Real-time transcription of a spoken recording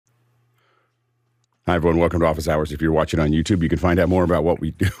Hi, everyone. Welcome to Office Hours. If you're watching on YouTube, you can find out more about what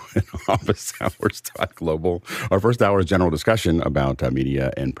we do at officehours.global. Our first hour is general discussion about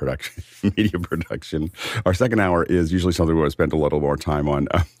media and production. Media production. Our second hour is usually something we want to spend a little more time on.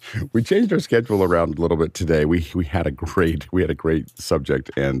 We changed our schedule around a little bit today. We had a great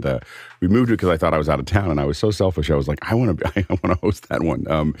subject, and we moved it because I thought I was out of town, and I was so selfish. I was like, I want to host that one,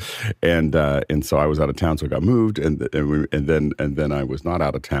 and so I was out of town, so it got moved, and then I was not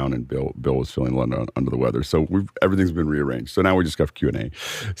out of town, and Bill was feeling under the weather. So everything's been rearranged. So now we just got Q&A.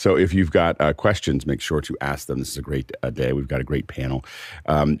 So if you've got questions, make sure to ask them. This is a great day. We've got a great panel.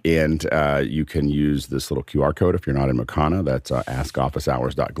 And you can use this little QR code if you're not in Mocana. That's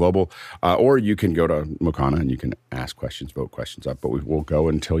askofficehours.global. Or you can go to Mocana and you can ask questions, vote questions up. But we will go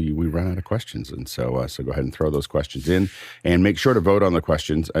until we run out of questions. And so go ahead and throw those questions in. And make sure to vote on the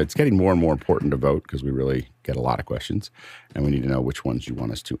questions. It's getting more and more important to vote because we really get a lot of questions. And we need to know which ones you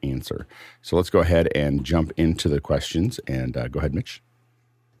want us to answer. So let's go ahead and jump into the questions. And go ahead, Mitch.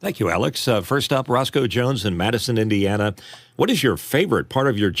 Thank you, Alex. First up, Roscoe Jones in Madison, Indiana. What is your favorite part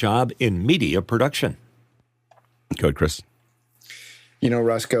of your job in media production? Go ahead, Chris. You know,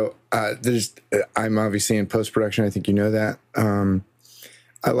 Roscoe, I'm obviously in post-production. I think you know that.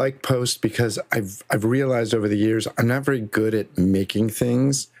 I like post because I've realized over the years I'm not very good at making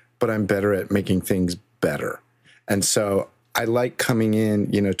things, but I'm better at making things better. And so I like coming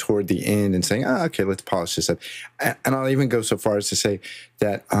in, toward the end and saying, okay, let's polish this up. And I'll even go so far as to say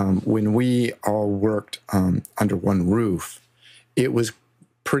that when we all worked under one roof, it was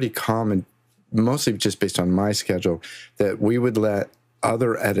pretty common, mostly just based on my schedule, that we would let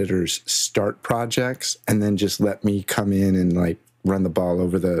other editors start projects and then just let me come in and run the ball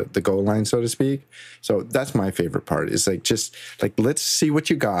over the goal line, so to speak. So that's my favorite part, is just let's see what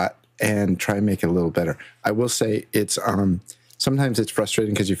you got and try and make it a little better. I will say it's sometimes it's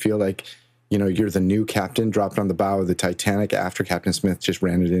frustrating because you feel like, you're the new captain dropped on the bow of the Titanic after Captain Smith just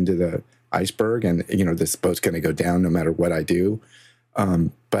ran it into the iceberg, and this boat's going to go down no matter what I do.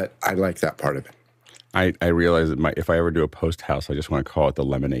 But I like that part of it. I realize that if I ever do a post house, I just want to call it the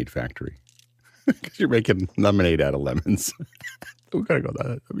Lemonade Factory because you're making lemonade out of lemons. We gotta go.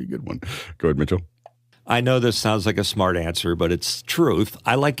 That'd be a good one. Go ahead, Mitchell. I know this sounds like a smart answer, but it's truth.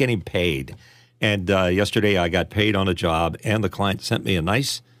 I like getting paid. And yesterday I got paid on a job, and the client sent me a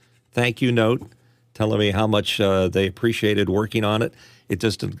nice thank you note telling me how much they appreciated working on it. It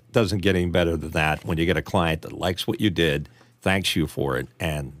just doesn't get any better than that when you get a client that likes what you did, thanks you for it,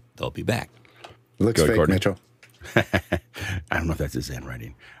 and they'll be back. Looks fake, Courtney. Mitchell. I don't know if that's his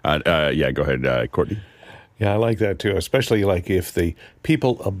handwriting. Yeah, go ahead, Courtney. Yeah, I like that too, especially if the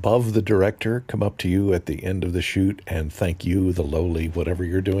people above the director come up to you at the end of the shoot and thank you, the lowly, whatever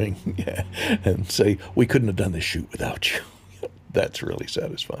you're doing, and say, we couldn't have done this shoot without you. That's really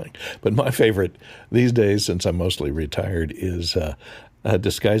satisfying. But my favorite these days, since I'm mostly retired, is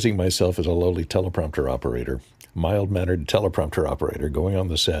disguising myself as a lowly teleprompter operator, mild-mannered teleprompter operator, going on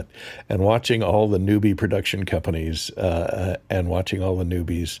the set and watching all the newbie production companies and watching all the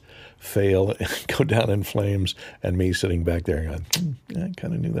newbies fail and go down in flames, and me sitting back there going, I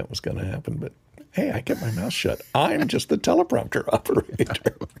kind of knew that was going to happen, but hey, I kept my mouth shut. I'm just the teleprompter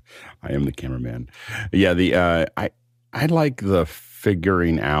operator. I am the cameraman. Yeah, I like the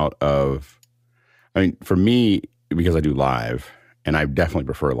figuring out of, for me, because I do live, and I definitely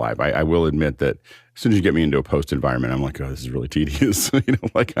prefer live. I will admit that as soon as you get me into a post environment, I'm like, oh, this is really tedious.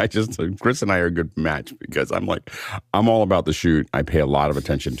 Chris and I are a good match because I'm all about the shoot. I pay a lot of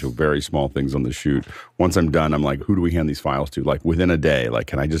attention to very small things on the shoot. Once I'm done, I'm like, who do we hand these files to? Within a day,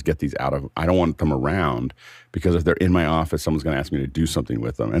 can I just get these out of, I don't want them around because if they're in my office, someone's going to ask me to do something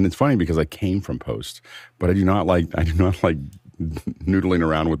with them. And it's funny because I came from post, but I do not like noodling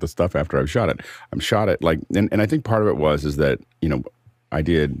around with the stuff after I've shot it. I'm shot it and I think part of it is that, I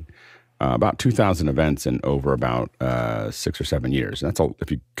did about 2,000 events in over about 6 or 7 years. And that's if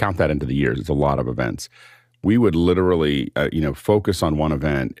you count that into the years, it's a lot of events. We would literally, focus on one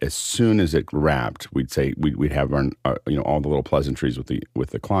event as soon as it wrapped. We'd say we'd have our, all the little pleasantries with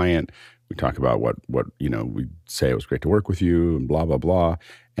the client. We talk about what we'd say it was great to work with you and blah blah blah,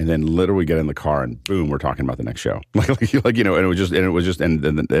 and then literally get in the car and boom, we're talking about the next show. And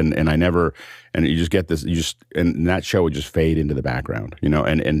I never, and you just get this, and that show would just fade into the background,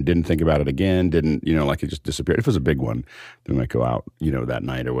 and didn't think about it again, it just disappeared. If it was a big one, then we might go out, that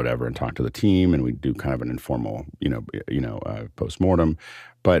night or whatever and talk to the team, and we'd do kind of an informal, postmortem.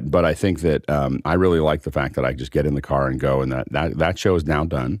 But I think that I really like the fact that I just get in the car and go, and that show is now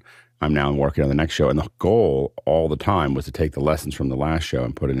done. I'm now working on the next show. And the goal all the time was to take the lessons from the last show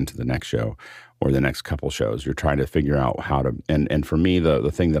and put it into the next show or the next couple shows. You're trying to figure out how to, and for me,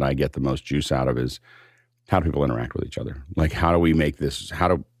 the thing that I get the most juice out of is how do people interact with each other? Like, how do we make this,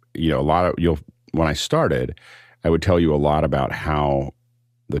 when I started, I would tell you a lot about how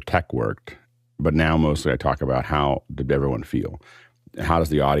the tech worked, but now mostly I talk about how did everyone feel? How does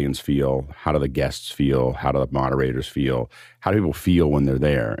the audience feel? How do the guests feel? How do the moderators feel? How do people feel when they're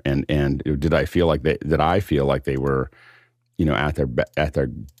there? And did I feel like they were, at their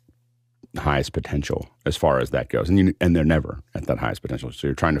highest potential as far as that goes? And they're never at that highest potential. So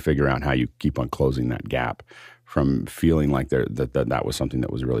you're trying to figure out how you keep on closing that gap from feeling like that was something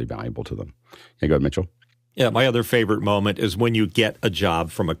that was really valuable to them. Yeah, go ahead, Mitchell. Yeah, my other favorite moment is when you get a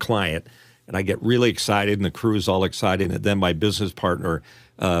job from a client. And I get really excited, and the crew is all excited. And then my business partner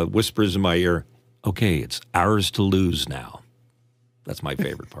whispers in my ear, "Okay, it's ours to lose now." That's my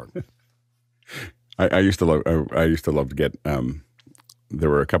favorite part. I used to love to get. There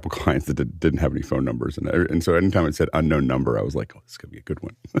were a couple clients that didn't have any phone numbers, and so anytime it said unknown number, I was like, "Oh, this is gonna be a good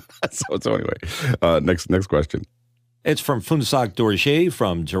one." so anyway, next question. It's from Funsak Dorje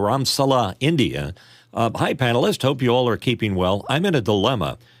from Dharamsala, India. Hi, panelists. Hope you all are keeping well. I'm in a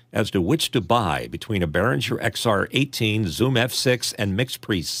dilemma as to which to buy between a Behringer XR18, Zoom F6, and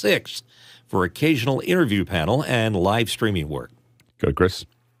MixPre 6 for occasional interview panel and live streaming work. Go, Chris.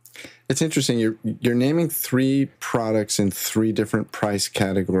 It's interesting. You're naming 3 products in 3 different price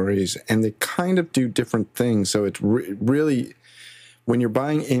categories, and they kind of do different things. So it's really, when you're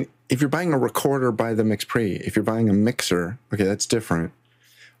buying if you're buying a recorder, buy the MixPre. If you're buying a mixer, okay, that's different.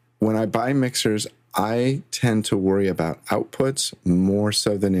 When I buy mixers, I tend to worry about outputs more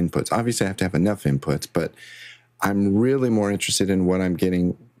so than inputs. Obviously, I have to have enough inputs, but I'm really more interested in what I'm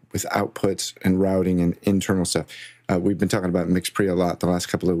getting with outputs and routing and internal stuff. We've been talking about MixPre a lot the last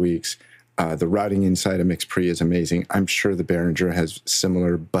couple of weeks. The routing inside of MixPre is amazing. I'm sure the Behringer has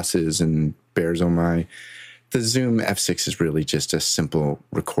similar buses and bears on my. The Zoom F6 is really just a simple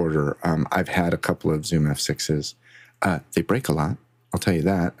recorder. I've had a couple of Zoom F6s. They break a lot, I'll tell you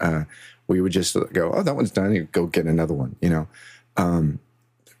that. We would just go, oh, that one's done. You go get another one.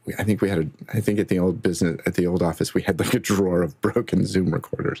 I think at the old office, we had like a drawer of broken Zoom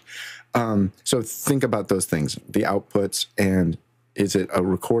recorders. So think about those things, the outputs, and is it a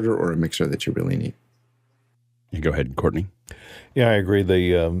recorder or a mixer that you really need? You go ahead, Courtney. Yeah, I agree.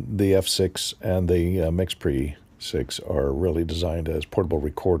 The F6 and the MixPre 6 are really designed as portable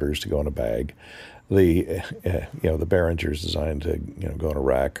recorders to go in a bag. The Behringer is designed to go in a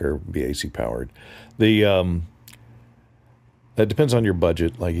rack or be AC powered. That depends on your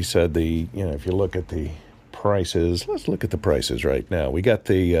budget. Like you said, if you look at the prices, let's look at the prices right now. We got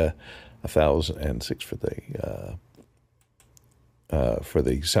the 1,006 for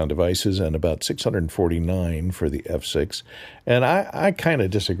the sound devices and about $649 for the F6. And I kind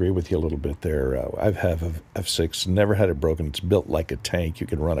of disagree with you a little bit there. I've had an F6, never had it broken. It's built like a tank. You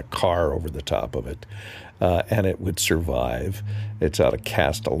can run a car over the top of it, and it would survive. It's out of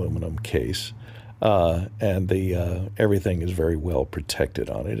cast aluminum case, and everything is very well protected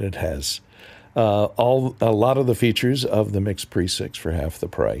on it. It has a lot of the features of the MixPre 6 for half the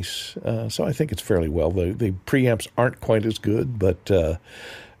price. So I think it's fairly well. The preamps aren't quite as good, but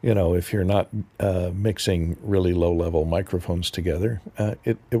if you're not mixing really low-level microphones together,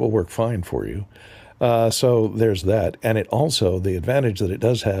 it will work fine for you. So there's that. And it also, the advantage that it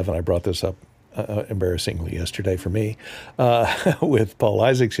does have, and I brought this up embarrassingly yesterday for me with Paul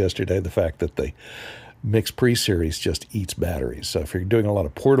Isaacs yesterday, the fact that the MixPre series just eats batteries. So if you're doing a lot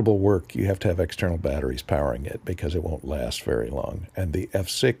of portable work, you have to have external batteries powering it because it won't last very long. And the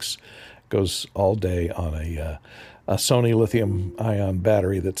F6 goes all day on a Sony lithium-ion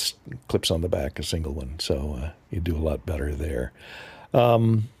battery that clips on the back, a single one. So you do a lot better there.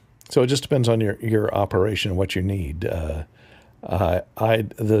 So it just depends on your operation and what you need.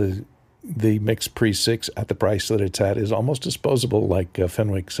 The MixPre 6 at the price that it's at is almost disposable. Like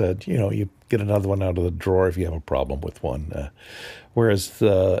Fenwick said, you get another one out of the drawer if you have a problem with one. Whereas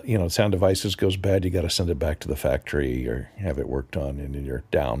the sound devices goes bad, you got to send it back to the factory or have it worked on, and then you're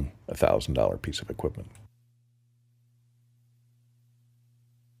down $1,000 piece of equipment.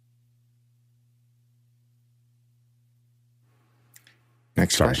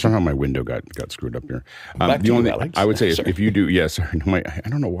 Next Sorry, question. somehow my window got screwed up here. Back to the only you, thing Alex. I would say is Sorry. if you do, yes, I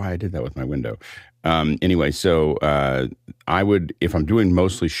don't know why I did that with my window. Anyway, so I would, if I'm doing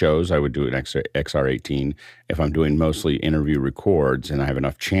mostly shows, I would do an XR18. If I'm doing mostly interview records and I have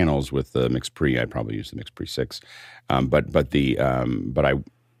enough channels with the MixPre, I'd probably use the MixPre 6. But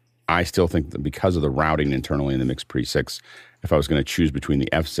I still think that because of the routing internally in the Mix Pre 6, if I was going to choose between the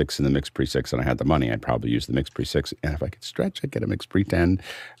F6 and the Mix Pre 6 and I had the money, I'd probably use the Mix Pre 6. And if I could stretch, I'd get a Mix Pre 10.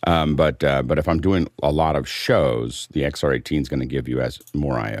 But if I'm doing a lot of shows, the XR18 is going to give you as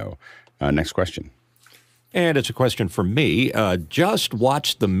more I/O. Next question. And it's a question from me. Just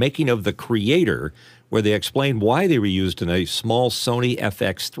watched the making of The Creator, where they explain why they were used in a small Sony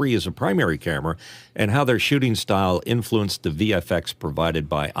FX3 as a primary camera and how their shooting style influenced the VFX provided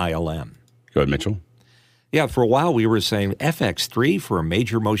by ILM. Go ahead, Mitchell. Yeah, for a while we were saying FX3 for a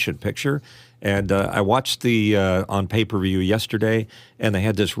major motion picture. And I watched the on pay-per-view yesterday, and they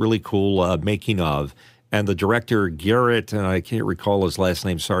had this really cool making of. And the director, Garrett, and I can't recall his last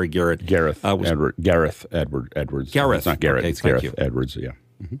name. Sorry, Garrett. Gareth Edwards. Gareth. It's not Garrett. Okay, it's thank Gareth you. Edwards, yeah.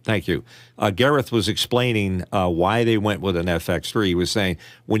 Thank you. Gareth was explaining why they went with an FX3. He was saying,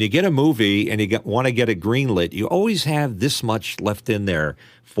 when you get a movie and you want to get it greenlit, you always have this much left in there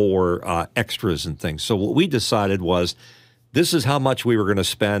for extras and things. So what we decided was, this is how much we were going to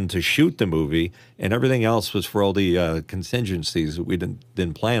spend to shoot the movie, and everything else was for all the contingencies that we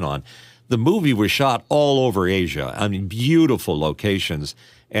didn't plan on. The movie was shot all over Asia. I mean, beautiful locations,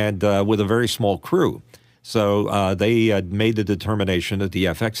 and with a very small crew. So they made the determination that the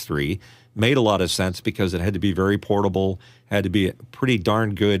FX3 made a lot of sense because it had to be very portable, had to be a pretty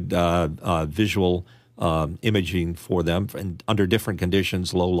darn good visual imaging for them and under different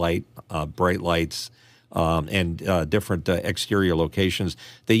conditions, low light, bright lights, and different exterior locations.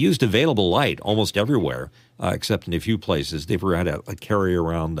 They used available light almost everywhere, except in a few places. They had a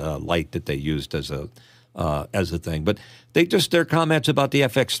carry-around light that they used as a thing. But their comments about the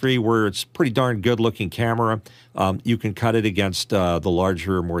FX3 were it's pretty darn good-looking camera. You can cut it against the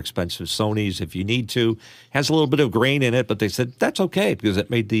larger, more expensive Sonys if you need to. Has a little bit of grain in it, but they said that's okay because it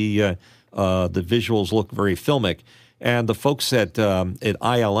made the visuals look very filmic. And the folks at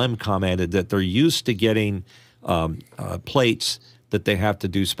ILM commented that they're used to getting plates that they have to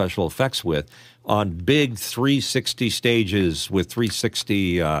do special effects with on big 360 stages with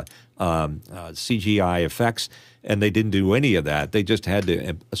 360 CGI effects, and they didn't do any of that. They just had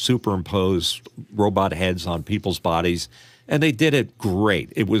to superimpose robot heads on people's bodies, and they did it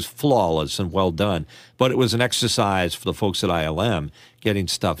great. It was flawless and well done, but it was an exercise for the folks at ILM getting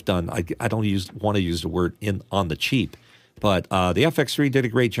stuff done. I don't want to use the word on the cheap, but the FX3 did a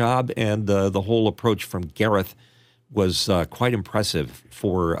great job, and the whole approach from Gareth was quite impressive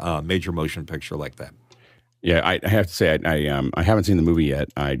for a major motion picture like that. Yeah, I have to say I haven't seen the movie yet.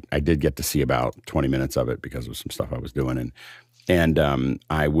 I did get to see about 20 minutes of it because of some stuff I was doing, and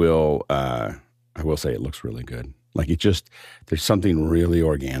I will say it looks really good. Like there's something really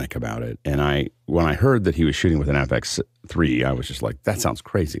organic about it. And when I heard that he was shooting with an FX3, I was just like, that sounds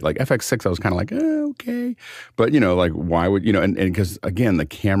crazy. Like FX6, I was kind of like, okay. But, like, why would, and because, again, the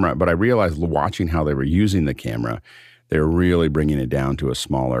camera, but I realized watching how they were using the camera, they were really bringing it down to a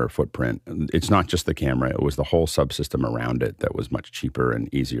smaller footprint. It's not just the camera. It was the whole subsystem around it that was much cheaper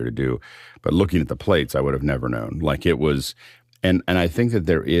and easier to do. But looking at the plates, I would have never known. Like it was, and I think that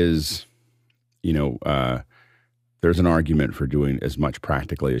there is, there's an argument for doing as much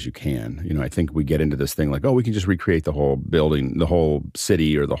practically as you can. I think we get into this thing like, we can just recreate the whole building, the whole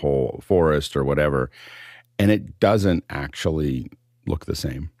city or the whole forest or whatever. And it doesn't actually look the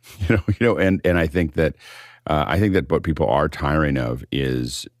same, and I think that what people are tiring of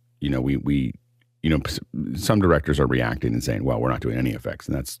is, some directors are reacting and saying, well, we're not doing any effects.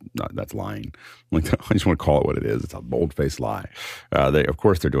 And that's lying. Like, I just want to call it what it is. It's a bold-faced lie. Of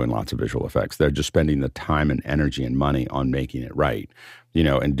course, they're doing lots of visual effects. They're just spending the time and energy and money on making it right,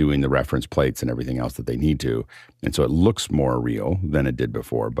 and doing the reference plates and everything else that they need to. And so it looks more real than it did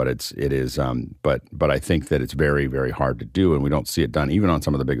before, but but I think that it's very, very hard to do. And we don't see it done even on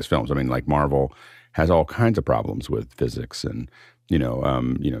some of the biggest films. I mean, like Marvel has all kinds of problems with physics and,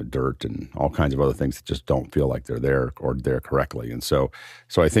 dirt and all kinds of other things that just don't feel like they're there or there correctly. And so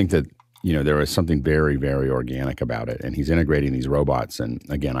I think that, there is something very, very organic about it. And he's integrating these robots. And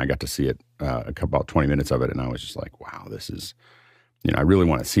again, I got to see it, about 20 minutes of it. And I was just like, wow, this is, I really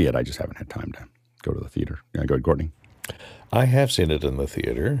want to see it. I just haven't had time to go to the theater. Go ahead, Courtney. I have seen it in the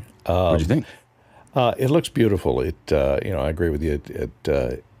theater. What do you think? It looks beautiful. I agree with you.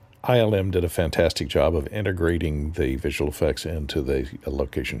 ILM did a fantastic job of integrating the visual effects into the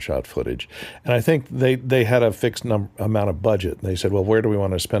location shot footage. And I think they had a fixed amount of budget. And they said, well, where do we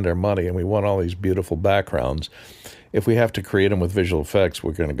want to spend our money? And we want all these beautiful backgrounds. If we have to create them with visual effects,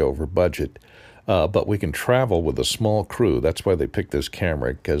 we're going to go over budget. But we can travel with a small crew. That's why they picked this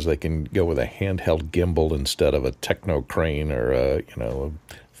camera, because they can go with a handheld gimbal instead of a techno crane or a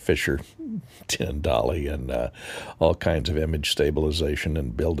Fisher tin dolly and all kinds of image stabilization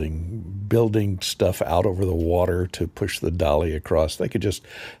and building stuff out over the water to push the dolly across. They could just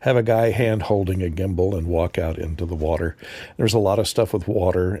have a guy hand holding a gimbal and walk out into the water. There's a lot of stuff with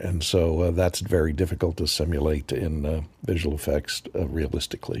water, and so that's very difficult to simulate in visual effects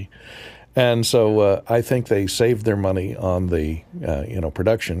realistically. And so I think they saved their money on the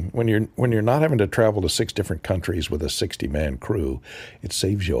production. When you're not having to travel to 6 different countries with a 60-man crew, it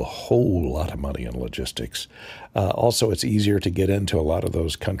saves you a whole lot of money in logistics. Also, it's easier to get into a lot of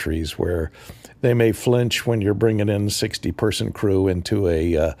those countries where they may flinch when you're bringing in 60-person crew into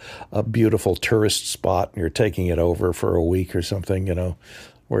a beautiful tourist spot and you're taking it over for a week or something,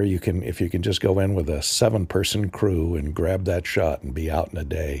 where if you can just go in with a 7-person crew and grab that shot and be out in a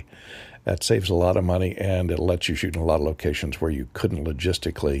day. That saves a lot of money, and it lets you shoot in a lot of locations where you couldn't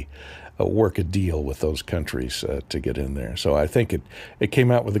logistically work a deal with those countries to get in there. So I think it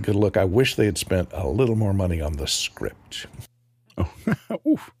came out with a good look. I wish they had spent a little more money on the script. Oh,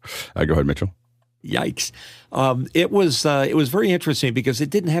 go ahead, Mitchell. Yikes. It was very interesting because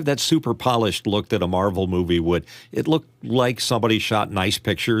it didn't have that super polished look that a Marvel movie would. It looked like somebody shot nice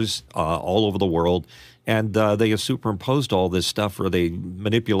pictures all over the world, and they superimposed all this stuff, or they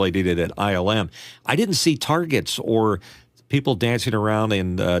manipulated it at ILM. I didn't see targets or people dancing around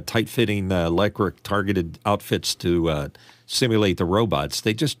in tight-fitting Lycra targeted outfits to simulate the robots.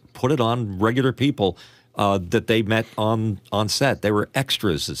 They just put it on regular people that they met on set. They were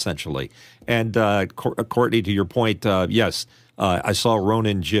extras, essentially. And Courtney, to your point, yes, I saw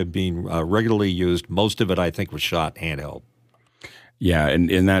Ronin jib being regularly used. Most of it, I think, was shot handheld. Yeah,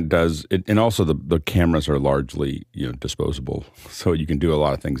 and that does it, and also the cameras are largely disposable, so you can do a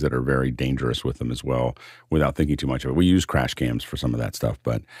lot of things that are very dangerous with them as well without thinking too much of it. We use crash cams for some of that stuff,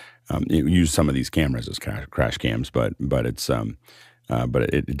 but you use some of these cameras as crash cams, but it's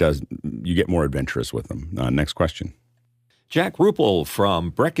but it does, you get more adventurous with them. Next question. Jack Ruppel from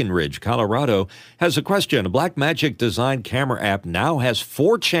Breckenridge, Colorado, has a question. A Blackmagic design camera app now has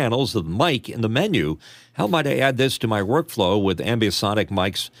 4 channels of mic in the menu. How might I add this to my workflow with ambisonic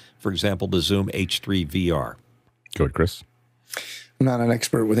mics, for example, the Zoom H3 VR? Go ahead, Chris. I'm not an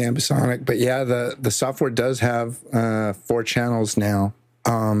expert with ambisonic, but yeah, the software does have 4 channels now.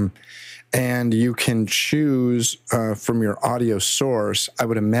 And you can choose from your audio source. I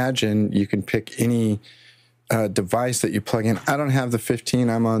would imagine you can pick any device that you plug in. I don't have the 15.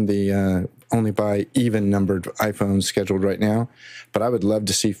 I'm on the only by even numbered iPhone scheduled right now. But I would love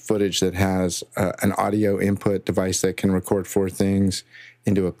to see footage that has an audio input device that can record 4 things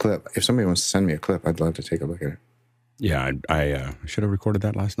into a clip. If somebody wants to send me a clip, I'd love to take a look at it. Yeah, I should have recorded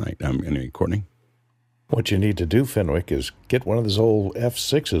that last night. Anyway, Courtney? What you need to do, Fenwick, is get one of those old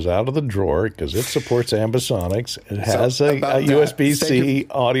F6s out of the drawer because it supports ambisonics. It has a USB-C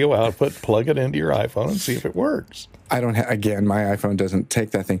audio output. Plug it into your iPhone and see if it works. I don't again, my iPhone doesn't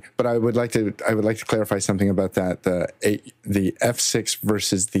take that thing. But I would like to clarify something about that. The F6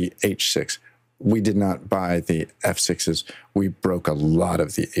 versus the H6. We did not buy the F6s. We broke a lot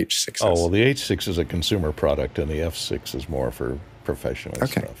of the H6s. Oh, well, the H6 is a consumer product, and the F6 is more for professional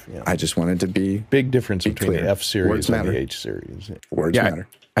stuff. Yeah. I just wanted to be big difference between clear. the F series Words and matter. the H series. Words matter.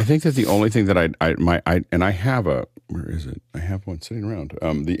 I think that the only thing that I have a, where is it? I have one sitting around.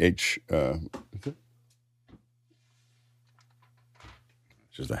 The H, is it?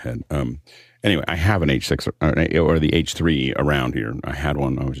 Just the head. Anyway, I have an H6 or the H3 around here. I had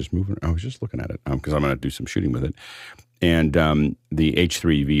one. I was just looking at it because I'm going to do some shooting with it. And the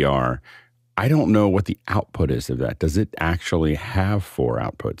H3 VR, I don't know what the output is of that. Does it actually have 4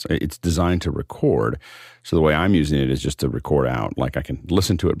 outputs? It's designed to record. So the way I'm using it is just to record out. Like I can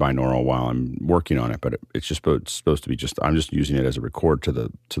listen to it binaural while I'm working on it, but it's just supposed to be I'm just using it as a record to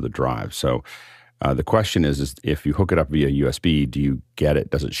the drive. So the question is if you hook it up via USB, do you get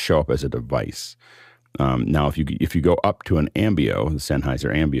it? Does it show up as a device? Now, if you go up to an Ambio, the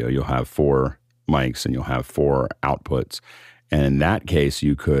Sennheiser Ambio, you'll have 4 mics and you'll have 4 outputs. And in that case,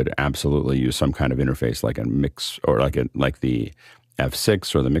 you could absolutely use some kind of interface like a mix or like the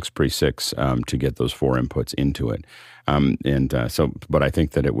F6 or the MixPre 6 to get those 4 inputs into it. But I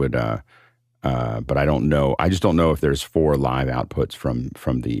think that it would. But I don't know. I just don't know if there's 4 live outputs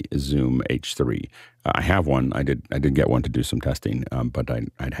from the Zoom H3. I have one. I did get one to do some testing, but I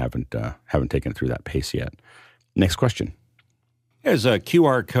haven't taken it through that pace yet. Next question. Here's a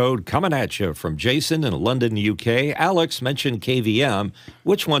QR code coming at you from Jason in London, UK. Alex mentioned KVM.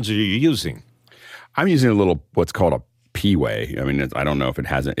 Which ones are you using? I'm using what's called a P-Way. I mean, I don't know if it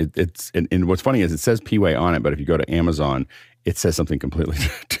hasn't. And what's funny is it says P-Way on it, but if you go to Amazon, it says something completely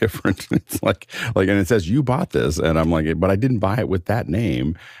different. It's like, and it says you bought this, and I'm like, but I didn't buy it with that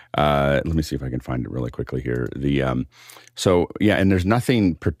name. Let me see if I can find it really quickly here. So yeah, and there's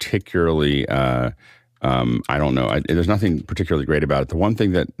nothing particularly. I don't know. There's nothing particularly great about it. The one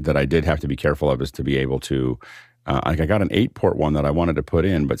thing that I did have to be careful of is to be able to. I got an 8-port one that I wanted to put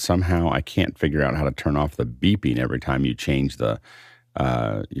in, but somehow I can't figure out how to turn off the beeping every time you change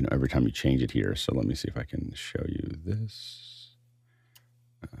every time you change it here. So let me see if I can show you this.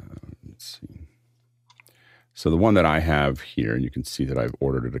 Let's see. So the one that I have here, and you can see that I've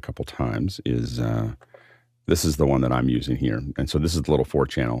ordered it a couple times, is this is the one that I'm using here. And so this is the little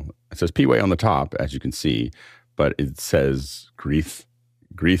 4-channel. It says P-Way on the top, as you can see, but it says Greith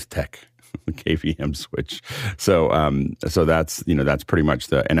Tech, the KVM switch. So that's pretty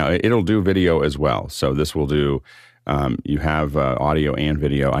much and it'll do video as well. So this will do. You have audio and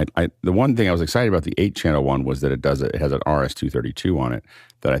video. The one thing I was excited about the 8-channel one was that it has an RS-232 on it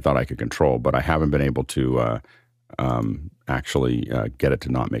that I thought I could control, but I haven't been able to actually get it to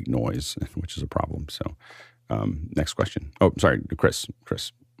not make noise, which is a problem. So next question. Oh, sorry, Chris.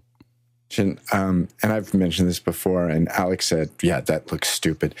 And I've mentioned this before, and Alex said, "Yeah, that looks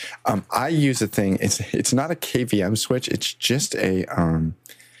stupid." I use a thing. It's not a KVM switch. It's just a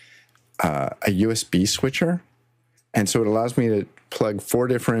USB switcher. And so it allows me to plug 4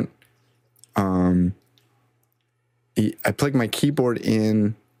 different, I plug my keyboard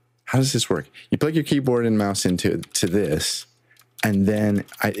in. How does this work? You plug your keyboard and mouse into this, and then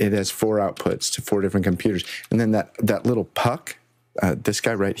it has 4 outputs to 4 different computers. And then that little puck, this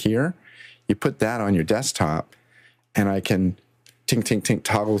guy right here, you put that on your desktop, and I can tink, tink, tink,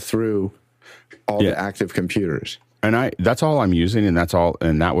 toggle through all the active computers. And that's all I'm using, and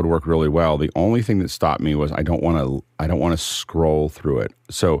that would work really well. The only thing that stopped me was I don't want to scroll through it.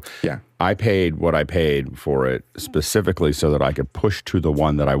 So yeah, I paid what I paid for it specifically so that I could push to the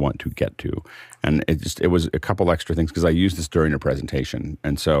one that I want to get to. And it was a couple extra things because I used this during a presentation.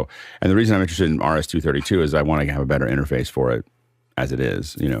 And the reason I'm interested in RS-232 is I want to have a better interface for it as it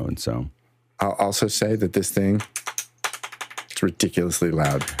is, and so. I'll also say that this thing, it's ridiculously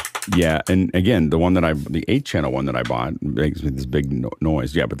loud. Yeah, and again, the 8-channel one that I bought makes this big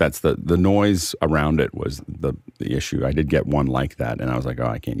noise. Yeah, but that's the noise around it was the issue. I did get one like that, and I was like, oh,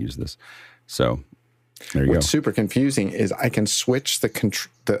 I can't use this. So there you go. What's super confusing is I can switch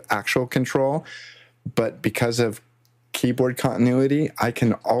the actual control, but because of keyboard continuity, I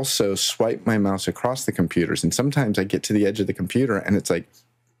can also swipe my mouse across the computers. And sometimes I get to the edge of the computer, and it's like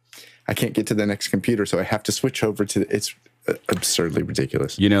I can't get to the next computer, so I have to switch over to it's absurdly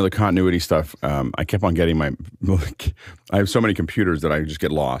ridiculous. The continuity stuff, I kept on getting I have so many computers that I just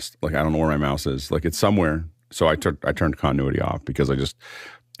get lost. Like, I don't know where my mouse is. Like, it's somewhere. So I turned continuity off because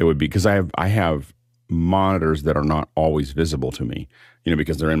I have monitors that are not always visible to me,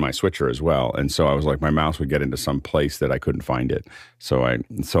 because they're in my switcher as well. And so I was like, my mouse would get into some place that I couldn't find it. So I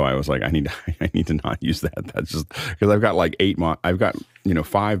was like, I need to not use that. That's just because I've got like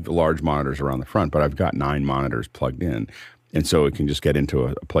 5 large monitors around the front, but I've got 9 monitors plugged in. And so it can just get into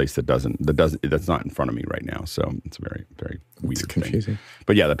a place that's not in front of me right now. So it's a very, very weird confusing thing.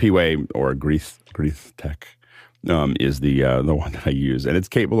 But yeah, the P-Way or Greith Tech is the one that I use, and it's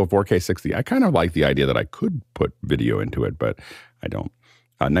capable of 4K 60. I kind of like the idea that I could put video into it, but I don't.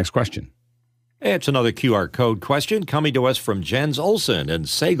 Next question. It's another QR code question coming to us from Jens Olson in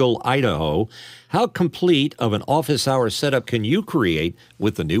Sagal, Idaho. How complete of an office hour setup can you create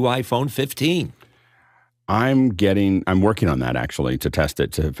with the new iPhone 15? I'm working on that actually to test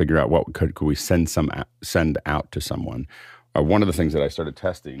it, to figure out what could we send out to someone. One of the things that I started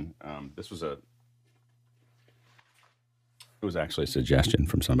testing, it was actually a suggestion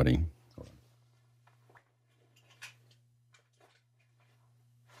from somebody.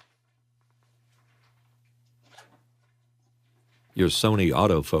 Your Sony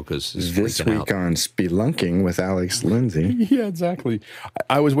autofocus is this freaking week out. on Spelunking with Alex Lindsay. Yeah, exactly.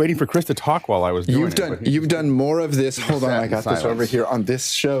 I was waiting for Chris to talk while I was doing You've done more of this. Hold on, I got silence. this over here on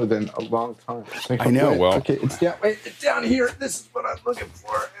this show than a long time. I know. Well, okay, it's down here. This is what I'm looking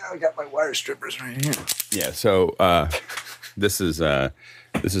for. I got my wire strippers right here. Yeah. So this is the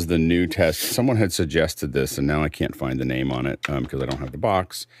new test. Someone had suggested this, and now I can't find the name on it because I don't have the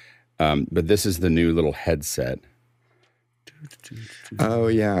box. But this is the new little headset. Oh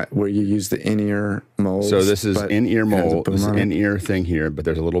yeah, where you use the in-ear mold. So this is in-ear mold, this in-ear thing here, but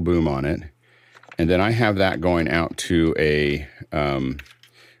there's a little boom on it, and then I have that going out to a. It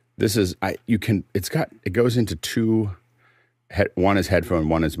goes into 2. One is headphone,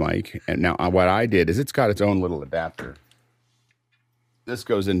 one is mic, and now what I did is it's got its own little adapter. This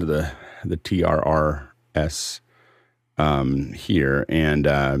goes into the TRRS here, and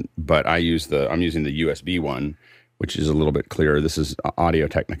but I'm using the USB one, which is a little bit clearer. This is Audio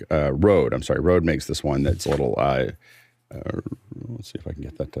Technica Rode. I'm sorry, Rode makes this one that's a little. Let's see if I can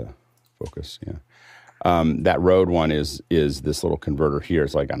get that to focus. Yeah, that Rode one is this little converter here.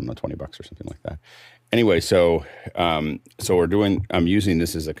 It's like, I don't know, $20 or something like that. Anyway, so I'm using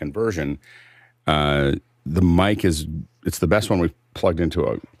this as a conversion. The mic it's the best one we've plugged into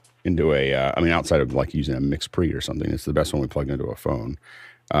a. Outside of like using a mixed pre or something, it's the best one we plugged into a phone.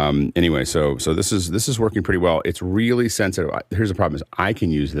 Anyway, so this is working pretty well. It's really sensitive. Here's the problem: is I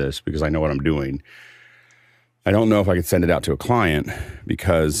can use this because I know what I'm doing. I don't know if I could send it out to a client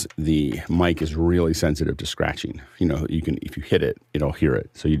because the mic is really sensitive to scratching. If you hit it, it'll hear it.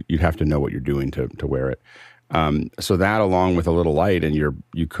 So you'd have to know what you're doing to wear it. So that, along with a little light, and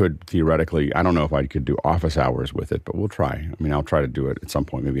you could theoretically, I don't know if I could do office hours with it, but we'll try. I'll try to do it at some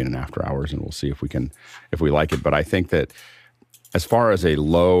point, maybe in an after hours, and we'll see if we like it. But I think that as far as a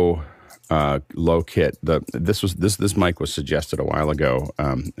low kit, this mic was suggested a while ago,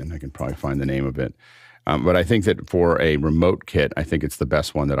 and I can probably find the name of it. But I think that for a remote kit, I think it's the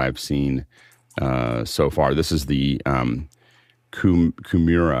best one that I've seen so far. This is the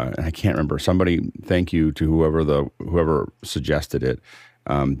Kumura, and I can't remember. Somebody, thank you to whoever suggested it.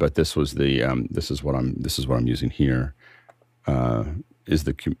 But this was this is what I'm using here. This is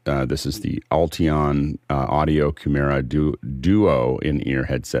the Alteon Audio Kumura Duo in-ear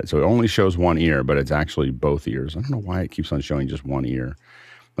headset. So it only shows one ear, but it's actually both ears. I don't know why it keeps on showing just one ear.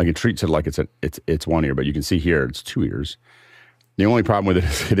 Like it treats it like it's one ear, but you can see here it's two ears. The only problem with it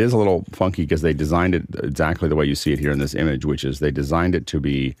is it is a little funky because they designed it exactly the way you see it here in this image, which is they designed it to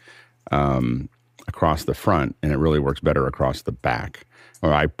be across the front, and it really works better across the back.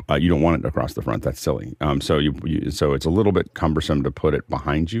 Or you don't want it across the front. That's silly. So it's a little bit cumbersome to put it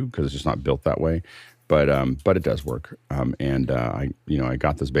behind you because it's just not built that way. But it does work. I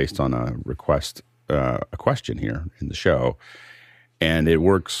got this based on a question here in the show, and it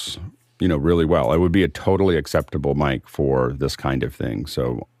works really well. It would be a totally acceptable mic for this kind of thing.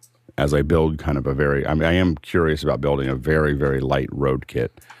 So as I build kind of I am curious about building a very, very light Rode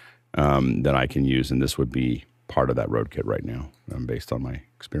kit that I can use. And this would be part of that Rode kit right now, based on my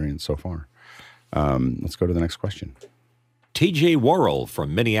experience so far. Let's go to the next question. TJ Worrell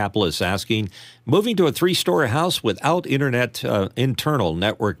from Minneapolis asking, moving to a 3-story house without internet internal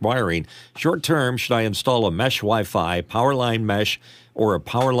network wiring, short term, should I install a mesh Wi-Fi, Powerline mesh, or a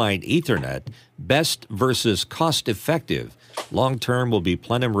Powerline Ethernet? Best versus cost effective. Long term will be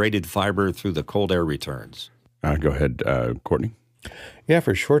plenum rated fiber through the cold air returns. Go ahead, Courtney. Yeah,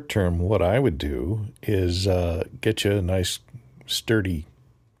 for short term, what I would do is get you a nice sturdy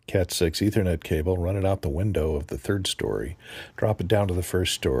Cat 6 Ethernet cable, run it out the window of the 3rd story, drop it down to the 1st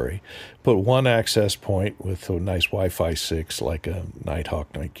story, put one access point with a nice Wi-Fi 6 like a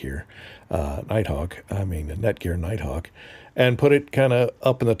Netgear Nighthawk, and put it kind of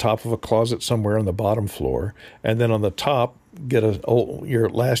up in the top of a closet somewhere on the bottom floor, and then on the top, get your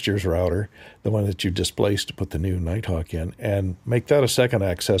last year's router, the one that you displaced to put the new Nighthawk in, and make that a second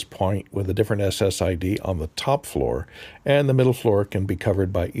access point with a different SSID on the top floor, and the middle floor can be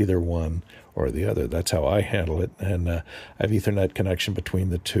covered by either one or the other. That's how I handle it, and I have Ethernet connection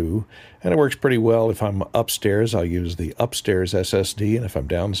between the two, and it works pretty well. If I'm upstairs, I'll use the upstairs SSD, and if I'm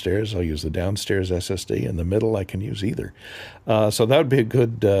downstairs, I'll use the downstairs SSD. In the middle, I can use either. So that would be a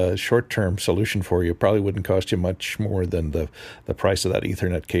good short-term solution for you. Probably wouldn't cost you much more than the price of that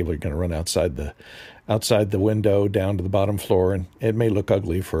Ethernet cable you're going to run outside the window down to the bottom floor, and it may look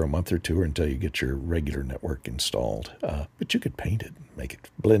ugly for a month or two until you get your regular network installed. But you could paint it, make it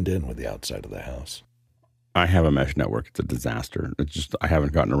blend in with the outside of the house. I have a mesh network. It's a disaster. It's just I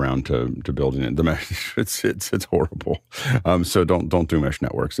haven't gotten around to building it. The mesh, it's horrible. So don't do mesh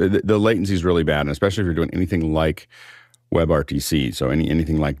networks. The latency is really bad, and especially if you're doing anything like WebRTC. So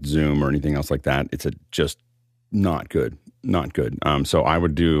anything like Zoom or anything else like that, it's just not good. Not good. So I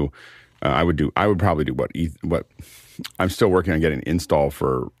would probably do what I'm still working on getting an install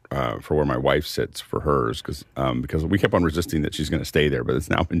for where my wife sits for hers because we kept on resisting that she's going to stay there, but it's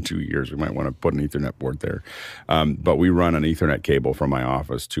now been 2 years. We might want to put an Ethernet board there. But we run an Ethernet cable from my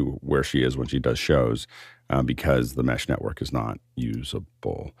office to where she is when she does shows because the mesh network is not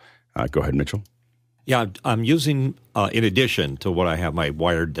usable. Go ahead, Mitchell. Yeah, I'm using, in addition to what I have, my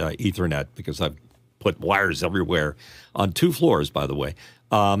wired Ethernet, because I've put wires everywhere on 2 floors, by the way,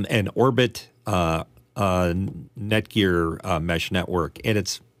 an Orbit Netgear mesh network, and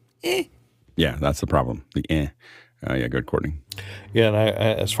it's Yeah, that's the problem. Yeah, good, Courtney. Yeah, and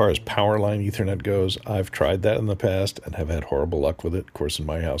as far as power line Ethernet goes, I've tried that in the past and have had horrible luck with it. Of course, in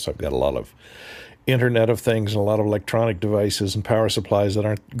my house, I've got a lot of Internet of Things and a lot of electronic devices and power supplies that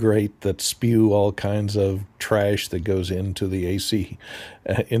aren't great, that spew all kinds of trash that goes into the AC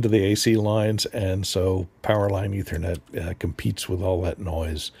lines, and so power line Ethernet competes with all that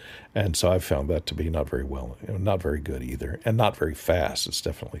noise, and so I've found that to be not very good either, and not very fast. It's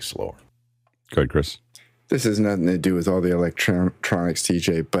definitely slower. Good, Chris. This has nothing to do with all the electronics,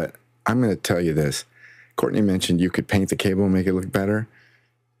 TJ, but I'm going to tell you this. Courtney mentioned you could paint the cable and make it look better.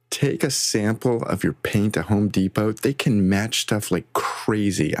 Take a sample of your paint at Home Depot. They can match stuff like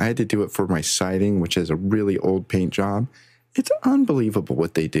crazy. I had to do it for my siding, which is a really old paint job. It's unbelievable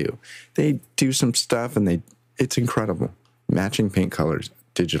what they do. They do some stuff and it's incredible. Matching paint colors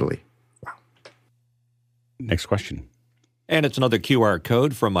digitally. Wow. Next question. And it's another QR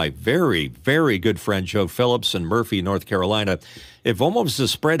code from my very, very good friend Joe Phillips in Murphy, North Carolina. If almost to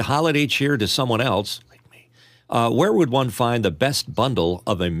spread holiday cheer to someone else, where would one find the best bundle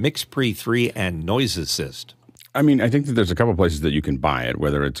of a MixPre 3 and Noise Assist? I mean, I think that there's a couple places that you can buy it,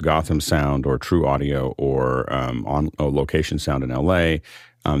 whether it's Gotham Sound or True Audio or on Location Sound in LA.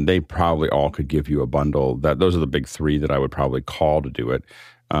 They probably all could give you a bundle. Those are the big three that I would probably call to do it.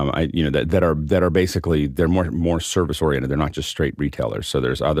 That are basically, they're more service oriented. They're not just straight retailers. So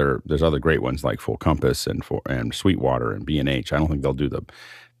there's other great ones like Full Compass and Sweetwater and B&H. I don't think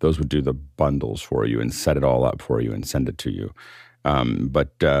those would do the bundles for you and set it all up for you and send it to you.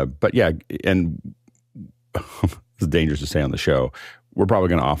 But yeah, and it's dangerous to say on the show. We're probably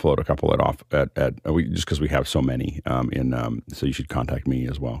going to offload a couple just because we have so many. So you should contact me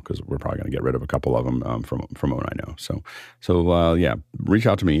as well, because we're probably going to get rid of a couple of them from what I know. So yeah, reach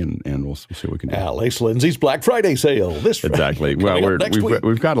out to me and we'll see what we can do. Ace Lindsay's Black Friday sale this Friday. Exactly. Well,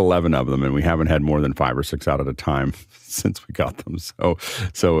 we've got 11 of them, and we haven't had more than 5 or 6 out at a time since we got them. So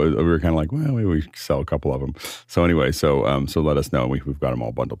we were kind of like, well, we sell a couple of them. So anyway, so let us know. We've got them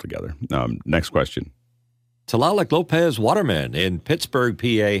all bundled together. Next question. Talalik Lopez Waterman in Pittsburgh,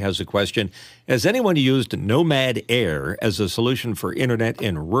 PA has a question. Has anyone used Nomad Air as a solution for internet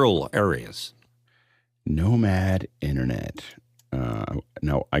in rural areas? Nomad Internet.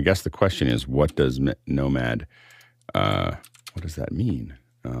 No, I guess the question is, what does Nomad, what does that mean?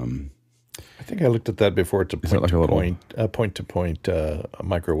 I think I looked at that before. It's a point-to-point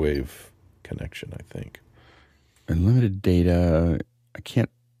microwave connection, I think. Unlimited data. I can't...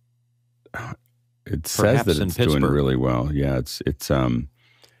 It says that it's doing really well. Yeah, I'm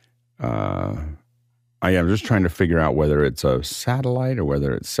just trying to figure out whether it's a satellite or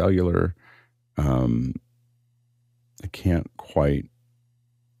whether it's cellular. I can't quite.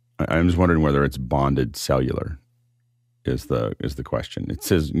 I'm just wondering whether it's bonded cellular. Is the question? It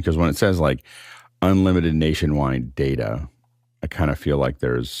says, because when it says like unlimited nationwide data, I kind of feel like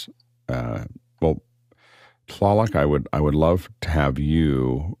there's Tlaloc, I would love to have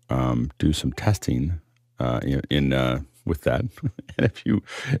you do some testing with that. and if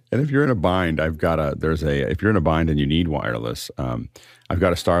you're in a bind, if you're in a bind and you need wireless, I've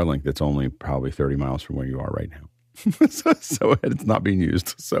got a Starlink that's only probably 30 miles from where you are right now. so it's not being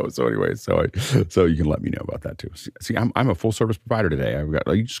used. So anyway, so you can let me know about that too. See, I'm a full service provider today.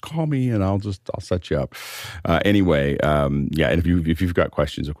 You just call me and I'll set you up. Anyway, yeah. And if you've got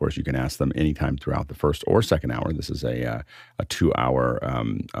questions, of course, you can ask them anytime throughout the first or second hour. This is a 2-hour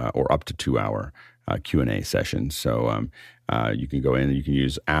or up to 2-hour Q&A session. So you can go in and you can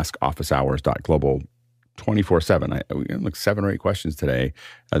use askofficehours.global 24/7. Like 7 or 8 questions today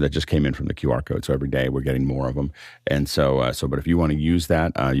that just came in from the QR code. So every day we're getting more of them. And but if you want to use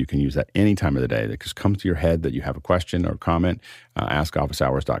that, you can use that any time of the day. That just comes to your head that you have a question or comment,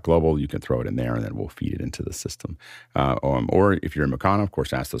 askofficehours.global. You can throw it in there and then we'll feed it into the system. Or if you're in Makana, of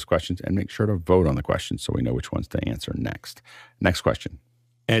course, ask those questions and make sure to vote on the questions so we know which ones to answer next. Next question.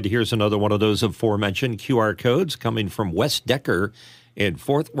 And here's another one of those aforementioned QR codes coming from Wes Decker in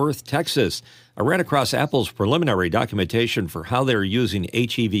Fort Worth, Texas. I ran across Apple's preliminary documentation for how they're using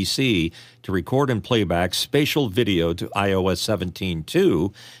HEVC to record and playback spatial video to iOS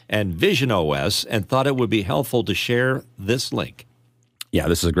 17.2 and Vision OS, and thought it would be helpful to share this link. Yeah,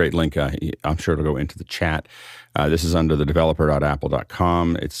 this is a great link. I'm sure it'll go into the chat. This is under the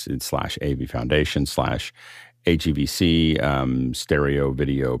developer.apple.com. It's /AV Foundation /HEVC stereo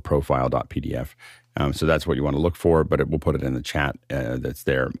video profile.pdf. So that's what you want to look for, but we'll put it in the chat that's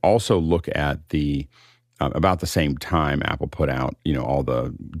there. Also look at about the same time Apple put out, all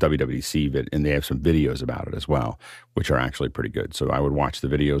the WWDC and they have some videos about it as well, which are actually pretty good. So I would watch the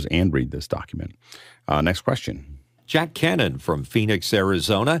videos and read this document. Next question. Jack Cannon from Phoenix,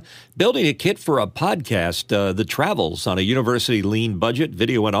 Arizona, building a kit for a podcast that travels on a university lean budget,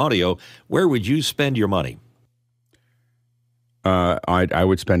 video and audio. Where would you spend your money? I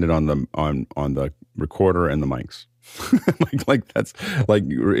would spend it on the recorder and the mics. like that's like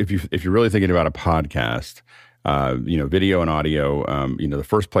if you're really thinking about a podcast, video and audio. The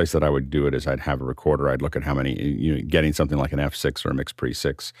first place that I would do it is I'd have a recorder. I'd look at how many. Getting something like an F6 or a Mix Pre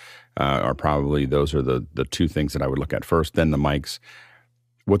 6 are probably those are the two things that I would look at first. Then the mics.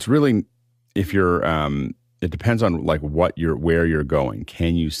 What's really if you're it depends on like where you're going.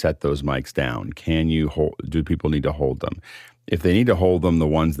 Can you set those mics down? Can you hold? Do people need to hold them? If they need to hold them, the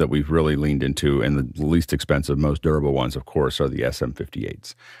ones that we've really leaned into and the least expensive, most durable ones, of course, are the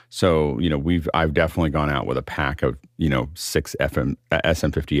SM58s. So, I've definitely gone out with a pack of, 6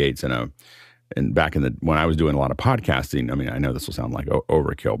 SM58s and back when I was doing a lot of podcasting, I mean, I know this will sound like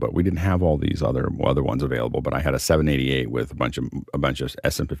overkill, but we didn't have all these other ones available. But I had a 788 with a bunch of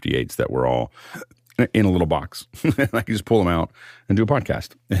SM58s that were all in a little box. I could just pull them out and do a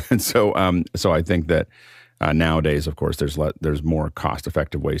podcast. And so I think that. Nowadays, of course, there's more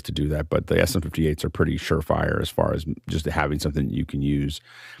cost-effective ways to do that, but the SM58s are pretty surefire as far as just having something that you can use,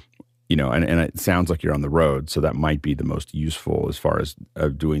 and it sounds like you're on the road, so that might be the most useful as far as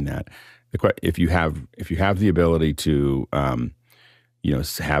doing that. If you have the ability to,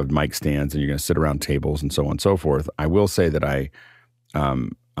 have mic stands and you're going to sit around tables and so on and so forth, I will say that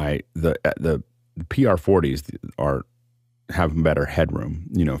the PR40s have better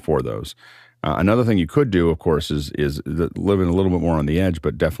headroom, for those. Another thing you could do, of course, is living a little bit more on the edge,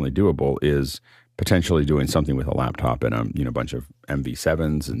 but definitely doable, is potentially doing something with a laptop and a bunch of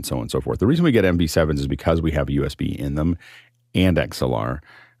MV7s and so on and so forth. The reason we get MV7s is because we have USB in them and XLR.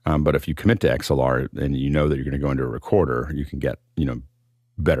 But if you commit to XLR and you know that you're going to go into a recorder, you can get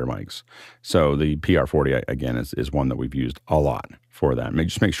better mics. So the PR40 again is one that we've used a lot for that.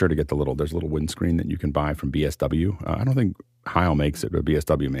 Just make sure to get there's a little windscreen that you can buy from BSW. I don't think Heil makes it, but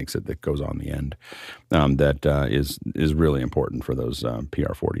BSW makes it that goes on the end. That is really important for those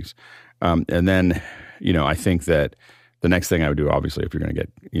PR40s. And then I think that the next thing I would do, obviously, if you're going to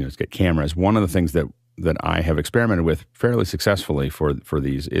get is get cameras. One of the things that I have experimented with fairly successfully for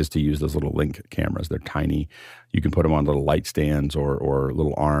these is to use those little Link cameras. They're tiny. You can put them on little light stands or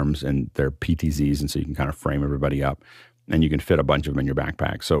little arms, and they're PTZs, and so you can kind of frame everybody up, and you can fit a bunch of them in your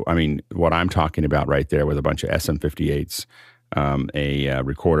backpack. So, I mean, what I'm talking about right there with a bunch of SM58s, a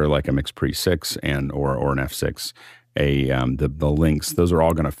recorder like a Mix Pre 6 or an F6, the Links, those are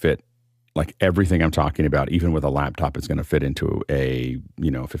all going to fit. Like everything I'm talking about, even with a laptop, it's going to fit into a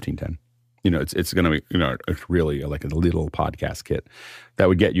 1510. It's going to be, it's really like a little podcast kit that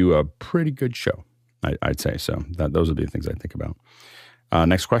would get you a pretty good show, I'd say. So those would be the things I think about.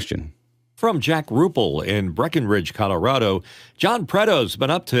 Next question. From Jack Ruppel in Breckenridge, Colorado. John Preto's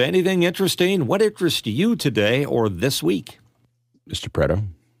been up to anything interesting? What interests you today or this week? Mr. Preto?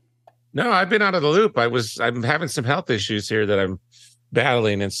 No, I've been out of the loop. I'm having some health issues here that I'm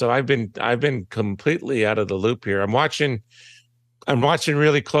battling. And so I've been completely out of the loop here. I'm watching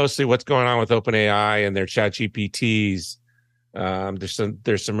really closely what's going on with OpenAI and their ChatGPTs.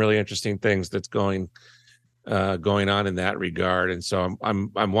 There's some really interesting things that's going on in that regard, and so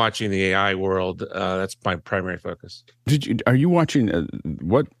I'm watching the AI world. That's my primary focus. Are you watching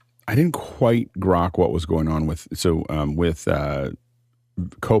what? I didn't quite grok what was going on with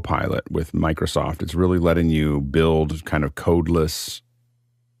Copilot with Microsoft. It's really letting you build kind of codeless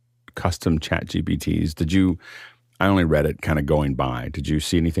custom ChatGPTs. I only read it kind of going by. Did you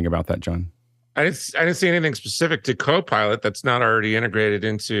see anything about that, John? I didn't see anything specific to Copilot that's not already integrated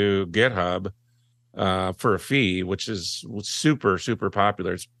into GitHub for a fee, which is super, super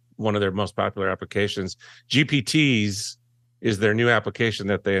popular. It's one of their most popular applications. GPTs is their new application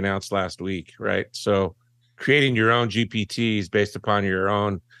that they announced last week, right? So creating your own GPTs based upon your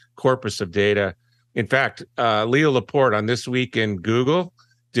own corpus of data. In fact, Leo Laporte on This Week in Google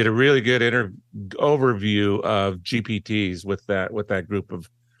did a really good overview of GPTs with that group of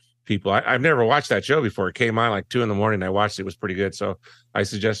people. I've never watched that show before. It came on like 2 a.m. I watched it. It was pretty good. So I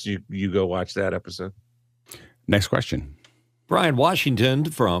suggest you go watch that episode. Next question. Brian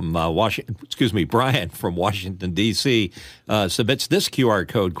from Washington, D.C. Submits this QR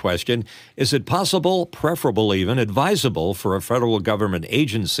code question. Is it possible, preferable even, advisable for a federal government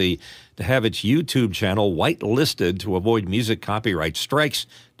agency to have its YouTube channel whitelisted to avoid music copyright strikes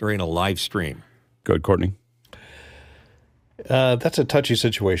during a live stream? Go ahead, Courtney. That's a touchy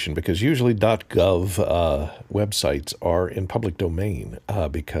situation because usually .gov websites are in public domain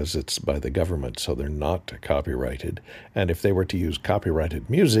because it's by the government, so they're not copyrighted. And if they were to use copyrighted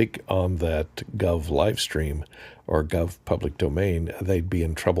music on that .gov live stream or Gov public domain, they'd be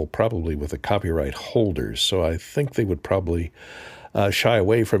in trouble probably with the copyright holders. So I think they would probably shy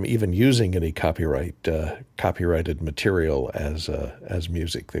away from even using any copyrighted material as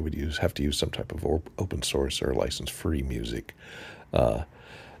music. They would have to use some type of open source or license-free music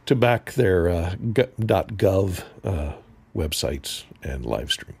to back their .gov websites and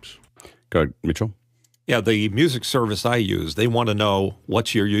live streams. Go ahead, Mitchell. Yeah, the music service I use, they want to know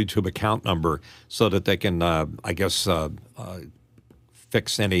what's your YouTube account number so that they can,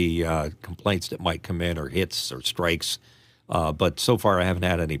 fix any complaints that might come in or hits or strikes. But so far, I haven't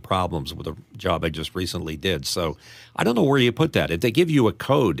had any problems with a job I just recently did. So I don't know where you put that. If they give you a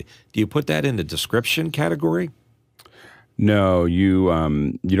code, do you put that in the description category? No, you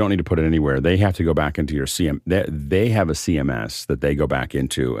don't need to put it anywhere. They have to go back into your CM. They have a CMS that they go back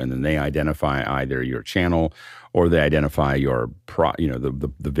into, and then they identify either your channel or they identify your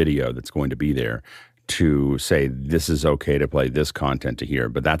the video that's going to be there to say this is okay to play this content to here.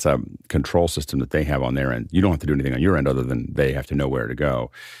 But that's a control system that they have on their end. You don't have to do anything on your end other than they have to know where to go.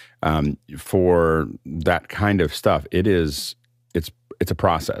 For that kind of stuff, it's a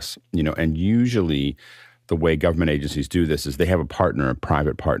process, and usually the way government agencies do this is they have a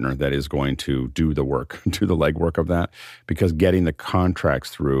private partner that is going to do the work, do the legwork of that, because getting the contracts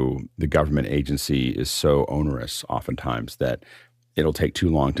through the government agency is so onerous oftentimes that it'll take too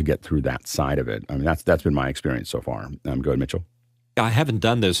long to get through that side of it. I mean, that's been my experience so far. Go ahead, Mitchell. I haven't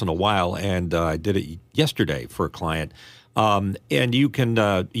done this in a while, and I did it yesterday for a client. And you can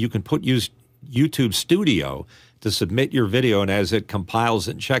use YouTube Studio to submit your video, and as it compiles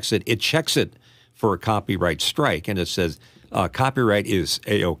and checks it for a copyright strike, and it says copyright is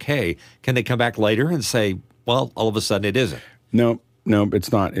A-OK. Can they come back later and say, well, all of a sudden it isn't? No,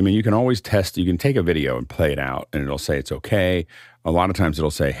 it's not. I mean, you can always test. You can take a video and play it out, and it'll say it's okay. A lot of times it'll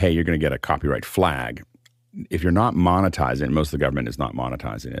say, hey, you're going to get a copyright flag. If you're not monetizing it, most of the government is not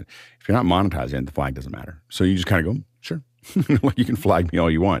monetizing it. If you're not monetizing it, the flag doesn't matter. So you just kind of go, sure. You can flag me all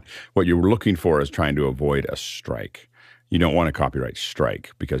you want. What you're looking for is trying to avoid a strike. You don't want a copyright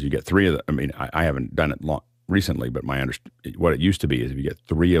strike because you get 3 of them. I mean, I haven't done it recently, but what it used to be is if you get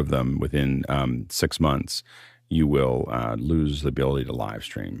 3 of them within 6 months, you will lose the ability to live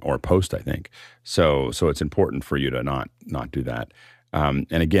stream or post, I think. So it's important for you to not do that.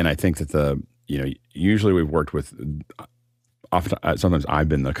 And again, I think that usually we've worked with, often, sometimes I've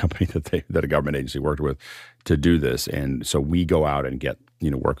been the company that a government agency worked with to do this. And so we go out and get,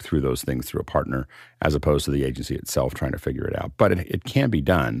 work through those things through a partner as opposed to the agency itself trying to figure it out. But it can be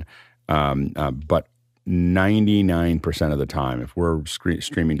done. But 99% of the time, if we're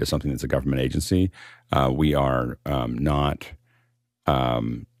streaming to something that's a government agency, we are not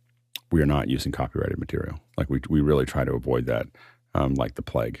using copyrighted material. Like we really try to avoid that, like the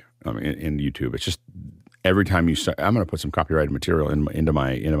plague. In YouTube, it's just every time I'm going to put some copyrighted material into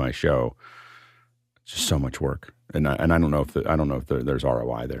my show. It's just so much work, and I don't know if there's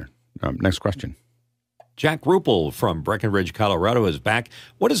ROI there. Next question. Jack Ruppel from Breckenridge, Colorado is back.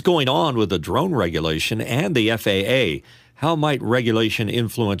 What is going on with the drone regulation and the FAA? How might regulation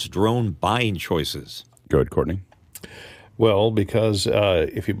influence drone buying choices? Go ahead, Courtney. Well, because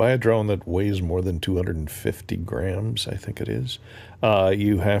if you buy a drone that weighs more than 250 grams, I think it is,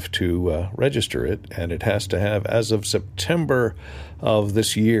 you have to register it, and it has to have, as of September of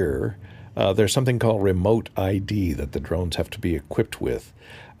this year, there's something called remote ID that the drones have to be equipped with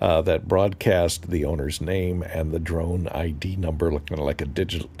that broadcast the owner's name and the drone ID number, looking like a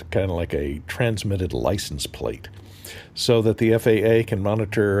digital, kind of like a transmitted license plate, so that the FAA can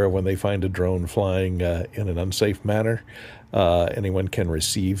monitor when they find a drone flying in an unsafe manner. Anyone can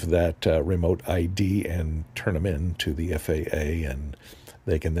receive that remote ID and turn them in to the FAA, and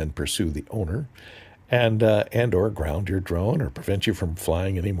they can then pursue the owner and or ground your drone or prevent you from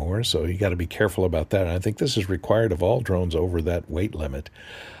flying anymore. So you got to be careful about that. And I think this is required of all drones over that weight limit.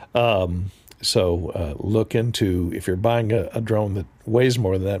 So look into, if you're buying a drone that weighs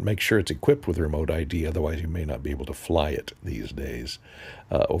more than that, make sure it's equipped with remote ID. Otherwise, you may not be able to fly it these days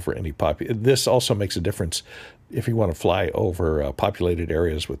over any This also makes a difference if you want to fly over populated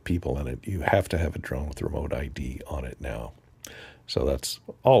areas with people in it. You have to have a drone with remote ID on it now. So that's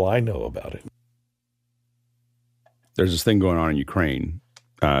all I know about it. There's this thing going on in Ukraine.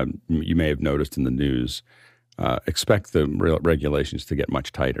 You may have noticed in the news. Expect the regulations to get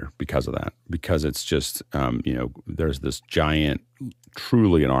much tighter because of that. Because it's just, there's this giant,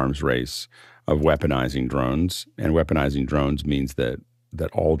 truly an arms race of weaponizing drones. And weaponizing drones means that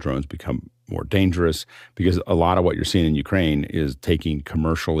all drones become more dangerous, because a lot of what you're seeing in Ukraine is taking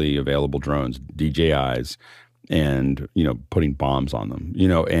commercially available drones, DJIs, and, putting bombs on them,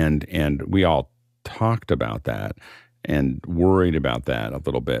 and we all talked about that and worried about that a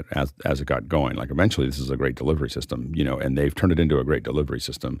little bit as it got going. Like eventually this is a great delivery system, and they've turned it into a great delivery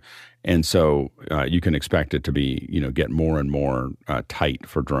system. And so you can expect it to be, get more and more tight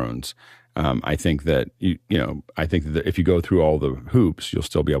for drones. I think that, I think that if you go through all the hoops, you'll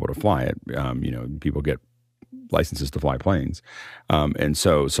still be able to fly it. People get licenses to fly planes. And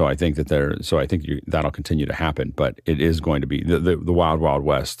so I think that that'll continue to happen, but it is going to be the wild, wild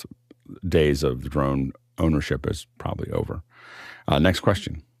west days of drone ownership is probably over. Next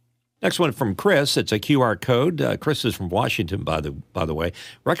question. Next one from Chris. It's a QR code. Chris is from Washington, by the way.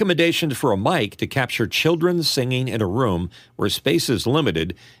 Recommendations for a mic to capture children singing in a room where space is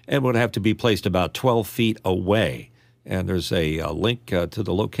limited and would have to be placed about 12 feet away. And there's a link to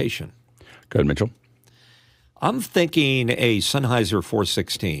the location. Go ahead, Mitchell. I'm thinking a Sennheiser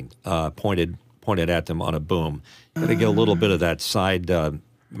 416 pointed at them on a boom. You're going to get a little bit of that side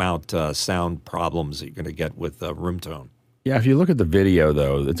mount sound problems that you're going to get with room tone. Yeah, if you look at the video,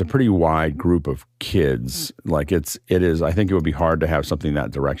 though, it's a pretty wide group of kids. Like it is. I think it would be hard to have something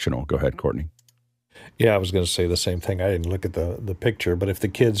that directional. Go ahead, Courtney. Yeah, I was going to say the same thing. I didn't look at the picture, but if the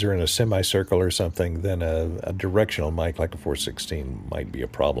kids are in a semicircle or something, then a directional mic like a 416 might be a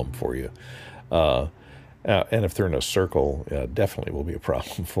problem for you. And if they're in a circle, definitely will be a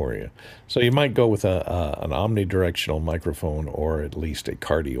problem for you. So you might go with an omnidirectional microphone or at least a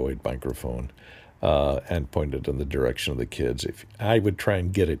cardioid microphone and point it in the direction of the kids. I would try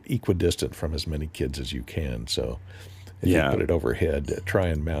and get it equidistant from as many kids as you can. So if you put it overhead, try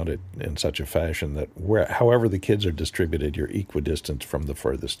and mount it in such a fashion that however the kids are distributed, you're equidistant from the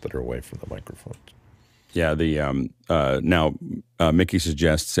furthest that are away from the microphones. Yeah, now Mickey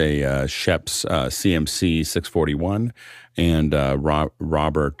suggests a Schoeps CMC 641, and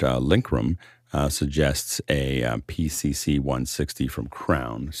Robert Linkram suggests a PCC 160 from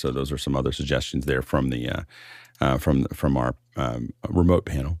Crown. So those are some other suggestions there from the from our remote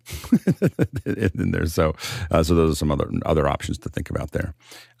panel. in there. So those are some other options to think about there.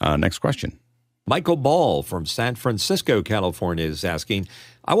 Next question. Michael Ball from San Francisco, California is asking,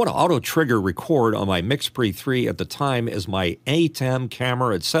 I want to auto-trigger record on my MixPre 3 at the time as my ATEM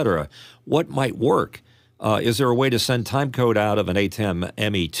camera, etc. What might work? Is there a way to send timecode out of an ATEM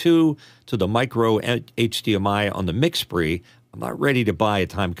ME2 to the micro HDMI on the MixPre? I'm not ready to buy a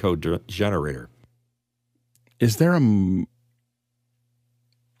timecode generator. Is there a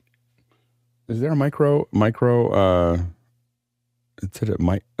micro a micro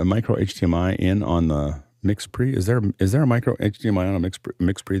HDMI in on the MixPre? Is there a micro HDMI on a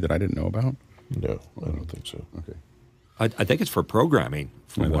MixPre that I didn't know about? No, I don't think so. Okay. I think it's for programming,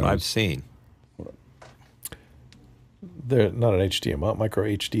 from what I've seen. They're not an HDMI, micro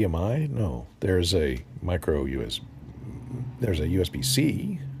HDMI. No, there's a micro USB. There's a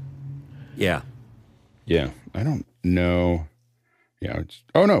USB-C. Yeah. Yeah, I don't know. Yeah.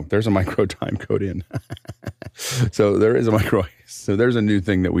 No, there's a micro time code in. So there is a micro. So there's a new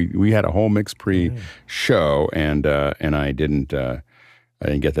thing that we had a whole MixPre show, and I didn't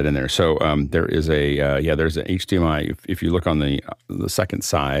get that in there. So there is there's an HDMI. If you look on the second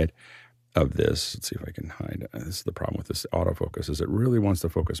side of this, let's see if I can hide. This is the problem with this autofocus, is it really wants to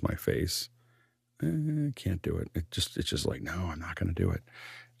focus my face. Can't do it. It's just like, no, I'm not going to do it.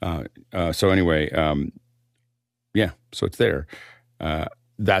 So anyway, so it's there.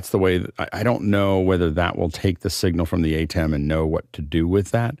 That's the way that I don't know whether that will take the signal from the ATEM and know what to do with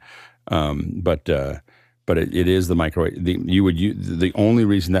that. But it is the micro. The only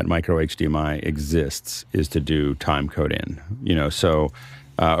reason that micro HDMI exists is to do time code in.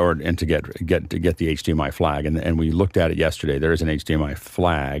 And to get the HDMI flag. And we looked at it yesterday. There is an HDMI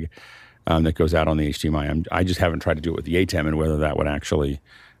flag that goes out on the HDMI. I just haven't tried to do it with the ATEM and whether that would actually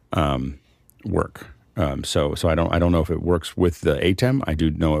work. So I don't know if it works with the ATEM. I do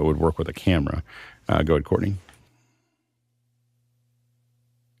know it would work with a camera. Go ahead, Courtney.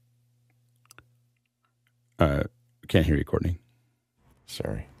 Can't hear you, Courtney.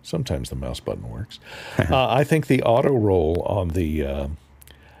 Sorry. Sometimes the mouse button works. I think the auto roll on the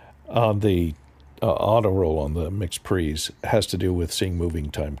MixPres has to do with seeing moving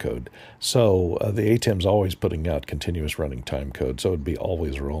time code. So the ATEM's always putting out continuous running time code, so it'd be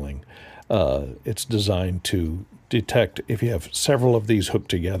always rolling. It's designed to detect, if you have several of these hooked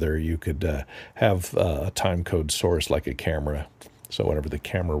together, you could have a time code source like a camera. So whenever the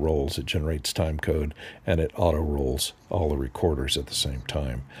camera rolls, it generates time code, and it auto rolls all the recorders at the same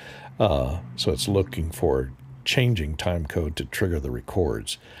time. So it's looking for changing time code to trigger the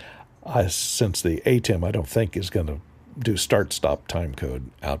records. Since the ATEM, I don't think, is going to do start-stop time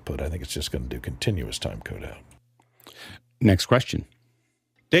code output. I think it's just going to do continuous time code out. Next question.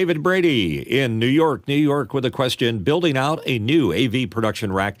 David Brady in New York, with a question. Building out a new AV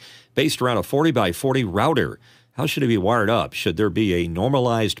production rack based around a 40 by 40 router. How should it be wired up? Should there be a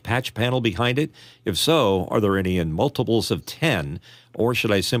normalized patch panel behind it? If so, are there any in multiples of 10? Or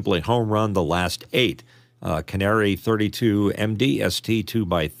should I simply home run the last 8? Canary 32 MD ST 2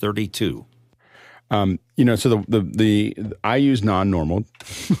 by 32. So the I use non-normal,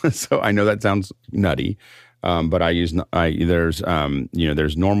 so I know that sounds nutty, but there's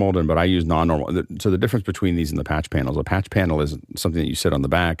normal, but I use non-normal. So the difference between these and the patch panels, a patch panel is something that you sit on the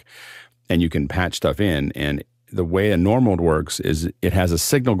back, and you can patch stuff in. And the way a normal works is it has a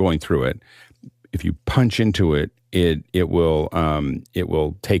signal going through it. If you punch into it, it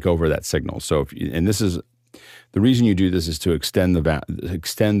will take over that signal. So this is. The reason you do this is to extend the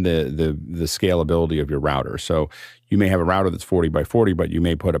scalability of your router. So you may have a router that's 40 by 40, but you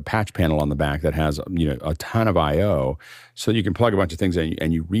may put a patch panel on the back that has a ton of I/O, so you can plug a bunch of things in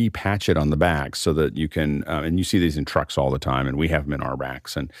and you repatch it on the back so that you can. And you see these in trucks all the time, and we have them in our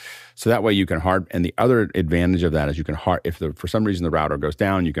racks. And so that way you can hard. And the other advantage of that is you can hard. If for some reason the router goes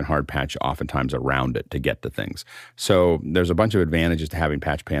down, you can hard patch oftentimes around it to get to things. So there's a bunch of advantages to having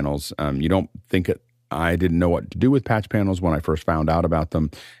patch panels. You don't think it. I didn't know what to do with patch panels when I first found out about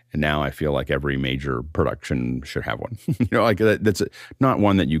them, and now I feel like every major production should have one. That's not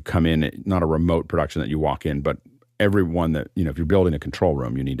one that you come in, not a remote production that you walk in, but every one that if you're building a control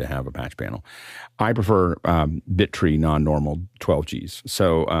room, you need to have a patch panel. I prefer Bittree non-normal 12Gs.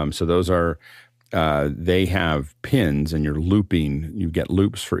 So those are they have pins, and you're looping. You get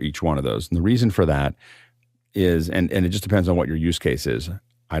loops for each one of those, and the reason for that is, and it just depends on what your use case is.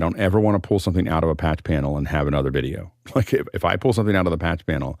 I don't ever want to pull something out of a patch panel and have another video. Like if I pull something out of the patch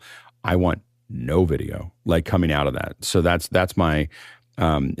panel, I want no video coming out of that. So that's my,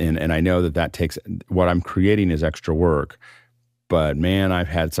 and I know that takes, what I'm creating is extra work, but man, I've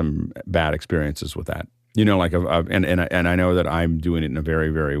had some bad experiences with that. And I know that I'm doing it in a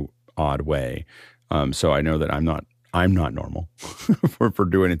very, very odd way. So I know that I'm not normal for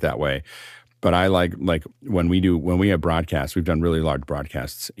doing it that way. But I like when we have broadcasts, we've done really large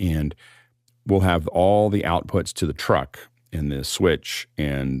broadcasts, and we'll have all the outputs to the truck and the switch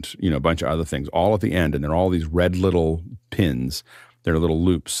and a bunch of other things all at the end, and there are all these red little pins. They're little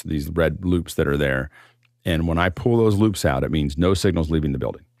loops, these red loops that are there. And when I pull those loops out, it means no signals leaving the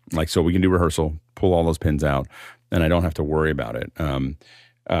building. So we can do rehearsal, pull all those pins out, and I don't have to worry about it. But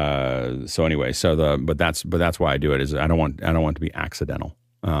that's why I do it. Is I don't want it to be accidental.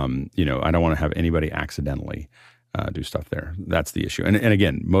 I don't want to have anybody accidentally do stuff there. That's the issue. And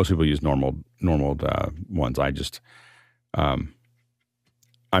again, most people use normal ones. I've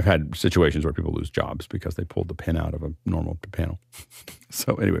had situations where people lose jobs because they pulled the pin out of a normal panel.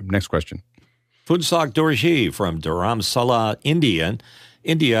 So anyway, next question. Funsak Dorji from Dharamsala, India,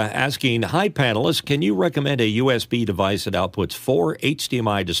 asking, hi panelists, can you recommend a USB device that outputs 4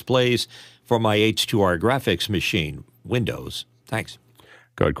 HDMI displays for my H2R graphics machine, Windows? Thanks.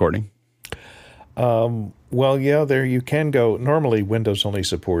 Go ahead, Courtney. There you can go. Normally, Windows only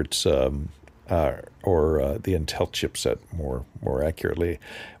supports, the Intel chipset more accurately,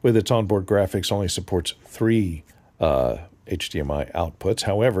 with its onboard graphics only supports 3 HDMI outputs.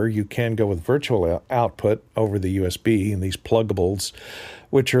 However, you can go with virtual output over the USB and these pluggables,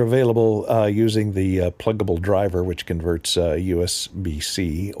 which are available using the pluggable driver, which converts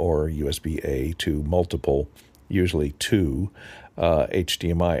USB-C or USB-A to multiple, usually 2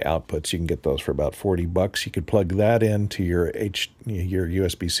 HDMI outputs. You can get those for about $40. You could plug that into your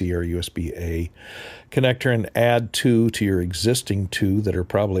USB-C or USB-A connector and add 2 to your existing 2 that are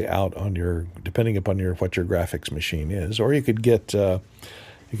probably out on depending upon what your graphics machine is. Or you could get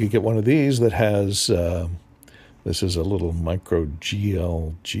one of these that has this is a little micro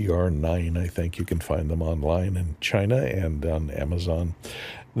GR9. I think you can find them online in China and on Amazon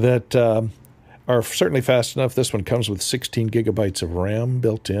that are certainly fast enough. This one comes with 16 gigabytes of RAM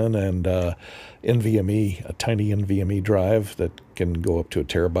built in and NVMe, a tiny NVMe drive that can go up to a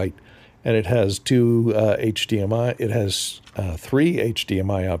terabyte. And it has 2 HDMI. It has 3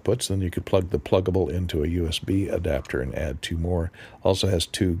 HDMI outputs. Then you could plug the pluggable into a USB adapter and add 2 more. Also has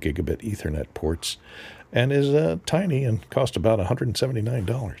 2 gigabit Ethernet ports and is tiny and cost about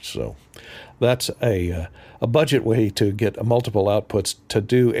 $179. So that's a budget way to get multiple outputs to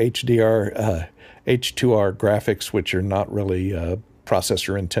do H2R graphics, which are not really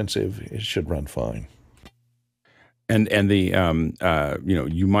processor intensive. It should run fine. And the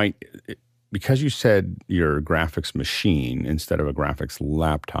you might, because you said your graphics machine instead of a graphics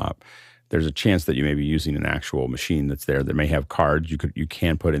laptop, there's a chance that you may be using an actual machine that's there that may have cards. You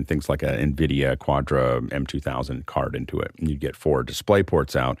can put in things like a NVIDIA Quadra M2000 card into it, and you get 4 display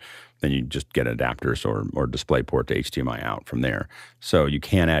ports out. Then you just get adapters or display port to HDMI out from there. So you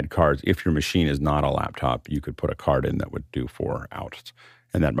can add cards. If your machine is not a laptop, you could put a card in that would do 4 outs,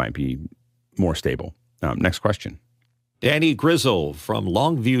 and that might be more stable. Next question. Danny Grizzle from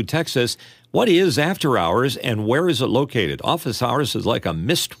Longview, Texas. What is After Hours and where is it located? Office Hours is like a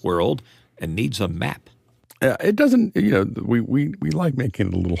mist world and needs a map. It doesn't, we like making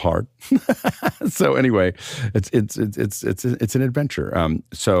it a little hard. So anyway, it's an adventure.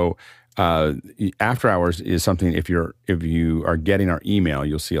 After Hours is something. If you are getting our email,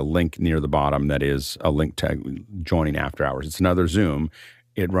 you'll see a link near the bottom that is a link to joining After Hours. It's another Zoom.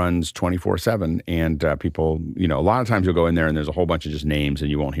 It runs 24/7, and people, a lot of times you'll go in there and there's a whole bunch of just names and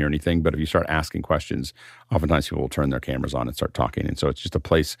you won't hear anything. But if you start asking questions, oftentimes people will turn their cameras on and start talking. And so it's just a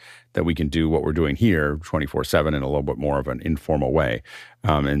place that we can do what we're doing here 24/7 in a little bit more of an informal way.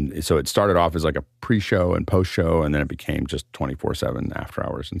 And so it started off as like a pre-show and post-show, and then it became just 24/7 After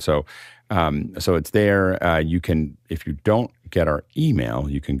Hours. And so it's there. You can, if you don't get our email,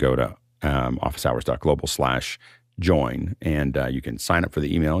 you can go to officehours.global/join, and you can sign up for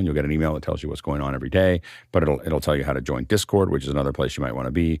the email, and you'll get an email that tells you what's going on every day. But it'll tell you how to join Discord, which is another place you might want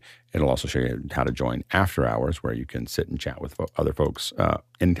to be. It'll also show you how to join After Hours, where you can sit and chat with other folks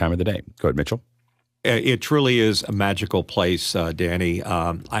any time of the day. Go ahead, Mitchell. It truly is a magical place, Danny.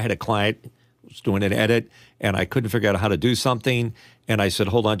 I had a client who was doing an edit, and I couldn't figure out how to do something. And I said,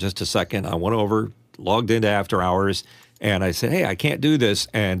 hold on just a second. I went over, logged into After Hours, and I said, hey, I can't do this.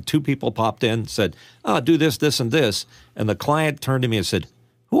 And 2 people popped in, said, do this, this, and this. And the client turned to me and said,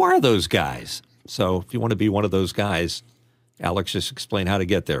 who are those guys? So if you want to be one of those guys, Alex, just explain how to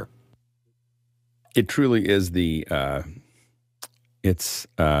get there. It truly is the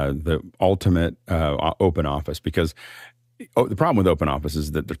ultimate open office, because the problem with open office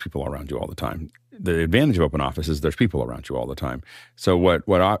is that there's people around you all the time. The advantage of open office is there's people around you all the time. So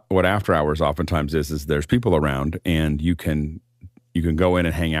what After Hours oftentimes is there's people around, and you can go in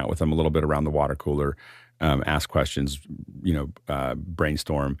and hang out with them a little bit around the water cooler, ask questions,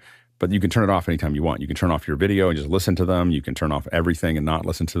 brainstorm. But you can turn it off anytime you want. You can turn off your video and just listen to them. You can turn off everything and not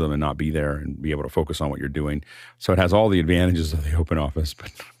listen to them and not be there and be able to focus on what you're doing. So it has all the advantages of the open office,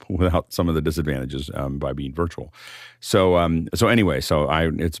 but without some of the disadvantages by being virtual. So it's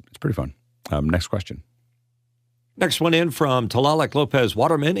pretty fun. Next question. Next one in from Talalek Lopez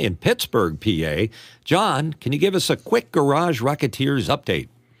Waterman in Pittsburgh, PA. John, can you give us a quick Garage Rocketeers update?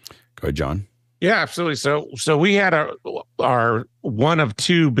 Go ahead, John. Yeah, absolutely. So we had our one of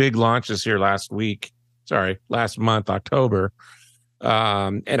 2 big launches here last month, October.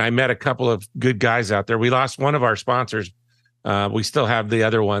 And I met a couple of good guys out there. We lost one of our sponsors. We still have the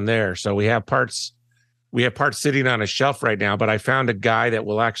other one there. So we have parts sitting on a shelf right now, but I found a guy that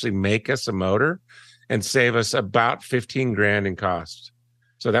will actually make us a motor and save us about $15,000 in cost.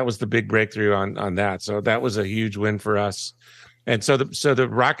 So that was the big breakthrough on that. So that was a huge win for us. And so the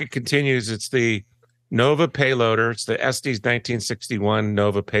rocket continues. It's the Nova payloader. It's the Estes 1961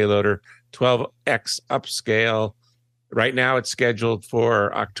 Nova payloader, 12X upscale. Right now it's scheduled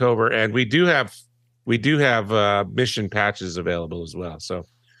for October, and we do have mission patches available as well. So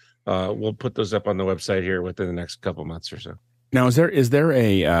we'll put those up on the website here within the next couple months or so. Now, is there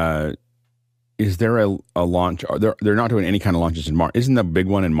a launch? They're not doing any kind of launches in March. Isn't the big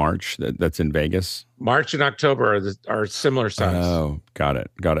one in March that's in Vegas? March and October are similar size. Oh, got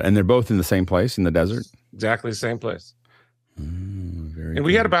it. And they're both in the same place in the desert? Exactly the same place. Very and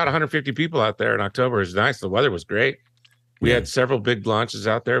we had about 150 people out there in October. It was nice. The weather was great. We had several big launches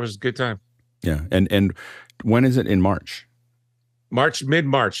out there. It was a good time. Yeah. And when is it in March?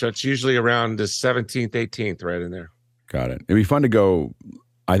 Mid-March. So it's usually around the 17th, 18th, right in there. Got it. It'd be fun to go.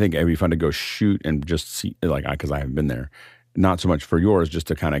 I think it'd be fun to go shoot and just see, because I haven't been there. Not so much for yours, just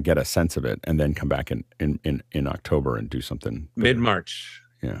to kind of get a sense of it, and then come back in October and do something. Mid-March.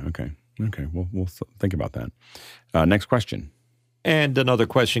 Yeah. Okay. We'll think about that. Next question. And another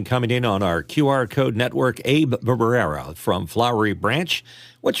question coming in on our QR code network. Abe Barrera from Flowery Branch.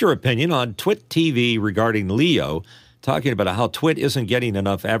 What's your opinion on Twit TV regarding Leo, talking about how Twit isn't getting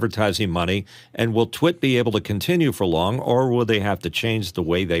enough advertising money, and will Twit be able to continue for long, or will they have to change the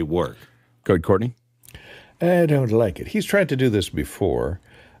way they work? Go ahead, Courtney. I don't like it. He's tried to do this before.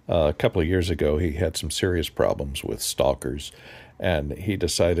 A couple of years ago, he had some serious problems with stalkers, and he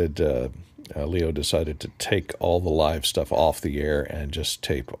decided, Leo decided to take all the live stuff off the air and just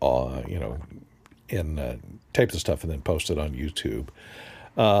tape the stuff and then post it on YouTube.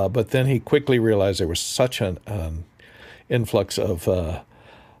 But then he quickly realized there was such an influx of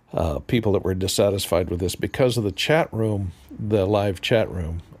people that were dissatisfied with this because of the chat room, the live chat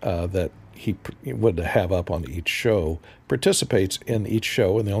room that he would have up on each show, participates in each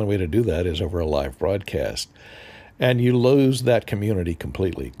show, and the only way to do that is over a live broadcast. And you lose that community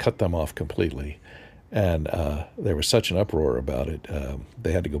completely, cut them off completely. And there was such an uproar about it,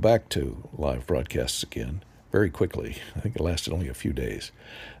 they had to go back to live broadcasts again very quickly. I think it lasted only a few days.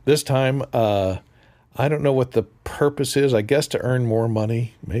 This time, I don't know what the purpose is. I guess to earn more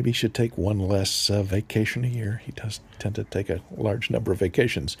money. Maybe he should take one less vacation a year. He does tend to take a large number of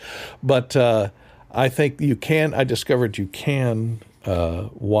vacations. But I think you can, I discovered you can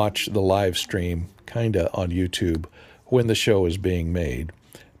watch the live stream kind of on YouTube when the show is being made.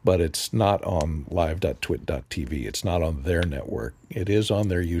 But it's not on live.twit.tv. It's not on their network. It is on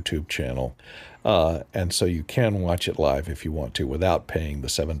their YouTube channel. And so you can watch it live if you want to without paying the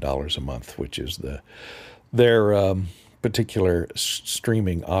 $7 a month, which is their particular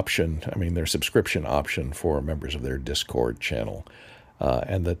streaming option. I mean, their subscription option for members of their Discord channel.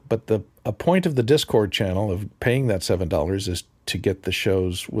 But a point of the Discord channel of paying that $7 is to get the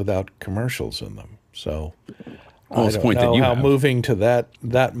shows without commercials in them. So I don't know how moving to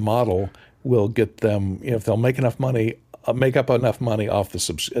that model will get them, if they'll make enough money, make up enough money off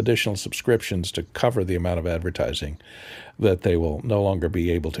the additional subscriptions to cover the amount of advertising that they will no longer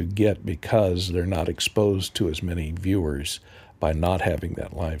be able to get because they're not exposed to as many viewers by not having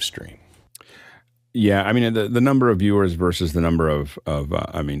that live stream. Yeah, I mean the number of viewers versus the number of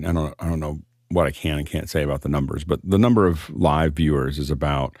I mean I don't know what I can and can't say about the numbers, but the number of live viewers is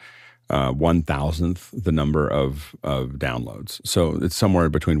about 1,000th the number of downloads. So it's somewhere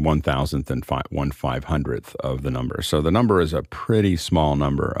between 1,000th and 1/500th of the number. So the number is a pretty small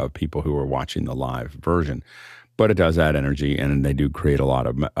number of people who are watching the live version, but it does add energy, and they do create a lot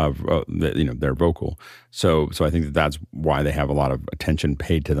of they're vocal. So I think that's why they have a lot of attention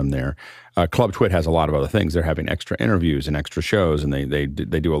paid to them there. Club Twit has a lot of other things. They're having extra interviews and extra shows, and they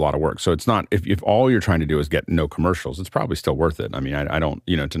do a lot of work. So it's not, if all you're trying to do is get no commercials, it's probably still worth it. I mean, I don't,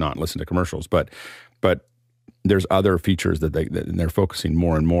 to not listen to commercials, but there's other features that they're focusing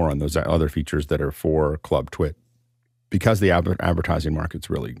more and more on those other features that are for Club Twit, because the advertising market's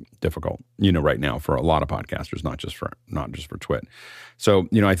really difficult, right now for a lot of podcasters, not just for Twit. So,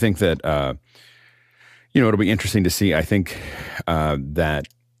 I think that, it'll be interesting to see. I think that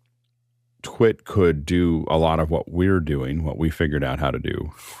Twit could do a lot of what we're doing, what we figured out how to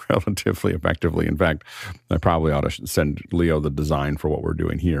do relatively effectively. In fact, I probably ought to send Leo the design for what we're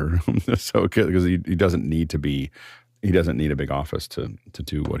doing here. So, because he doesn't need a big office to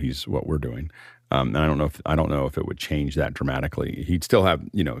do what we're doing. And I don't know if it would change that dramatically. He'd still have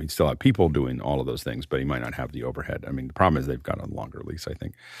people doing all of those things, but he might not have the overhead. I mean, the problem is they've got a longer lease, I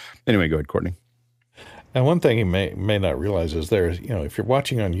think. Anyway, go ahead, Courtney. And one thing you may not realize is if you're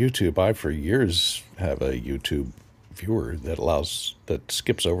watching on YouTube, I for years have a YouTube viewer that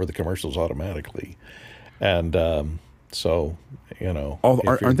skips over the commercials automatically. And so,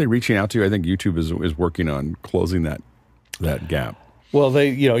 aren't they reaching out to you? I think YouTube is working on closing that gap. Well,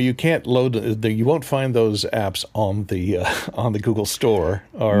 you can't load. You won't find those apps on the Google Store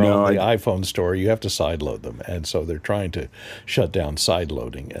or on the iPhone Store. You have to sideload them, and so they're trying to shut down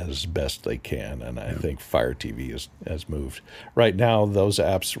sideloading as best they can. And I think Fire TV has moved. Right now, those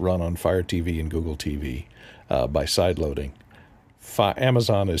apps run on Fire TV and Google TV by sideloading.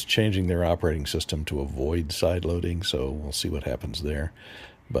 Amazon is changing their operating system to avoid sideloading, so we'll see what happens there.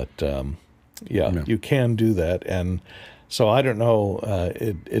 But you can do that, and so I don't know.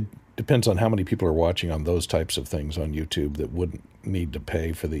 It depends on how many people are watching on those types of things on YouTube that wouldn't need to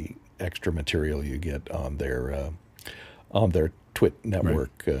pay for the extra material you get on their Twit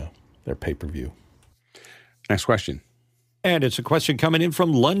network, their pay-per-view. Next question. And it's a question coming in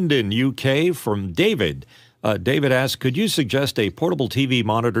from London, UK, from David. David asks, could you suggest a portable TV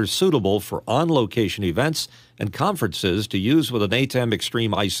monitor suitable for on-location events and conferences to use with an ATEM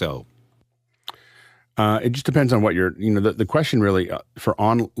Extreme ISO? It just depends on what you're, the question really for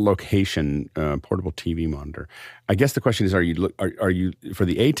on-location portable TV monitor. I guess the question is, are you for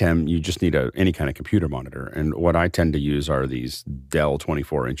the ATEM, you just need any kind of computer monitor. And what I tend to use are these Dell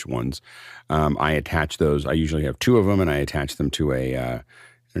 24-inch ones. I attach those. I usually have two of them, and I attach them to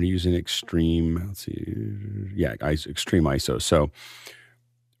I'm using Extreme. Let's see. Yeah, Extreme ISO. So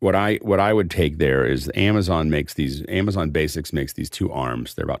what I would take there is Amazon Basics makes these two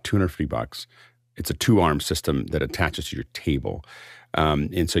arms. They're about $250. It's a two-arm system that attaches to your table.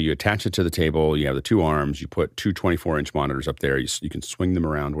 And so you attach it to the table. You have the two arms. You put two 24-inch monitors up there. You can swing them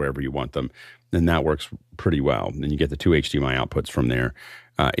around wherever you want them. And that works pretty well. And you get the two HDMI outputs from there.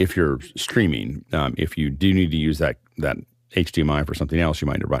 If you're streaming, if you do need to use that HDMI for something else, you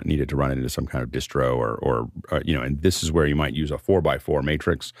might need it to run it into some kind of distro or and this is where you might use a 4x4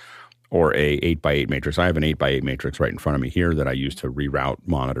 matrix or a 8x8 matrix. I have an 8x8 matrix right in front of me here that I use to reroute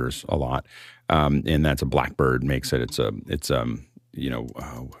monitors a lot. And that's a Blackbird makes it. It's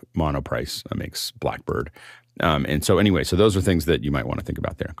Monoprice makes Blackbird. And so anyway, so those are things that you might want to think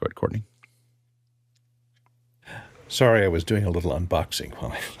about there. Go ahead, Courtney. Sorry, I was doing a little unboxing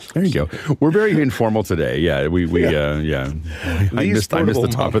while There you go. We're very informal today. Yeah, I missed the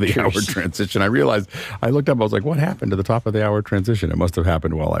top of the hour transition. I realized, I looked up, I was like, what happened to the top of the hour transition? It must have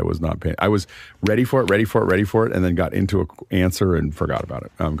happened while I was not paying. I was ready for it, and then got into an answer and forgot about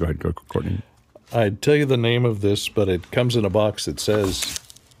it. Go ahead, Courtney. I'd tell you the name of this, but it comes in a box that says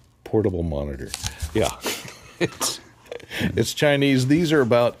portable monitor. Yeah, it's Chinese. These are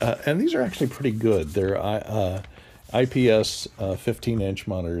about, and these are actually pretty good. They're IPS 15-inch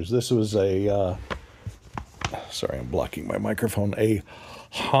monitors. This was a, sorry, I'm blocking my microphone, a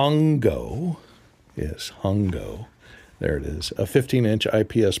Hongo. Yes, Hongo. There it is. A 15-inch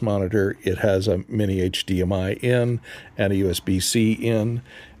IPS monitor. It has a mini HDMI in and a USB-C in,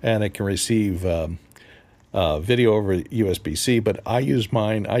 and it can receive video over USB-C. But I use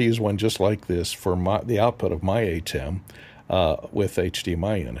one just like this for the output of my ATEM. With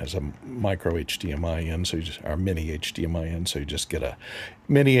HDMI in, has a micro HDMI in, or mini HDMI in, so you just get a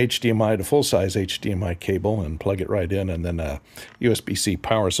mini HDMI to full-size HDMI cable and plug it right in, and then a USB-C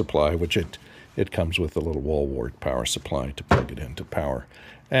power supply, which it comes with a little wall wart power supply to plug it into power.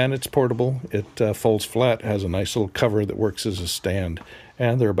 And it's portable. It folds flat, has a nice little cover that works as a stand,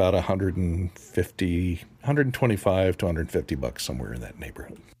 and they're about $125 to $150, somewhere in that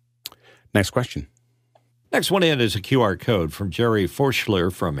neighborhood. Next question. Next one in is a QR code from Jerry Forschler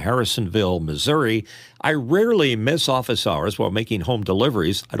from Harrisonville, Missouri. I rarely miss office hours while making home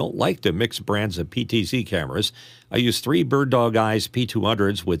deliveries. I don't like to mix brands of PTZ cameras. I use 3 BirdDog Eyes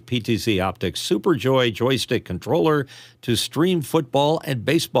P200s with PTZ Optics SuperJoy joystick controller to stream football and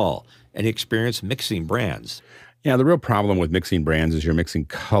baseball and experience mixing brands. Yeah, the real problem with mixing brands is you're mixing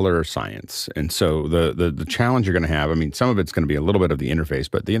color science. And so the challenge you're going to have, I mean, some of it's going to be a little bit of the interface,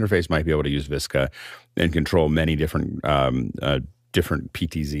 but the interface might be able to use Visca and control many different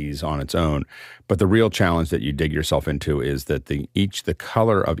PTZs on its own. But the real challenge that you dig yourself into is that the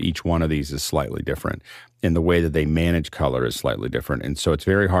color of each one of these is slightly different, and the way that they manage color is slightly different. And so it's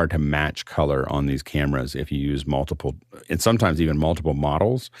very hard to match color on these cameras if you use multiple, and sometimes even multiple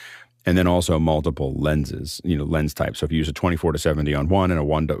models. And then also multiple lenses, lens types. So if you use a 24-70 on one and a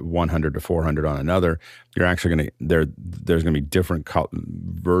 100-400 on another, you're actually going to there's going to be different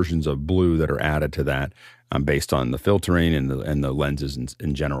versions of blue that are added to that based on the filtering and the lenses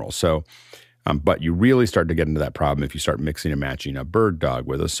in general. So, but you really start to get into that problem if you start mixing and matching a BirdDog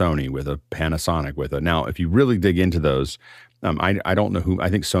with a Sony, with a Panasonic, now if you really dig into those. I don't know who.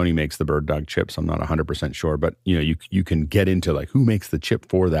 I think Sony makes the BirdDog chips. I'm not 100% sure, but you can get into like who makes the chip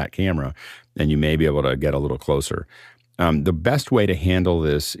for that camera, and you may be able to get a little closer. The best way to handle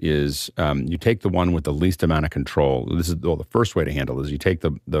this is you take the one with the least amount of control. The first way to handle this is you take the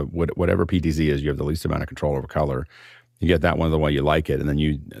whatever PTZ is, you have the least amount of control over color. You get that one the way you like it, and then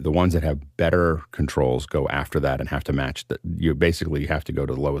the ones that have better controls go after that and have to match that. You basically have to go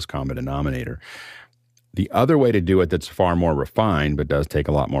to the lowest common denominator. The other way to do it that's far more refined but does take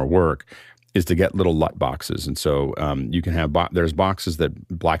a lot more work is to get little LUT boxes. And so you can have there's boxes that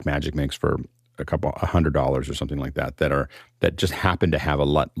Blackmagic makes for $100 or something like that that just happen to have a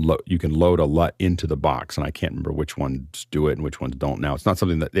LUT. You can load a LUT into the box, and I can't remember which ones do it and which ones don't now. It's not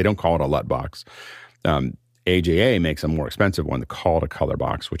something that they don't call it a LUT box. AJA makes a more expensive one called a color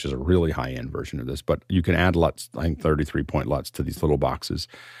box, which is a really high-end version of this. But you can add LUTs, I think 33-point LUTs to these little boxes.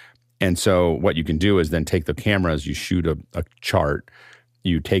 And so what you can do is then take the cameras, you shoot a chart,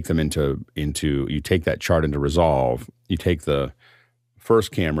 you take them you take that chart into Resolve, you take the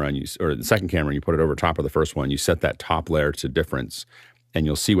first camera or the second camera and you put it over top of the first one, you set that top layer to difference, and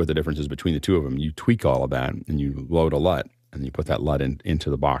you'll see what the difference is between the two of them. You tweak all of that and you load a LUT and you put that LUT into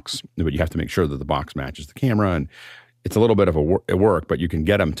the box. But you have to make sure that the box matches the camera, and it's a little bit of a work, but you can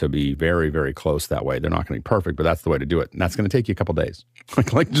get them to be very, very close that way. They're not going to be perfect, but that's the way to do it. And that's going to take you a couple days.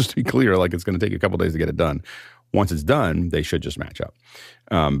 Like just to be clear, it's going to take you a couple days to get it done. Once it's done, they should just match up.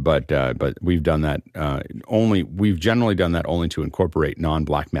 But we've done that we've generally done that only to incorporate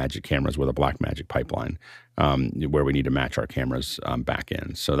non-Blackmagic cameras with a Blackmagic pipeline, where we need to match our cameras back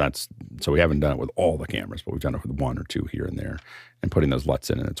in. So we haven't done it with all the cameras, but we've done it with one or two here and there, and putting those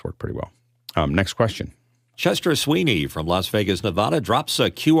LUTs in, and it's worked pretty well. Next question. Chester Sweeney from Las Vegas, Nevada drops a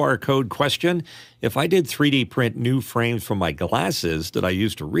QR code question. If I did 3D print new frames for my glasses that I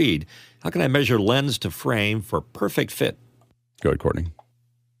used to read, how can I measure lens to frame for perfect fit? Go ahead, Courtney.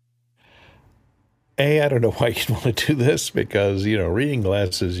 I don't know why you'd want to do this because, reading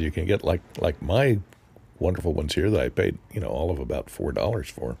glasses you can get like my wonderful ones here that I paid, all of about $4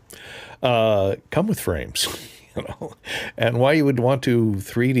 for, come with frames, and why you would want to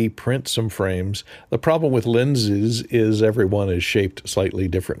 3D print some frames. The problem with lenses is everyone is shaped slightly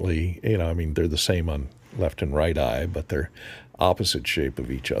differently. They're the same on left and right eye, but they're opposite shape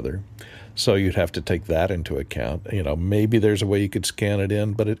of each other. So you'd have to take that into account. Maybe there's a way you could scan it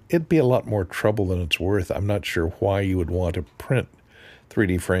in, but it'd be a lot more trouble than it's worth. I'm not sure why you would want to print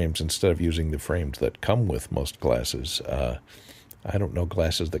 3D frames instead of using the frames that come with most glasses. I don't know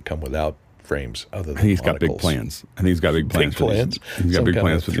glasses that come without frames other than I think he's got monocles. big plans. I think he's got big plans. Big plans? He's got Some big kind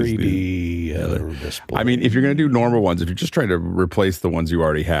plans of for these. 3D display. I mean, if you're going to do normal ones, if you're just trying to replace the ones you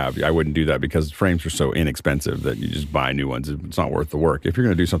already have, I wouldn't do that because frames are so inexpensive that you just buy new ones. It's not worth the work. If you're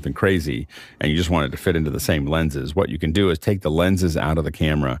going to do something crazy and you just want it to fit into the same lenses, what you can do is take the lenses out of the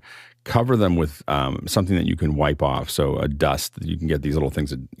camera, cover them with something that you can wipe off. So a dust, you can get these little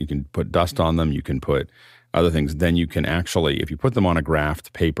things that you can put dust on them. You can put other things. Then you can actually, if you put them on a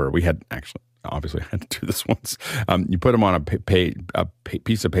graphed paper, we had actually, obviously I had to do this once. You put them on a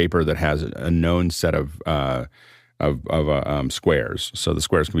piece of paper that has a known set of squares. So the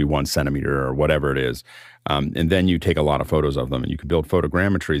squares can be 1 centimeter or whatever it is. And then you take a lot of photos of them and you can build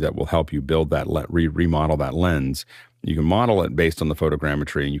photogrammetry that will help you build that, remodel that lens. You can model it based on the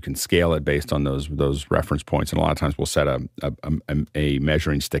photogrammetry and you can scale it based on those reference points. And a lot of times we'll set a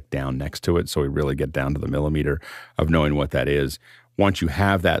measuring stick down next to it. So we really get down to the millimeter of knowing what that is. Once you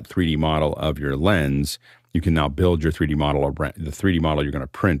have that 3D model of your lens, you can now build your 3D model, the 3D model you're going to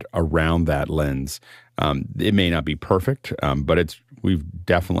print around that lens. It may not be perfect, but we've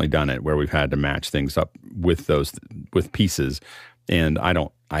definitely done it where we've had to match things up with pieces. And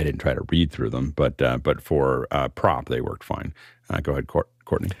I didn't try to read through them, but for prop, they worked fine. Go ahead,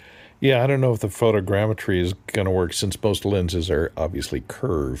 Courtney. Yeah, I don't know if the photogrammetry is going to work since most lenses are obviously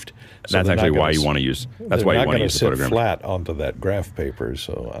curved. So That's actually why you want to use. That's why you want to use the photogrammetry. Flat onto that graph paper,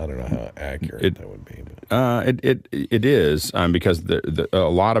 so I don't know how accurate that would be. It is because a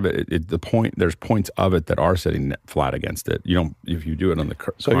lot of it there's points of it that are sitting flat against it. You don't if you do it on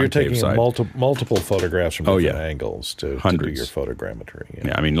the so you're taking side. multiple photographs from different angles to do your photogrammetry.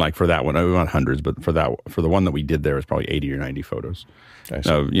 Yeah, I mean, like for that one, we want hundreds, but for the one that we did there was probably 80 or 90 photos.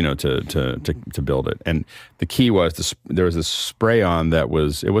 To build it. And the key was there was this spray on it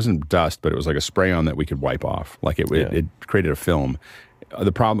wasn't dust, but it was like a spray on that we could wipe off. Like it created a film.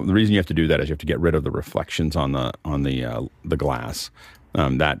 The reason you have to do that is you have to get rid of the reflections on the glass.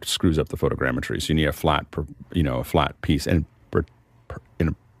 That screws up the photogrammetry. So you need a flat piece. And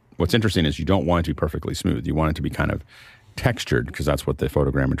what's interesting is you don't want it to be perfectly smooth. You want it to be kind of textured because that's what the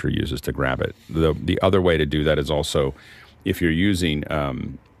photogrammetry uses to grab it. The other way to do that is also if you're using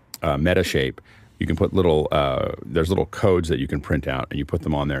Metashape, you can put there's little codes that you can print out and you put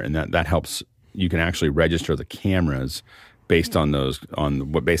them on there, and that helps. You can actually register the cameras based on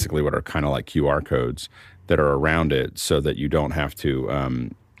what are kind of like QR codes that are around it, so that you don't have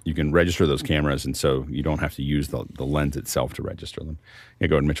to. You can register those cameras, and so you don't have to use the lens itself to register them. Yeah,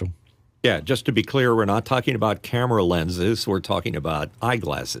 go ahead, Mitchell. Yeah, just to be clear, we're not talking about camera lenses. We're talking about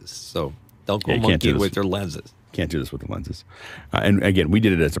eyeglasses. So don't go monkeying with your lenses. Can't do this with the lenses. And again, we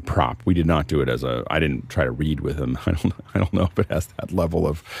did it as a prop. We did not do it I didn't try to read with them. I don't know if it has that level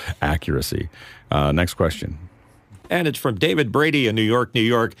of accuracy. Next question. And it's from David Brady in New York, New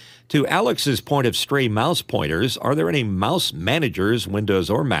York. To Alex's point of stray mouse pointers, are there any mouse managers, Windows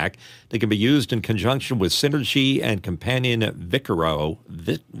or Mac, that can be used in conjunction with Synergy and companion Vicrio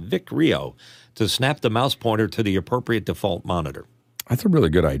to snap the mouse pointer to the appropriate default monitor? That's a really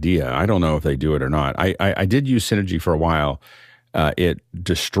good idea. I don't know if they do it or not. I did use Synergy for a while. It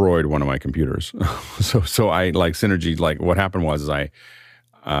destroyed one of my computers. so I like Synergy. Like what happened was I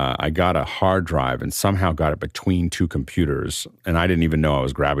got a hard drive and somehow got it between two computers, and I didn't even know I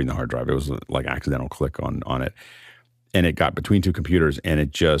was grabbing the hard drive. It was like accidental click on it, and it got between two computers and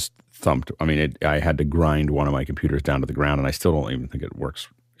it just thumped. I mean, I had to grind one of my computers down to the ground, and I still don't even think it works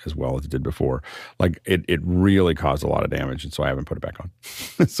as well as it did before. Like it really caused a lot of damage, and so I haven't put it back on.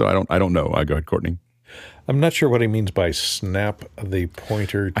 So I don't know. Go ahead, Courtney. I'm not sure what he means by snap the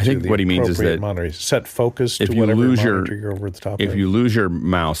pointer to I think the what he means is that monitor. Set focus to whatever monitor you're over the top of. If you lose your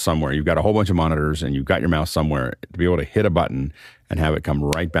mouse somewhere, you've got a whole bunch of monitors and you've got your mouse somewhere, to be able to hit a button and have it come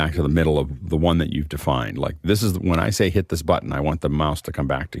right back to the middle of the one that you've defined. Like this is when I say hit this button, I want the mouse to come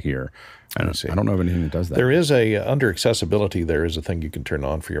back to here. I don't know of anything that does that. There is under accessibility, there is a thing you can turn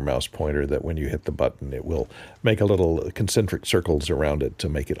on for your mouse pointer that when you hit the button, it will make a little concentric circles around it to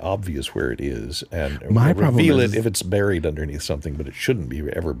make it obvious where it is. And my My problem reveal is- it if it's buried underneath something, but it shouldn't be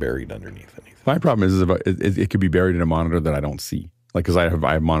ever buried underneath anything. My problem is it could be buried in a monitor that I don't see. Like, because I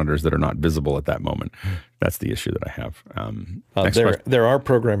have monitors that are not visible at that moment. That's the issue that I have. Next question. There are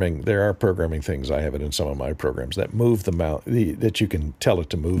programming things. I have it in some of my programs that move the mouse, that you can tell it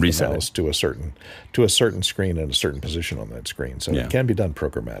to move Reset the mouse to a certain screen and a certain position on that screen. So Yeah. it can be done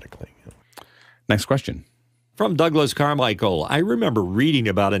programmatically. Next question. From Douglas Carmichael, I remember reading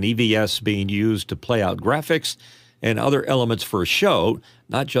about an EVS being used to play out graphics and other elements for a show,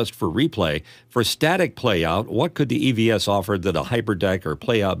 not just for replay. For static playout, what could the EVS offer that a HyperDeck or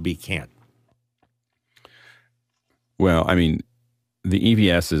Playout B can't? Well, I mean, the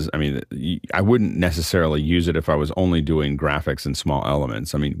EVS is, I mean, I wouldn't necessarily use it if I was only doing graphics and small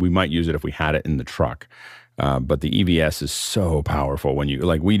elements. I mean, we might use it if we had it in the truck. But the EVS is so powerful when you,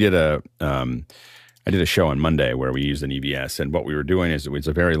 like, we did I did a show on Monday where we used an EVS, and what we were doing is it's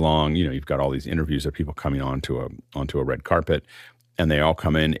a very long, you've got all these interviews of people coming onto a red carpet, and they all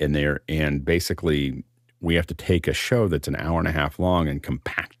come in and basically we have to take a show that's an hour and a half long and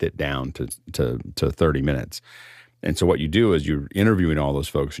compact it down to 30 minutes. And so what you do is you're interviewing all those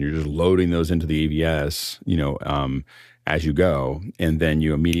folks and you're just loading those into the EVS, as you go, and then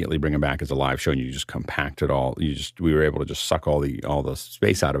you immediately bring them back as a live show and you just compact it all. We were able to just suck all the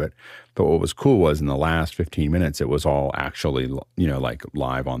space out of it. But what was cool was in the last 15 minutes, it was all actually, like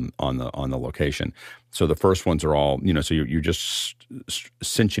live on the location. So the first ones are all, so you're just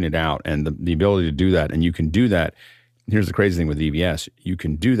cinching it out, and the ability to do that, and you can do that. Here's the crazy thing with EVS: you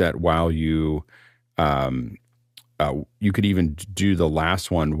can do that while you could even do the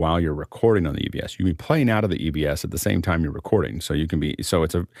last one while you're recording on the EVS. You can be playing out of the EVS at the same time you're recording. So you can be, so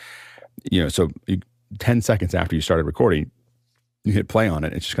it's 10 seconds after you started recording, you hit play on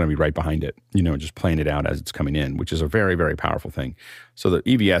it, it's just going to be right behind it, just playing it out as it's coming in, which is a very, very powerful thing. So the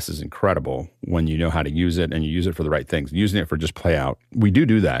EVS is incredible when you know how to use it and you use it for the right things. Using it for just play out, we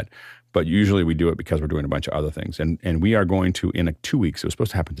do that, but usually we do it because we're doing a bunch of other things. And we are going to, in 2 weeks, it was supposed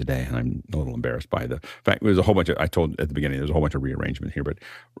to happen today, and I'm a little embarrassed by the fact, there's a whole bunch of, I told at the beginning, there's a whole bunch of rearrangement here, but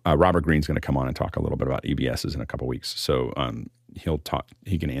Robert Green's going to come on and talk a little bit about EVSs in a couple of weeks. So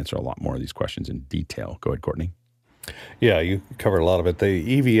he can answer a lot more of these questions in detail. Go ahead, Courtney. Yeah, you cover a lot of it.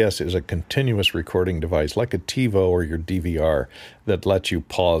 The EVS is a continuous recording device, like a TiVo or your DVR, that lets you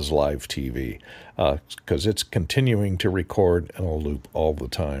pause live TV because it's continuing to record in a loop all the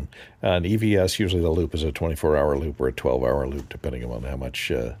time. And EVS, usually the loop is a 24-hour loop or a 12-hour loop, depending on how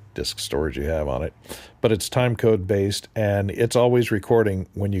much disk storage you have on it. But it's time code based, and it's always recording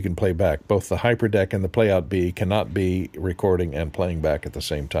when you can play back. Both the HyperDeck and the Playout B cannot be recording and playing back at the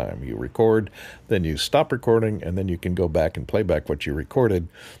same time. You record, then you stop recording, and then you can go back and play back what you recorded,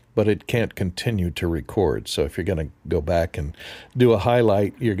 but it can't continue to record. So if you're going to go back and do a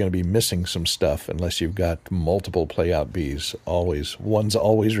highlight, you're going to be missing some stuff unless you've got multiple Playout Bs. One's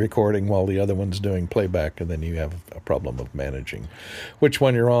always recording while the other one's doing playback, and then you have a problem of managing which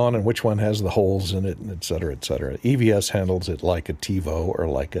one you're on and which one has the holes in it, and et cetera, et cetera. EVS handles it like a TiVo or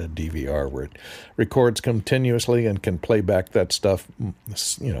like a DVR, where it records continuously and can play back that stuff,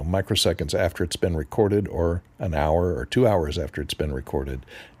 microseconds after it's been recorded, or an hour or 2 hours after it's been recorded,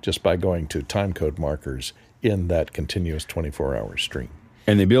 just by going to time code markers in that continuous 24-hour stream.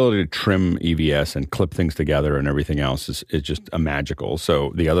 And the ability to trim EVS and clip things together and everything else is just a magical.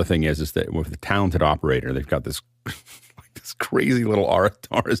 So the other thing is that with the talented operator, they've got this this crazy little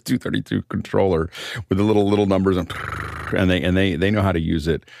RS-232 controller with the little numbers and they know how to use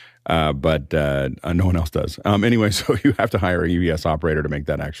it. But no one else does. Anyway, so you have to hire an EVS operator to make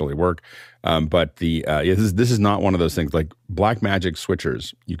that actually work. But this is not one of those things like Blackmagic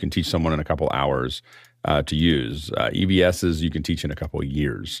switchers. You can teach someone in a couple hours to use. EVSs you can teach in a couple of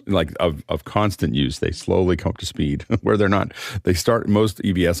years, like of constant use. They slowly come up to speed where they're not. They start, most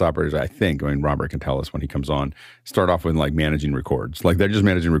EVS operators, I think, Robert can tell us when he comes on, start off with like managing records. Like they're just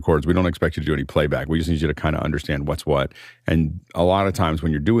managing records. We don't expect you to do any playback. We just need you to kind of understand what's what. And a lot of times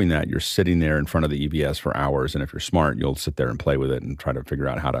when you're doing that, you're sitting there in front of the EVS for hours. And if you're smart, you'll sit there and play with it and try to figure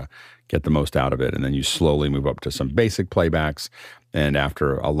out how to get the most out of it. And then you slowly move up to some basic playbacks. And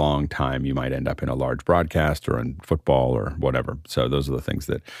after a long time, you might end up in a large broadcast or in football or whatever. So those are the things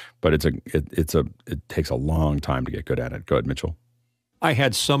but it takes a long time to get good at it. Go ahead, Mitchell. I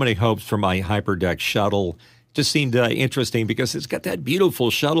had so many hopes for my HyperDeck shuttle. Just seemed interesting because it's got that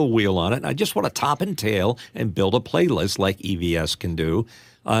beautiful shuttle wheel on it. And I just want to top and tail and build a playlist like EVS can do.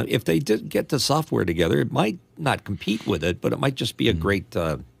 If they did get the software together, it might not compete with it, but it might just be a great,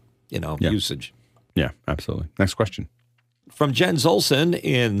 usage. Yeah, absolutely. Next question. From Jen Zolson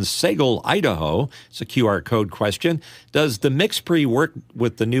in Sagal, Idaho, it's a QR code question. Does the MixPre work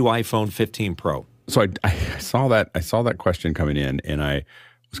with the new iPhone 15 Pro? so I saw that question coming in, and I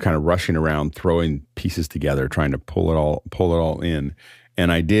was kind of rushing around, throwing pieces together, trying to pull it all in.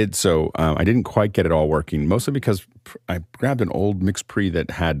 And I did. So I didn't quite get it all working, mostly because I grabbed an old MixPre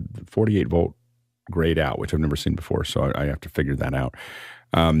that had 48 volt grayed out, which I've never seen before. So I have to figure that out.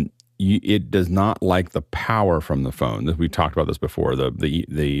 It does not like the power from the phone. We talked about this before. The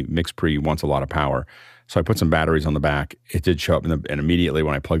MixPre wants a lot of power. So I put some batteries on the back. It did show up, and immediately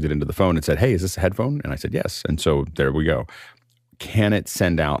when I plugged it into the phone, it said, "Hey, is this a headphone?" And I said, "Yes." And so there we go. Can it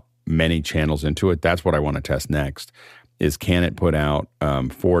send out many channels into it? That's what I want to test next. Is can it put out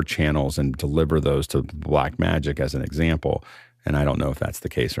 4 channels and deliver those to Blackmagic as an example? And I don't know if that's the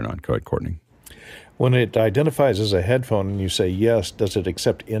case or not. Go ahead, Courtney. When it identifies as a headphone and you say yes, does it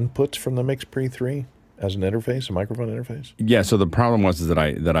accept inputs from the MixPre 3 as an interface, a microphone interface? Yeah. So the problem was that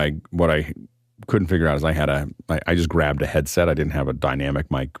I couldn't figure out is I just grabbed a headset. I didn't have a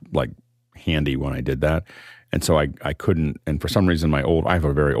dynamic mic like handy when I did that, and so I couldn't. And for some reason, I have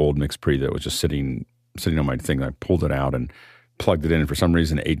a very old MixPre that was just sitting on my thing. I pulled it out and plugged it in, and for some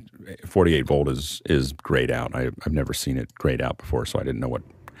reason 48 volt is grayed out. I've never seen it grayed out before, so I didn't know what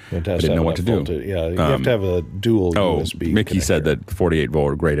to do. Yeah, you have to have a dual USB. Mickey connector. said that 48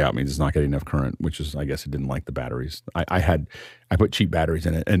 volt grayed out means it's not getting enough current, which is, I guess, it didn't like the batteries. I put cheap batteries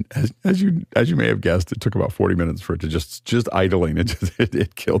in it, and as you may have guessed, it took about 40 minutes for it to just idling.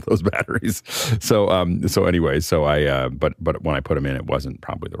 It killed those batteries. So anyway, but when I put them in, it wasn't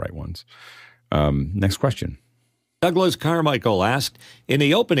probably the right ones. Next question. Douglas Carmichael asked, in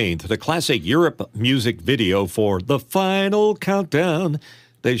the opening to the classic Europe music video for The Final Countdown,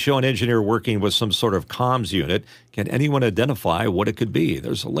 they show an engineer working with some sort of comms unit. Can anyone identify what it could be?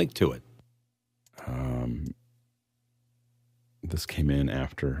 There's a link to it. This came in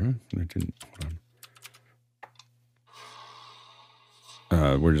after. Hold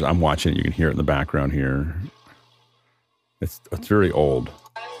on. I'm watching it. You can hear it in the background here. It's very old.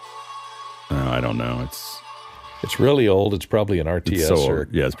 I don't know. It's really old. It's probably an RTS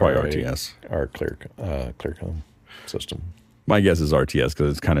it's probably RTS or Clearcom system. My guess is RTS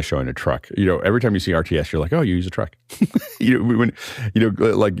because it's kind of showing a truck. Every time you see RTS, you're like, oh, you use a truck. When you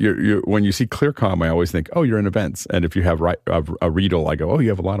see Clearcom, I always think, oh, you're in events. And if you have a Riedel, I go, oh, you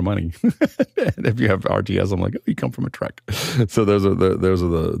have a lot of money. And if you have RTS, I'm like, oh, you come from a truck. So those are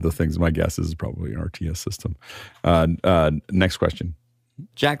the things. My guess is probably an RTS system. Next question.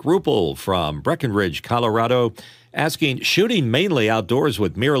 Jack Ruppel from Breckenridge, Colorado, asking, shooting mainly outdoors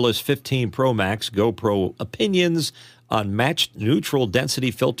with mirrorless 15 Pro Max GoPro opinions on matched neutral density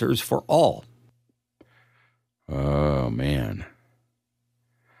filters for all. Oh, man.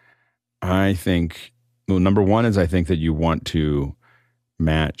 I think, number one is I think that you want to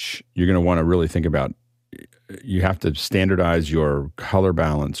match, you're going to want to really think about, you have to standardize your color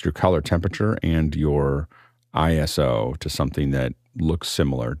balance, your color temperature, and your ISO to something that looks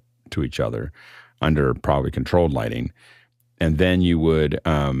similar to each other under probably controlled lighting. And then you would,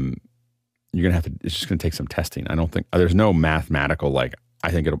 you're going to have to, it's just going to take some testing. I don't think, there's no mathematical,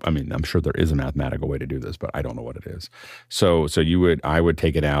 I'm sure there is a mathematical way to do this, but I don't know what it is. So I would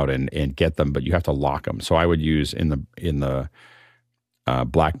take it out and get them, but you have to lock them. So I would use in the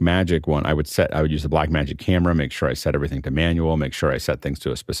Blackmagic one, I would use the Blackmagic camera, make sure I set everything to manual, make sure I set things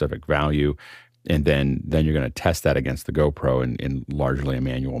to a specific value. And then you're going to test that against the GoPro in largely a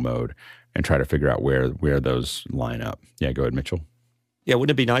manual mode and try to figure out where those line up. Yeah, go ahead, Mitchell. Yeah,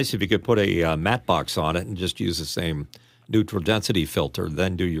 wouldn't it be nice if you could put a matte box on it and just use the same neutral density filter,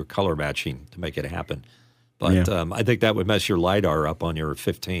 then do your color matching to make it happen? But yeah. I think that would mess your LiDAR up on your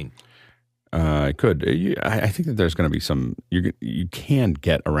 15. It could. I think that there's going to be some, you can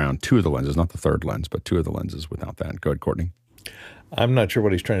get around 2 of the lenses, not the third lens, but 2 of the lenses without that. Go ahead, Courtney. I'm not sure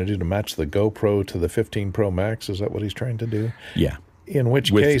what he's trying to do to match the GoPro to the 15 Pro Max. Is that what he's trying to do? Yeah. In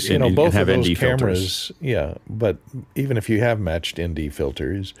which case, both of those ND cameras, filters. Yeah. But even if you have matched ND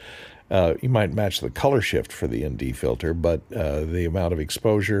filters, you might match the color shift for the ND filter, but the amount of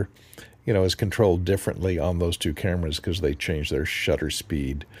exposure, is controlled differently on those 2 cameras because they change their shutter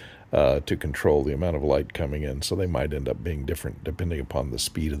speed to control the amount of light coming in. So they might end up being different depending upon the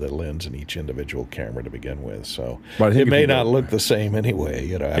speed of the lens in each individual camera to begin with. So it may not look the same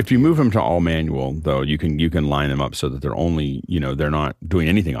anyway. If you move them to all manual, though, you can line them up so that they're only, they're not doing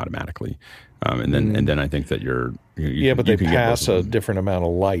anything automatically. And then I think that but they pass a different amount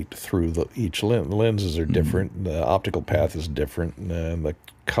of light through each lens. The lenses are different. Mm-hmm. The optical path is different, and the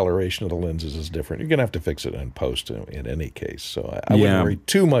coloration of the lenses is different. You're going to have to fix it in post in any case. So I wouldn't worry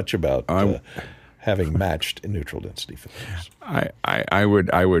too much about having matched neutral density filters. I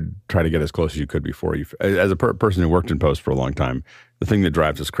would try to get as close as you could before you. As a person who worked in post for a long time, the thing that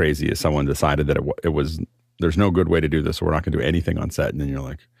drives us crazy is someone decided that it was there's no good way to do this, so we're not going to do anything on set, and then you're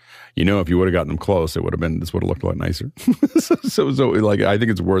like, if you would have gotten them close, this would have looked a lot nicer. so like I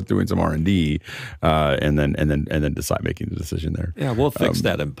think it's worth doing some R&D, and then decide making the decision there. Yeah, we'll fix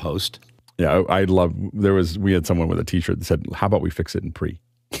that in post. Yeah, we had someone with a T-shirt that said, "How about we fix it in pre?"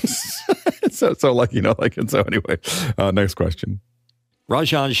 so anyway, next question.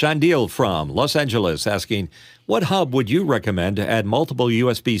 Rajan Shandil from Los Angeles asking, what hub would you recommend to add multiple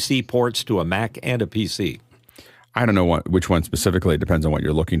USB-C ports to a Mac and a PC? I don't know which one specifically. It depends on what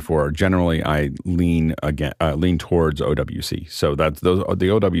you're looking for. Generally, I lean towards OWC. So the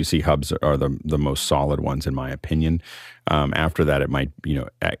OWC hubs are the most solid ones in my opinion. After that, it might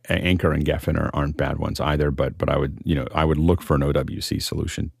Anker and Geffen aren't bad ones either. But I would look for an OWC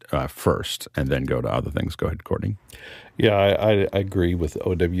solution first, and then go to other things. Go ahead, Courtney. Yeah, I agree with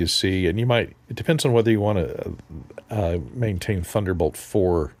OWC, and it depends on whether you want to maintain Thunderbolt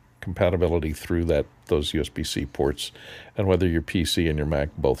 4 compatibility through those USB-C ports, and whether your PC and your Mac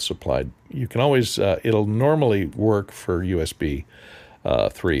both supplied. You can always it'll normally work for USB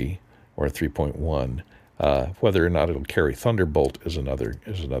 3 or 3.1. Whether or not it'll carry Thunderbolt is another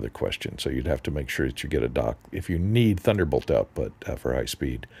question. So you'd have to make sure that you get a dock. If you need Thunderbolt output for high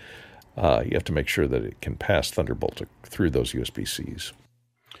speed, you have to make sure that it can pass Thunderbolt through those USB-Cs.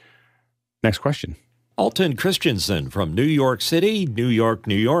 Next question. Alton Christensen from New York City, New York,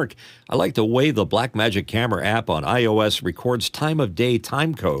 New York. I like the way the Blackmagic Camera app on iOS records time of day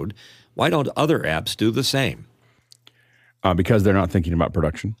time code. Why don't other apps do the same? Because they're not thinking about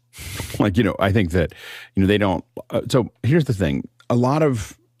production. I think that, they don't. So here's the thing. A lot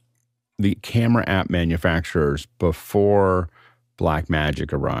of the camera app manufacturers before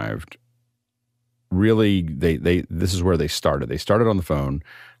Blackmagic arrived, really, this is where they started. They started on the phone.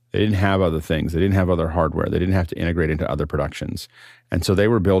 They didn't have other things. They didn't have other hardware. They didn't have to integrate into other productions. And so they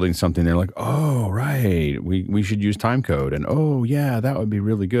were building something. They're like, oh, right, we should use timecode. And oh, yeah, that would be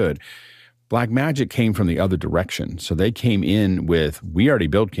really good. Blackmagic came from the other direction. So they came in with, we already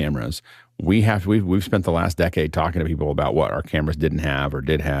build cameras. We've spent the last decade talking to people about what our cameras didn't have or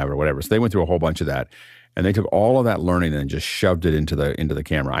did have or whatever. So they went through a whole bunch of that. And they took all of that learning and just shoved it into the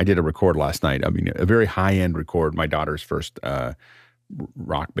camera. I did a record last night. I mean, a very high-end record. My daughter's first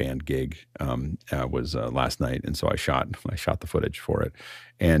rock band gig was last night, and so I shot the footage for it,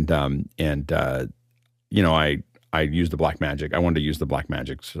 and I used the Blackmagic. I wanted to use the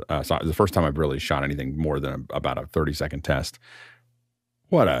Blackmagic. So it was the first time I've really shot anything more than about a 30-second test.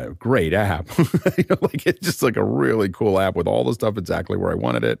 What a great app! It's just like a really cool app with all the stuff exactly where I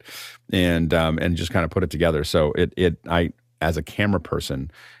wanted it, and just kind of put it together. So I as a camera person,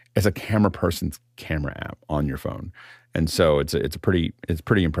 it's a camera person's camera app on your phone. And so it's pretty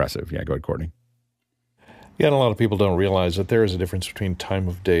impressive. Yeah, go ahead, Courtney. Yeah, and a lot of people don't realize that there is a difference between time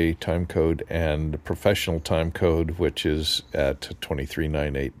of day time code and professional time code, which is at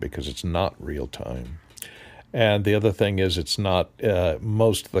 2398 because it's not real time. And the other thing is it's not,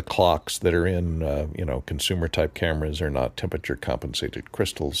 most of the clocks that are in, consumer type cameras are not temperature compensated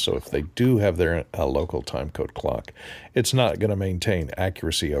crystals. So if they do have their local time code clock, it's not going to maintain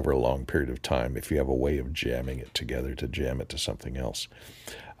accuracy over a long period of time if you have a way of jamming it together to jam it to something else.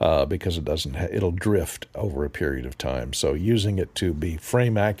 Because it'll drift over a period of time. So using it to be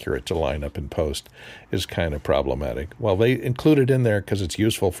frame accurate to line up in post is kind of problematic. Well, they include it in there because it's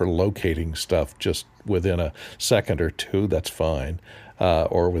useful for locating stuff just within a second or two. That's fine.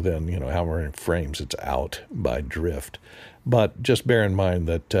 Or within, however many frames it's out by drift. But just bear in mind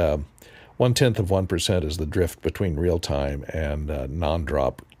that 1/10 of 1% is the drift between real time and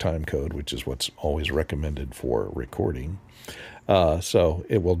non-drop time code, which is what's always recommended for recording. So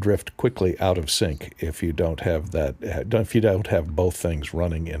it will drift quickly out of sync if you don't have both things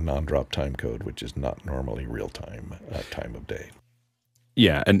running in non-drop time code, which is not normally real time time of day.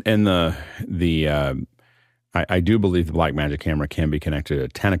 Yeah, and I do believe the Blackmagic camera can be connected to a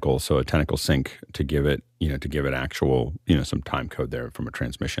Tentacle, so a Tentacle sync to give it actual some time code there from a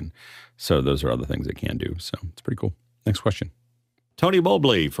transmission. So those are other things it can do. So it's pretty cool. Next question. Tony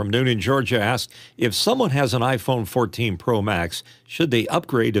Mobley from Noonan, Georgia asks, if someone has an iPhone 14 Pro Max, should they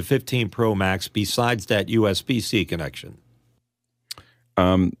upgrade to 15 Pro Max besides that USB-C connection?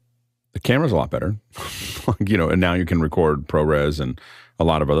 The camera's a lot better, and now you can record ProRes and a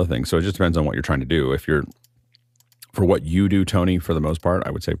lot of other things. So it just depends on what you're trying to do. If you're, for what you do, Tony, for the most part,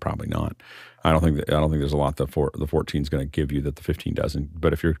 I would say probably not. I don't think there's a lot that the 14 is going to give you that the 15 doesn't.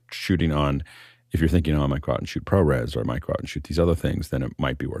 But if you're shooting on if you're thinking, oh, I might go out and shoot ProRes, or I might go out and shoot these other things, then it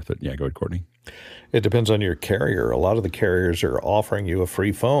might be worth it. Yeah, go ahead, Courtney. It depends on your carrier. A lot of the carriers are offering you a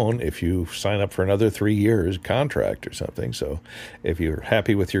free phone if you sign up for another 3 years contract or something. So if you're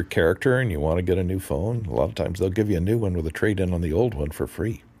happy with your character and you want to get a new phone, a lot of times they'll give you a new one with a trade-in on the old one for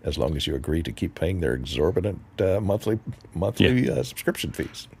free, as long as you agree to keep paying their exorbitant monthly subscription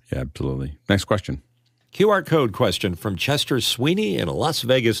fees. Yeah, absolutely. Next question. QR code question from Chester Sweeney in Las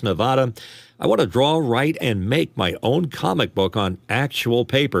Vegas, Nevada. I want to draw, write, and make my own comic book on actual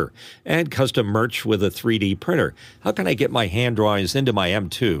paper and custom merch with a 3D printer. How can I get my hand drawings into my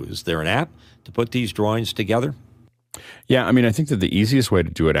M2? Is there an app to put these drawings together? Yeah, I mean, I think that the easiest way to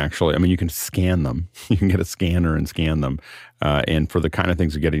do it, actually, I mean, you can scan them. You can get a scanner and scan them. And for the kind of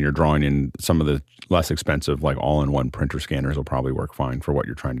things of getting your drawing in, some of the less expensive, like all-in-one printer scanners will probably work fine for what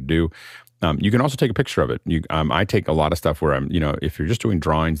you're trying to do. You can also take a picture of it. I take a lot of stuff where if you're just doing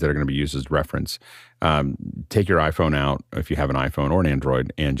drawings that are going to be used as reference, take your iPhone out, if you have an iPhone or an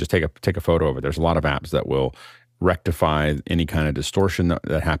Android, and just take a photo of it. There's a lot of apps that will rectify any kind of distortion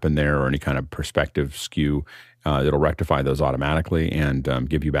that happened there or any kind of perspective skew. It'll rectify those automatically and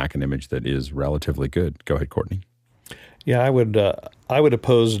give you back an image that is relatively good. Go ahead, Courtney. Yeah, I would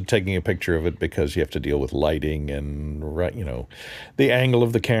oppose taking a picture of it because you have to deal with lighting and the angle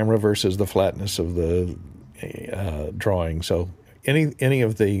of the camera versus the flatness of the drawing. So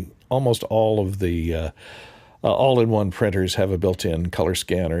almost all of the all-in-one printers have a built-in color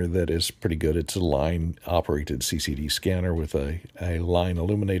scanner that is pretty good. It's a line-operated CCD scanner with a line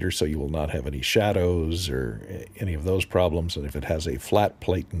illuminator, so you will not have any shadows or any of those problems. And if it has a flat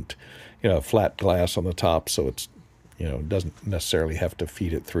platant, flat glass on the top, so it's doesn't necessarily have to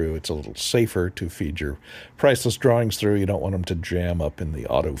feed it through. It's a little safer to feed your priceless drawings through. You don't want them to jam up in the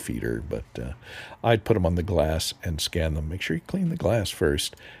auto feeder, but I'd put them on the glass and scan them. Make sure you clean the glass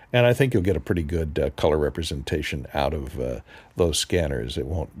first. And I think you'll get a pretty good color representation out of those scanners. It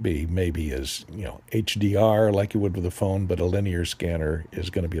won't be maybe as HDR like you would with a phone, but a linear scanner is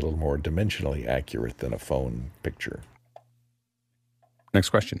going to be a little more dimensionally accurate than a phone picture. Next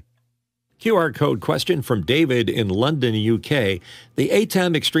question. QR code question from David in London, UK. The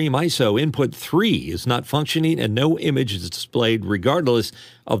ATEM Extreme ISO Input 3 is not functioning and no image is displayed regardless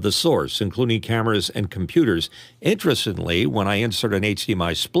of the source, including cameras and computers. Interestingly, when I insert an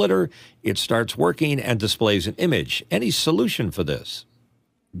HDMI splitter, it starts working and displays an image. Any solution for this?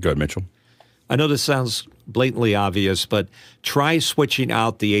 Good, Mitchell. I know this sounds blatantly obvious, but try switching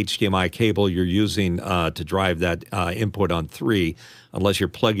out the HDMI cable you're using to drive that input on 3, unless you're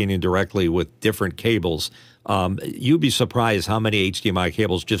plugging in directly with different cables. You'd be surprised how many HDMI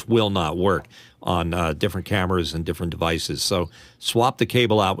cables just will not work on different cameras and different devices. So swap the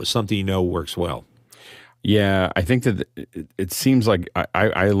cable out with something you know works well. Yeah, I think that it seems like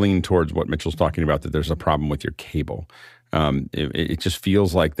I lean towards what Mitchell's talking about, that there's a problem with your cable. It just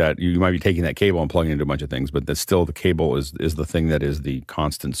feels like that you might be taking that cable and plugging it into a bunch of things, but that still the cable is the thing that is the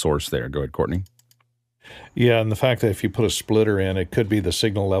constant source there. Go ahead, Courtney. Yeah, and the fact that if you put a splitter in, it could be the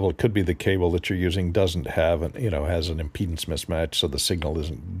signal level, it could be the cable that you're using doesn't have has an impedance mismatch, so the signal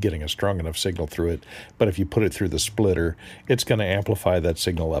isn't getting a strong enough signal through it. But if you put it through the splitter, it's going to amplify that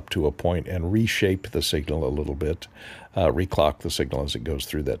signal up to a point and reshape the signal a little bit, reclock the signal as it goes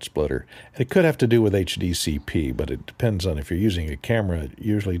through that splitter. And it could have to do with HDCP, but it depends on if you're using a camera. It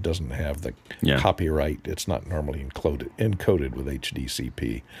usually doesn't have the copyright. It's not normally encoded with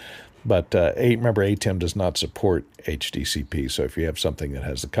HDCP. But remember, ATEM does not support HDCP, so if you have something that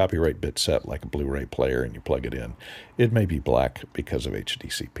has the copyright bit set, like a Blu-ray player, and you plug it in, it may be black because of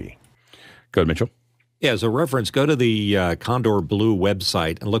HDCP. Go ahead, Mitchell. Yeah, as a reference, go to the Condor Blue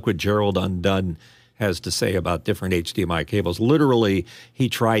website and look what Gerald Undone has to say about different HDMI cables. Literally, he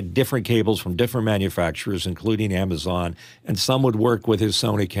tried different cables from different manufacturers, including Amazon, and some would work with his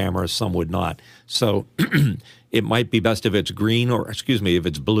Sony camera, some would not. So it might be best if it's if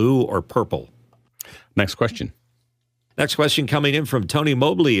it's blue or purple. Next question. Next question coming in from Tony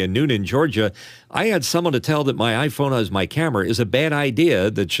Mobley in Noonan, Georgia. I had someone to tell that my iPhone as my camera is a bad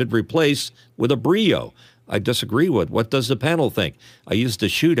idea that should replace with a Brio. I disagree with. What does the panel think? I used the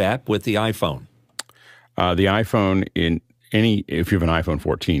Shoot app with the iPhone. The iPhone, if you have an iPhone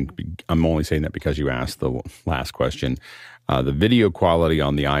 14, I'm only saying that because you asked the last question. The video quality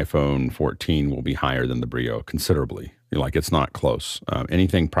on the iPhone 14 will be higher than the Brio considerably. It's not close.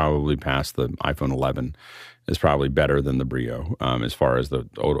 Anything probably past the iPhone 11 is probably better than the Brio as far as the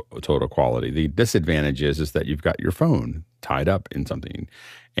total quality. The disadvantage is that you've got your phone tied up in something.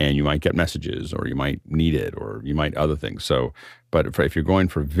 and you might get messages, or you might need it, or you might other things. So, but if you're going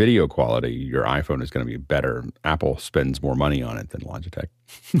for video quality, your iPhone is going to be better. Apple spends more money on it than Logitech.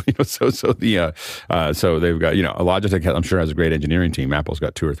 So they've got, Logitech, I'm sure, has a great engineering team. Apple's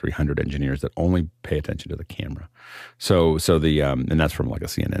got 200 or 300 engineers that only pay attention to the camera. And that's from like a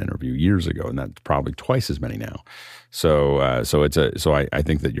CNN interview years ago, and that's probably twice as many now. I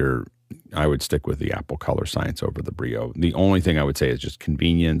think that I would stick with the Apple Color Science over the Brio. The only thing I would say is just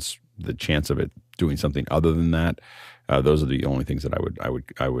convenience, the chance of it doing something other than that. Those are the only things that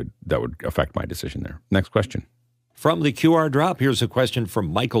that would affect my decision there. Next question. From the QR drop, here's a question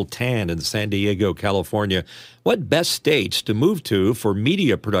from Michael Tan in San Diego, California. What best states to move to for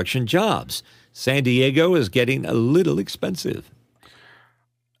media production jobs? San Diego is getting a little expensive.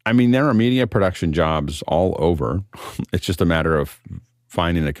 I mean, there are media production jobs all over. It's just a matter of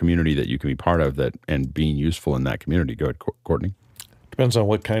finding a community that you can be part of and being useful in that community. Go ahead, Courtney. Depends on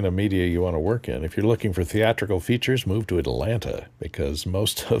what kind of media you want to work in. If you're looking for theatrical features, move to Atlanta, because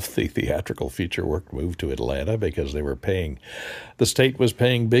most of the theatrical feature work moved to Atlanta because the state was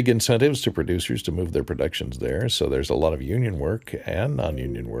paying big incentives to producers to move their productions there. So there's a lot of union work and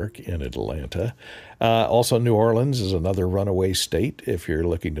non-union work in Atlanta. Also, New Orleans is another runaway state if you're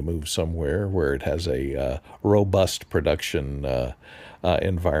looking to move somewhere where it has a robust production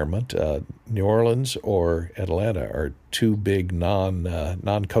environment. New Orleans or Atlanta are two big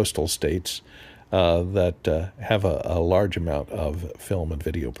non-coastal states that have a large amount of film and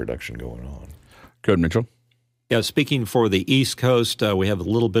video production going on. Go ahead, Mitchell. Yeah, speaking for the East Coast, we have a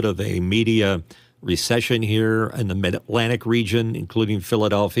little bit of a media recession here in the Mid-Atlantic region, including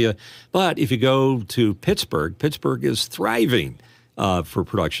Philadelphia. But if you go to Pittsburgh is thriving for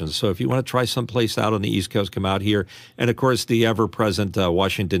production. So if you want to try someplace out on the East Coast, come out here. And, of course, the ever-present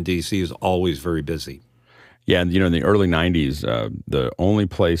Washington, D.C. is always very busy. Yeah, and, in the early 90s, the only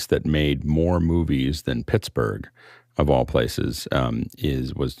place that made more movies than Pittsburgh, of all places,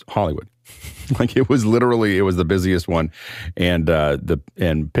 was Hollywood. Like it was the busiest one, and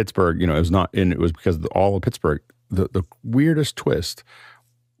Pittsburgh, it was because all of Pittsburgh. The weirdest twist.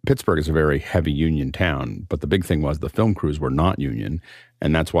 Pittsburgh is a very heavy union town, but the big thing was the film crews were not union,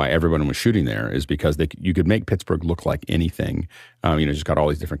 and that's why everyone was shooting there, is because you could make Pittsburgh look like anything. Just got all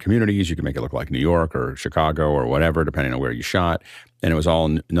these different communities. You could make it look like New York or Chicago or whatever, depending on where you shot, and it was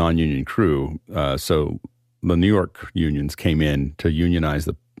all non-union crew. So the New York unions came in to unionize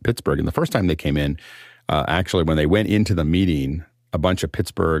the Pittsburgh, and the first time they came in, actually, when they went into the meeting, a bunch of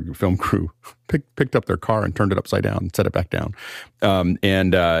Pittsburgh film crew picked up their car and turned it upside down, set it back down,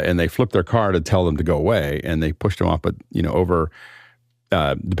 and they flipped their car to tell them to go away, and they pushed them off. But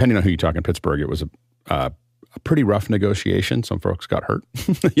depending on who you talk in Pittsburgh, it was a pretty rough negotiation. Some folks got hurt,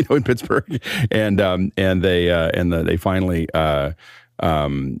 in Pittsburgh, and they finally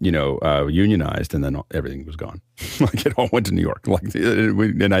unionized, and then everything was gone. Like it all went to New York.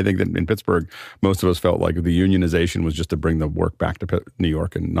 And I think that in Pittsburgh, most of us felt like the unionization was just to bring the work back to New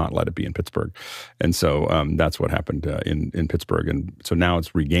York and not let it be in Pittsburgh. And so that's what happened in Pittsburgh. And so now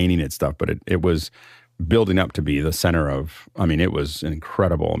it's regaining its stuff, but it was building up to be the center of. It was an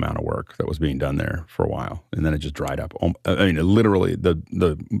incredible amount of work that was being done there for a while, and then it just dried up. Literally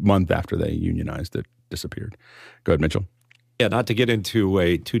the month after they unionized, it disappeared. Go ahead, Mitchell. Yeah, not to get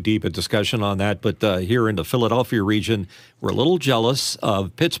into too deep a discussion on that, but here in the Philadelphia region, we're a little jealous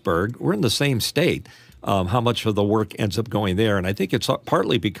of Pittsburgh. We're in the same state. How much of the work ends up going there? And I think it's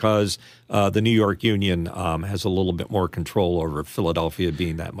partly because the New York Union has a little bit more control over Philadelphia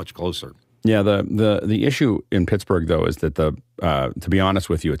being that much closer. Yeah, the issue in Pittsburgh, though, is that to be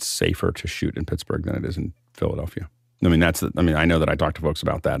honest with you, it's safer to shoot in Pittsburgh than it is in Philadelphia. I know that I talk to folks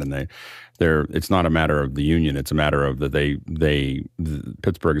about that, and it's not a matter of the union. It's a matter of that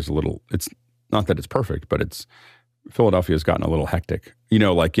Pittsburgh is a little. It's not that it's perfect, but Philadelphia has gotten a little hectic.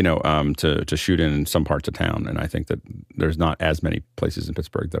 To shoot in some parts of town, and I think that there's not as many places in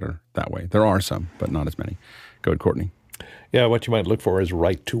Pittsburgh that are that way. There are some, but not as many. Go ahead, Courtney. Yeah, what you might look for is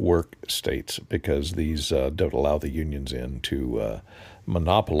right-to-work states, because these don't allow the unions in to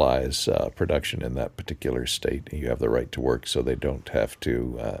monopolize production in that particular state. You have the right to work, so they don't have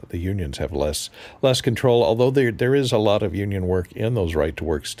to. The unions have less control. Although there is a lot of union work in those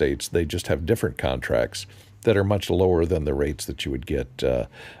right-to-work states, they just have different contracts that are much lower than the rates that you would get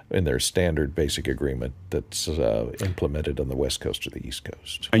in their standard basic agreement that's implemented on the West Coast or the East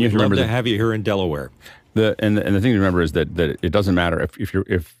Coast. And you have to remember to have you here in Delaware. The thing to remember is that it doesn't matter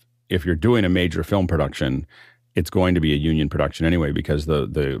if you're doing a major film production, it's going to be a union production anyway, because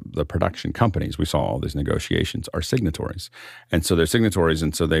the production companies, we saw all these negotiations, are signatories, and so they're signatories,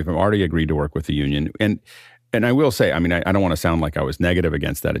 and so they've already agreed to work with the union. And And I will say, I mean, I don't want to sound like I was negative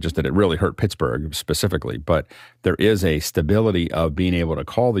against that. It just that it really hurt Pittsburgh specifically. But there is a stability of being able to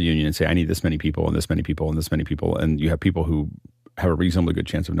call the union and say, I need this many people and this many people and this many people. And you have people who have a reasonably good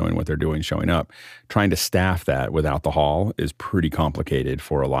chance of knowing what they're doing, showing up. Trying to staff that without the hall is pretty complicated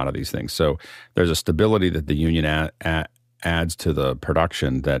for a lot of these things. So there's a stability that the union adds to the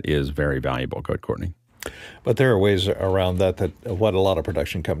production that is very valuable. Go ahead, Courtney. But there are ways around that what a lot of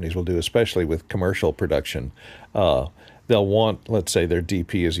production companies will do, especially with commercial production. They'll want, let's say their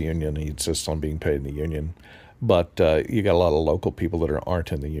DP is a union, he insists on being paid in the union. But you got a lot of local people that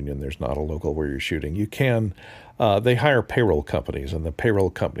aren't in the union. There's not a local where you're shooting. You can, they hire payroll companies, and the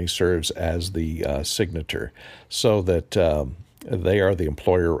payroll company serves as the signator so that they are the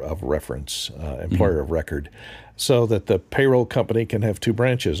employer of reference, employer of record, so that the payroll company can have two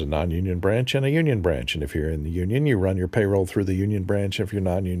branches, a non-union branch and a union branch. And if you're in the union, you run your payroll through the union branch. If you're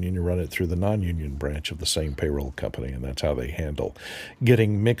non-union, you run it through the non-union branch of the same payroll company. And that's how they handle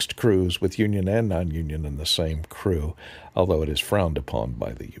getting mixed crews with union and non-union in the same crew, although it is frowned upon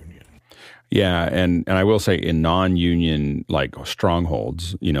by the union. Yeah, and I will say in non-union like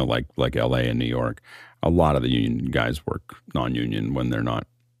strongholds, like LA and New York, a lot of the union guys work non-union when they're not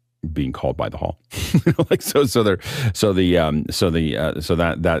being called by the hall. That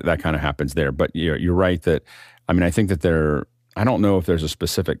kind of happens there. But you're right that, I mean, I think that I don't know if there's a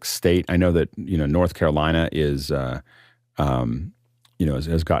specific state. I know that, North Carolina is, has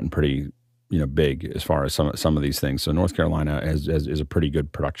gotten pretty, big as far as some of these things. So North Carolina is a pretty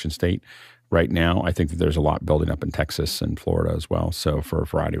good production state right now. I think that there's a lot building up in Texas and Florida as well. So for a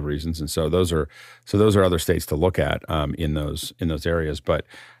variety of reasons. And so those are other states to look at in those areas. But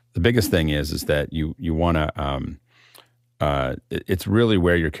the biggest thing is that you want to. It's really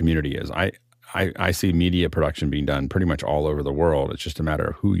where your community is. I see media production being done pretty much all over the world. It's just a matter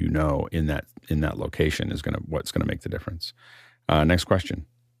of who you know in that location is what's gonna make the difference. Next question.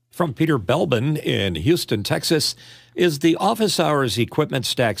 From Peter Belbin in Houston, Texas, is the office hours equipment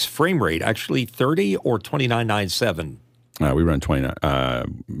stacks frame rate actually 30 or 29.97? We run 29.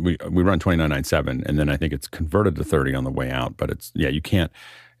 We run 29.97, and then I think it's converted to 30 on the way out. But you can't.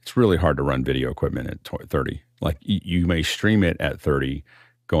 It's really hard to run video equipment at 30. Like you may stream it at 30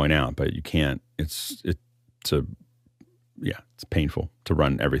 going out, but you can't. It's painful to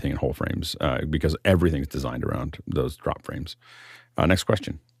run everything in whole frames because everything is designed around those drop frames. Next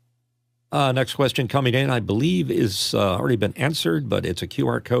question. Next question coming in, I believe, is already been answered, but it's a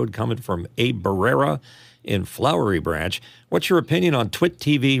QR code coming from Abe Barrera in Flowery Branch. What's your opinion on Twit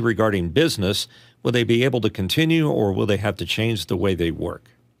TV regarding business? Will they be able to continue, or will they have to change the way they work?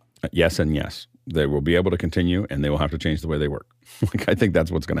 Yes and yes. They will be able to continue, and they will have to change the way they work. I think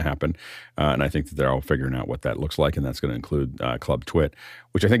that's what's going to happen, and I think that they're all figuring out what that looks like, and that's going to include Club Twit,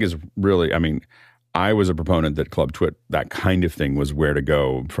 which I think is really, I mean, I was a proponent that Club Twit, that kind of thing was where to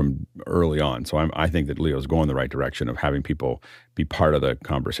go from early on. So I think that Leo's going the right direction of having people be part of the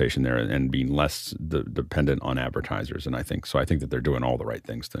conversation there and being less dependent on advertisers. And I think that they're doing all the right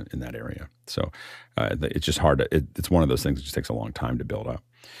things in that area. So it's just hard it's one of those things that just takes a long time to build up.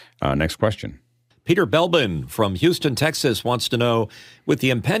 Next question. Peter Belbin from Houston, Texas wants to know, with the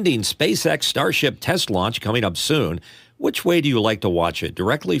impending SpaceX Starship test launch coming up soon, which way do you like to watch it?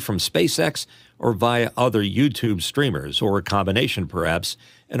 Directly from SpaceX or via other YouTube streamers, or a combination perhaps?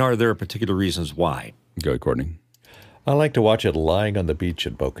 And are there particular reasons why? Go ahead, Courtney. I like to watch it lying on the beach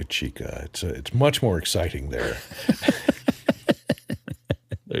at Boca Chica. It's much more exciting there.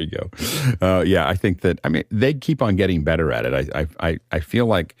 There you go. I think that, I mean, they keep on getting better at it. I feel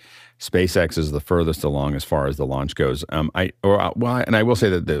like SpaceX is the furthest along as far as the launch goes. And I will say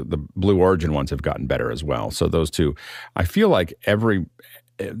that the Blue Origin ones have gotten better as well. So those two, I feel like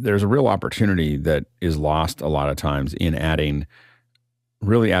there's a real opportunity that is lost a lot of times in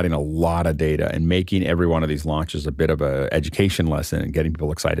really adding a lot of data and making every one of these launches a bit of an education lesson and getting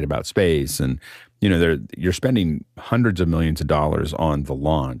people excited about space. And, you're spending hundreds of millions of dollars on the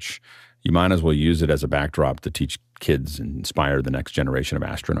launch. You might as well use it as a backdrop to teach kids and inspire the next generation of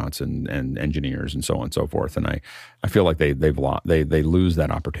astronauts and engineers and so on and so forth. And I feel like they lose that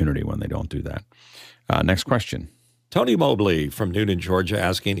opportunity when they don't do that. Next question. Tony Mobley from Newnan, Georgia,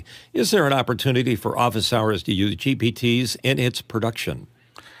 asking, is there an opportunity for office hours to use GPTs in its production?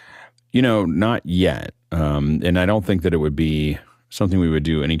 Not yet. And I don't think that it would be something we would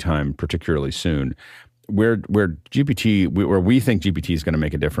do anytime particularly soon. Where we think GPT is going to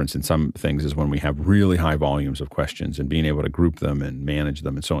make a difference in some things is when we have really high volumes of questions and being able to group them and manage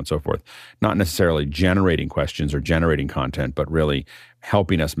them and so on and so forth. Not necessarily generating questions or generating content, but really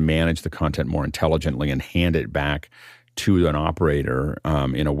helping us manage the content more intelligently and hand it back to an operator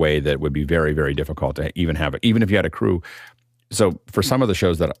in a way that would be very, very difficult to even have, even if you had a crew. So for some of the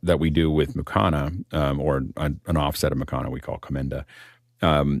shows that we do with Mukana, or an offset of Mukana we call Commenda,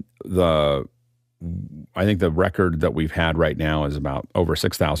 I think the record that we've had right now is about over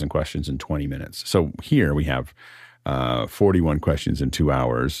 6,000 questions in 20 minutes. So here we have 41 questions in 2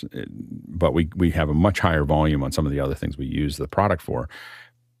 hours, but we have a much higher volume on some of the other things we use the product for.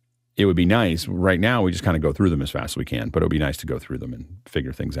 It would be nice. Right now, we just kind of go through them as fast as we can, but it would be nice to go through them and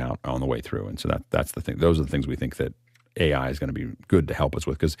figure things out on the way through. And so that's the thing. Those are the things we think that AI is going to be good to help us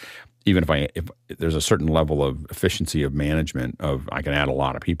with, because even if there's a certain level of efficiency of management of I can add a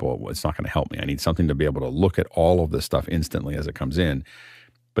lot of people, it's not going to help me. I need something to be able to look at all of this stuff instantly as it comes in,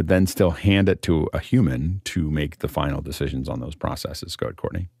 but then still hand it to a human to make the final decisions on those processes. Go ahead,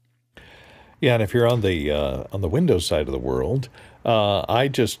 Courtney. Yeah, and if you're on the Windows side of the world,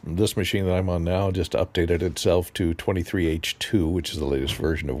 this machine that I'm on now just updated itself to 23H2, which is the latest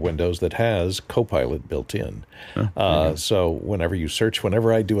version of Windows that has Copilot built in. So whenever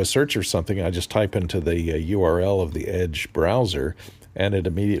I do a search or something, I just type into the URL of the Edge browser, and it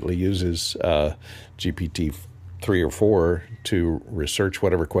immediately uses GPT 3 or 4 to research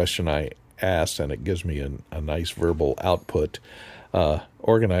whatever question I asked, and it gives me a nice verbal output,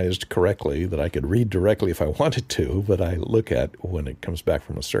 organized correctly, that I could read directly if I wanted to, but I look at when it comes back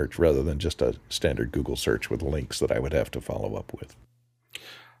from a search rather than just a standard Google search with links that I would have to follow up with.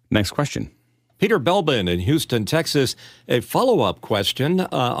 Next question. Peter Belbin in Houston, Texas. A follow-up question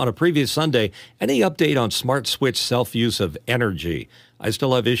on a previous Sunday. Any update on smart switch self-use of energy? I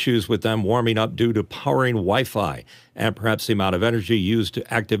still have issues with them warming up due to powering Wi-Fi and perhaps the amount of energy used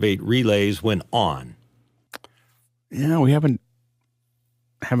to activate relays when on. Yeah, we haven't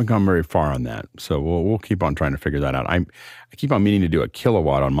gone very far on that, so we'll keep on trying to figure that out. I keep on meaning to do a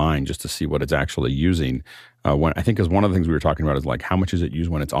kilowatt on mine just to see what it's actually using. When I think is one of the things we were talking about is like how much is it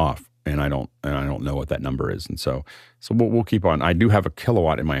used when it's off, and I don't know what that number is, and so we'll keep on. I do have a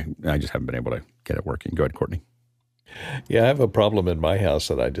kilowatt in my. I just haven't been able to get it working. Go ahead, Courtney. Yeah, I have a problem in my house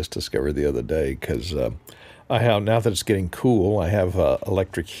that I just discovered the other day because I have, now that it's getting cool, I have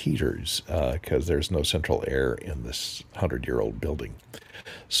electric heaters because there's no central air in this 100-year-old building.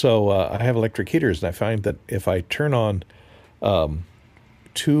 So I have electric heaters, and I find that if I turn on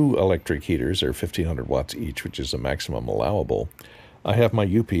 2 electric heaters, they're 1,500 watts each, which is the maximum allowable. I have my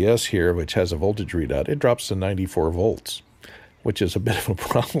UPS here, which has a voltage readout. It drops to 94 volts, which is a bit of a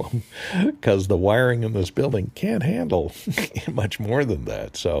problem because the wiring in this building can't handle much more than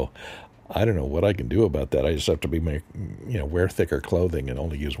that. So I don't know what I can do about that. I just have to wear thicker clothing and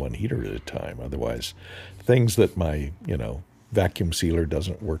only use one heater at a time. Otherwise, things that my, vacuum sealer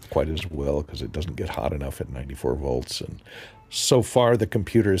doesn't work quite as well because it doesn't get hot enough at 94 volts. And so far, the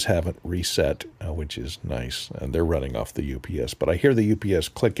computers haven't reset, which is nice, and they're running off the UPS. But I hear the UPS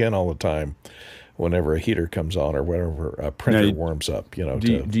click in all the time whenever a heater comes on or whenever a printer warms up.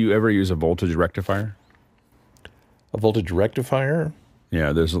 Do you ever use a voltage rectifier? A voltage rectifier?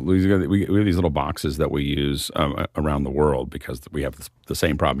 Yeah, we have these little boxes that we use around the world because we have the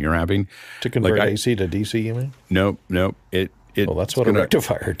same problem you're having. To convert AC to DC, you mean? Nope. Well, that's what a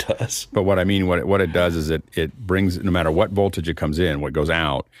rectifier does. But what I mean, what it does is it brings, no matter what voltage it comes in, what goes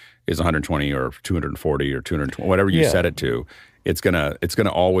out is 120 or 240 or 220, whatever you set it to. It's gonna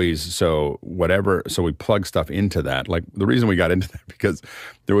always so we plug stuff into that. Like the reason we got into that because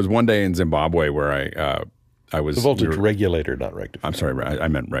there was one day in Zimbabwe where I was the voltage regulator, not rectifier. I'm sorry, I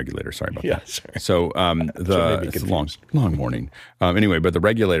meant regulator. Sorry about that. Sorry. So it's a long morning. Anyway, but the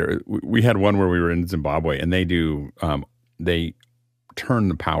regulator, we had one where we were in Zimbabwe, and they do they turn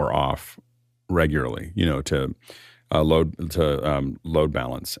the power off regularly, to load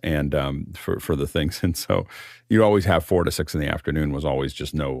balance and for the things, and so you always have 4 to 6 in the afternoon was always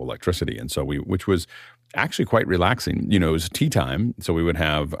just no electricity, and so which was actually quite relaxing. It was tea time, so we would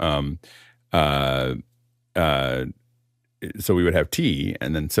have. So we would have tea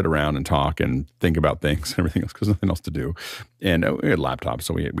and then sit around and talk and think about things and everything else because nothing else to do. And we had laptops,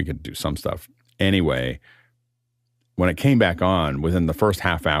 so we could do some stuff. Anyway, when it came back on, within the first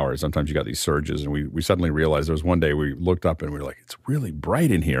half hour, sometimes you got these surges, and we suddenly realized there was one day we looked up and we were like, it's really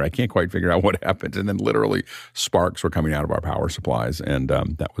bright in here. I can't quite figure out what happened. And then literally sparks were coming out of our power supplies. And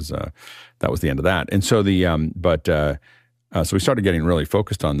that was the end of that. And so so we started getting really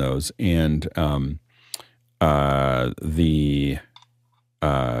focused on those. And I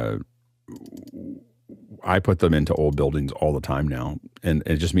put them into old buildings all the time now, and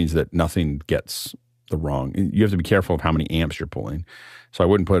it just means that nothing gets the wrong. You have to be careful of how many amps you're pulling. So I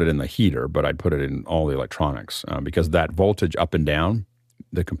wouldn't put it in the heater, but I'd put it in all the electronics because that voltage up and down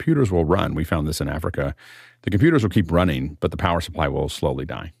the computers will run. We found this in Africa. The computers will keep running, but the power supply will slowly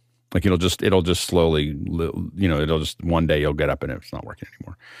die. Like it'll just slowly, it'll just one day you'll get up and it's not working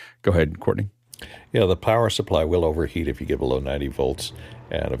anymore. Go ahead, Courtney. Yeah, the power supply will overheat if you get below 90 volts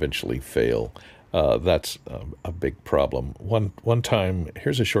and eventually fail. That's a big problem. One time,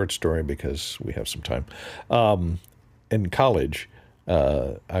 here's a short story because we have some time. In college,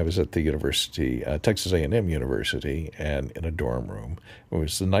 I was at the university, Texas A&M University, and in a dorm room. It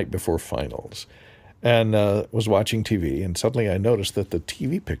was the night before finals, and was watching TV, and suddenly I noticed that the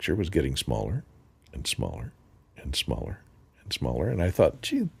TV picture was getting smaller and smaller and smaller and smaller, and I thought,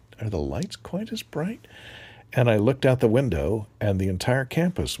 gee, are the lights quite as bright? And I looked out the window, and the entire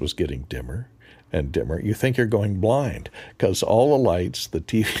campus was getting dimmer and dimmer. You think you're going blind because all the lights, the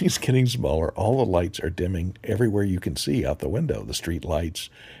TV's getting smaller, all the lights are dimming everywhere you can see out the window. The street lights,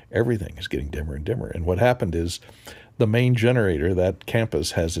 everything is getting dimmer and dimmer. And what happened is the main generator, that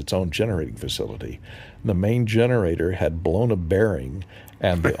campus has its own generating facility. The main generator had blown a bearing,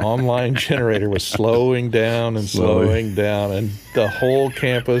 and the online generator was slowing down and slowing down, and the whole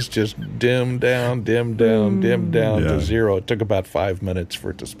campus just dimmed down to zero. It took about 5 minutes for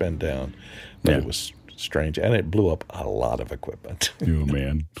it to spin down, but it was strange, and it blew up a lot of equipment. Oh,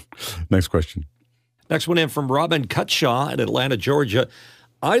 man. Next question. Next one in from Robin Cutshaw in Atlanta, Georgia.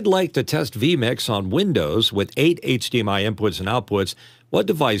 I'd like to test vMix on Windows with 8 HDMI inputs and outputs. What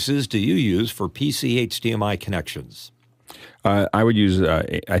devices do you use for PC HDMI connections? I would use,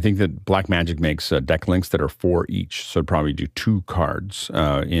 I think that Blackmagic makes deck links that are 4 each. So I'd probably do 2 cards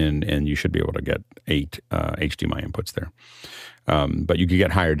and you should be able to get 8 HDMI inputs there. But you could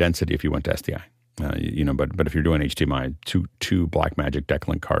get higher density if you went to SDI. But if you're doing HDMI, two Blackmagic deck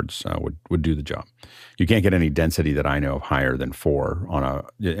link cards would do the job. You can't get any density that I know of higher than 4 and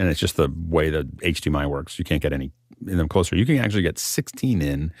it's just the way the HDMI works. You can't get any in them closer. You can actually get 16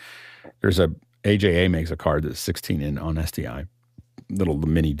 in. There's AJA makes a card that's 16 in on SDI, the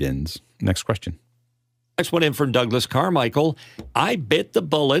mini DINs. Next question. Next one in from Douglas Carmichael. I bit the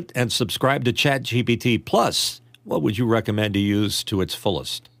bullet and subscribed to ChatGPT Plus. What would you recommend to use to its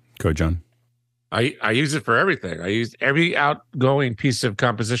fullest? Go, John. I use it for everything. I use every outgoing piece of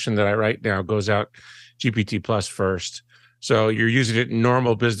composition that I write now goes out GPT Plus first. So you're using it in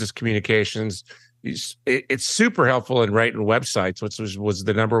normal business communications. It's super helpful in writing websites, which was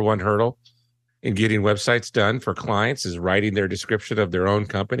the number one hurdle in getting websites done for clients, is writing their description of their own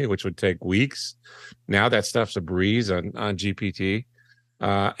company, which would take weeks. Now that stuff's a breeze on GPT.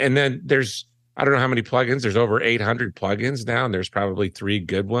 And then I don't know how many plugins. There's over 800 plugins now, and there's probably 3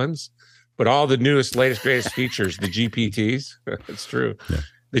 good ones. But all the newest, latest, greatest features, the GPTs, it's true. Yeah.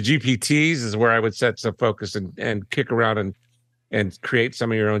 The GPTs is where I would set some focus and kick around and create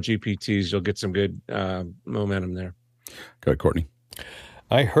some of your own GPTs. You'll get some good momentum there. Go ahead, Courtney.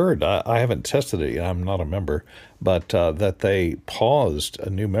 I heard, I haven't tested it yet, I'm not a member, but that they paused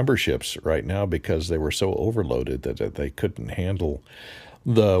new memberships right now because they were so overloaded that they couldn't handle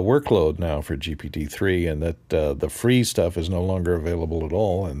the workload now for GPT-3, and that the free stuff is no longer available at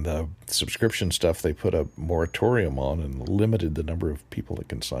all, and the subscription stuff they put a moratorium on and limited the number of people that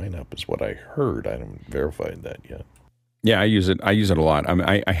can sign up is what I heard. I haven't verified that yet. Yeah, I use it a lot. I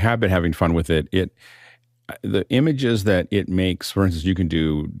mean, I have been having fun with it. The images that it makes, for instance, you can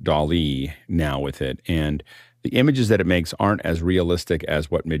do DALL-E now with it, and the images that it makes aren't as realistic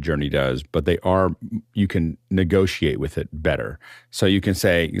as what Midjourney does, but you can negotiate with it better. So you can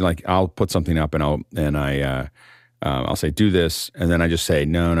say, like, I'll put something up and I'll say, do this. And then I just say,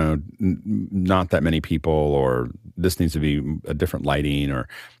 no, not that many people, or this needs to be a different lighting, or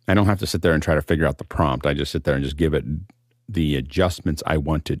I don't have to sit there and try to figure out the prompt. I just sit there and just give it the adjustments I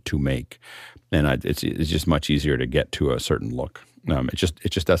want it to make. And it's just much easier to get to a certain look. It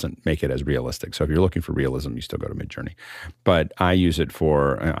just doesn't make it as realistic. So if you're looking for realism, you still go to Midjourney. But I use it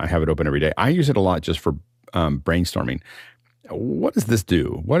I have it open every day. I use it a lot just for brainstorming. What does this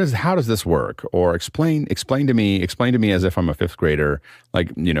do? How does this work? Or explain to me as if I'm a 5th grader,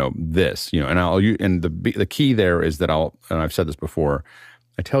 like, this, and the key there is that and I've said this before,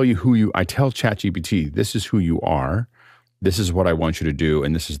 I tell ChatGPT, this is who you are. This is what I want you to do,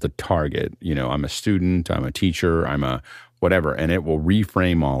 and this is the target. I'm a student, I'm a teacher, I'm a whatever, and it will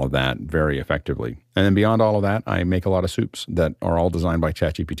reframe all of that very effectively. And then beyond all of that, I make a lot of soups that are all designed by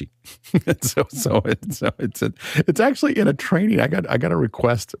ChatGPT. so it's actually in a training. I got a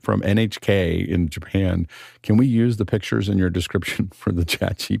request from NHK in Japan. Can we use the pictures in your description for the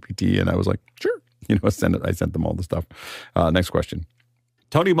ChatGPT? And I was like, sure. I sent them all the stuff. Next question.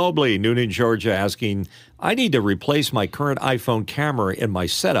 Tony Mobley, Noonan, Georgia, asking, I need to replace my current iPhone camera in my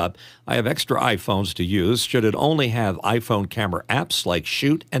setup. I have extra iPhones to use. Should it only have iPhone camera apps like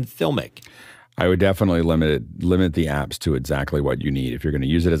Shoot and Filmic? I would definitely limit the apps to exactly what you need. If you're going to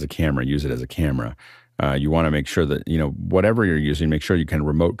use it as a camera, use it as a camera. You want to make sure that, whatever you're using, make sure you can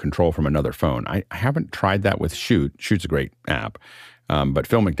remote control from another phone. I haven't tried that with Shoot. Shoot's a great app, but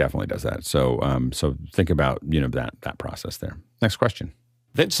Filmic definitely does that. So think about, that process there. Next question.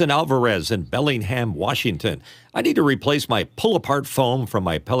 Vincent Alvarez in Bellingham, Washington. I need to replace my pull-apart foam from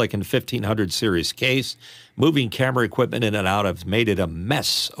my Pelican 1500 series case. Moving camera equipment in and out has made it a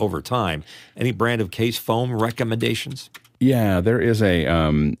mess over time. Any brand of case foam recommendations? Yeah, there is a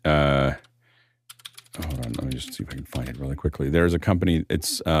hold on, let me just see if I can find it really quickly. There's a company,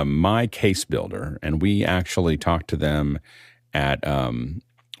 it's My Case Builder, and we actually talked to them at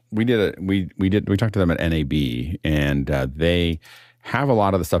we talked to them at NAB, and they have a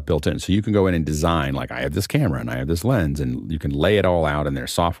lot of the stuff built in. So you can go in and design, like I have this camera and I have this lens, and you can lay it all out in their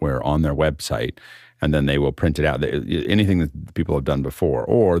software on their website, and then they will print it out. Anything that people have done before,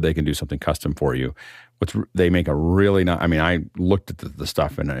 or they can do something custom for you. They make a really nice, I looked at the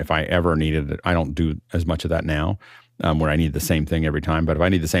stuff, and if I ever needed it, I don't do as much of that now, where I need the same thing every time. But if I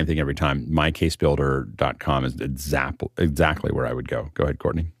need the same thing every time, mycasebuilder.com is exactly where I would go. Go ahead,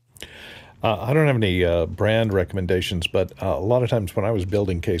 Courtney. I don't have any brand recommendations, but a lot of times when I was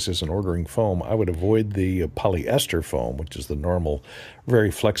building cases and ordering foam, I would avoid the polyester foam, which is the normal, very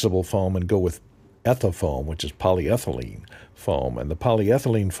flexible foam, and go with Ethafoam, which is polyethylene foam. And the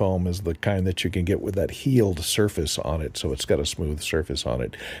polyethylene foam is the kind that you can get with that healed surface on it, so it's got a smooth surface on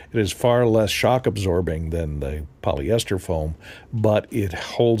it. It is far less shock absorbing than the polyester foam, but it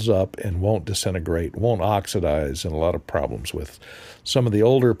holds up and won't disintegrate, won't oxidize, and a lot of problems with some of the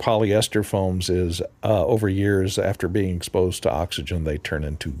older polyester foams is over years after being exposed to oxygen, they turn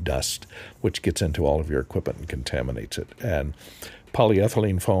into dust, which gets into all of your equipment and contaminates it. And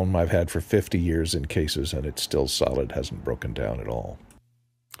polyethylene foam I've had for 50 years in cases, and it's still solid, hasn't broken down at all.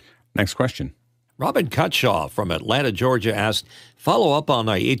 Next question. Robin Cutshaw from Atlanta, Georgia asked, follow up on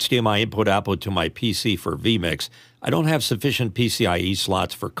my HDMI input output to my PC for vMix. I don't have sufficient PCIe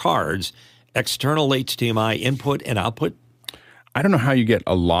slots for cards. External HDMI input and output? I don't know how you get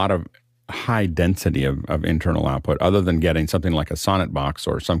a lot of high density of internal output other than getting something like a Sonnet box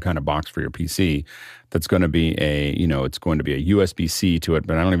or some kind of box for your PC that's going to be it's going to be a USB-C to it,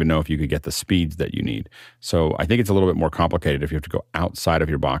 but I don't even know if you could get the speeds that you need. So I think it's a little bit more complicated if you have to go outside of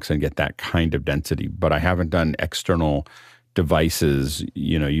your box and get that kind of density, but I haven't done external devices.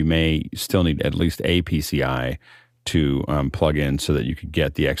 You may still need at least a PCI to plug in so that you could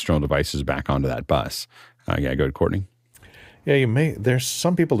get the external devices back onto that bus. Go ahead, Courtney. Yeah, there's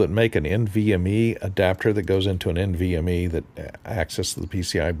some people that make an NVMe adapter that goes into an NVMe that accesses the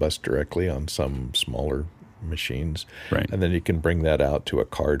PCI bus directly on some smaller machines. Right. And then you can bring that out to a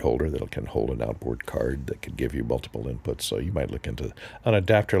card holder that can hold an outboard card that could give you multiple inputs. So you might look into an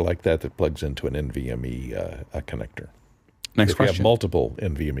adapter like that plugs into an NVMe a connector. Next question. You have multiple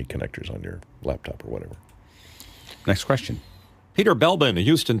NVMe connectors on your laptop or whatever. Next question. Peter Belbin in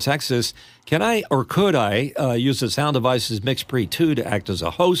Houston, Texas. Can I or could I use the Sound Devices MixPre 2 to act as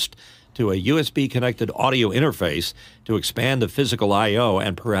a host to a USB-connected audio interface to expand the physical I/O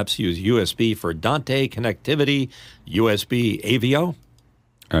and perhaps use USB for Dante connectivity, USB AVIO?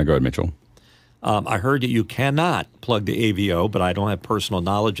 Go ahead, Mitchell. I heard that you cannot plug the AVIO, but I don't have personal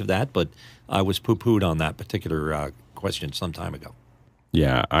knowledge of that, but I was poo-pooed on that particular question some time ago.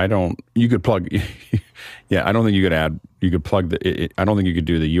 Yeah, you could plug, yeah, I don't think you could plug I don't think you could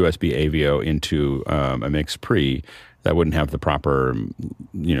do the USB AVIO into a MixPre. That wouldn't have the proper,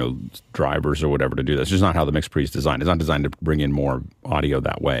 drivers or whatever to do that. It's just not how the MixPre is designed. It's not designed to bring in more audio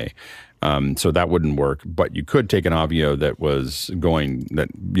that way. So that wouldn't work. But you could take an AVIO that was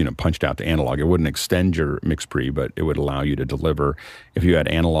punched out to analog. It wouldn't extend your MixPre, but it would allow you to deliver, if you had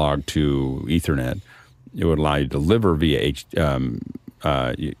analog to Ethernet, it would allow you to deliver via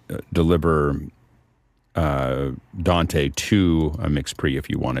Dante to a MixPre if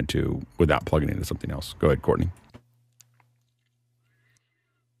you wanted to without plugging into something else. Go ahead, Courtney.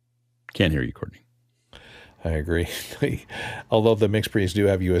 Can't hear you, Courtney. I agree. Although the MixPres do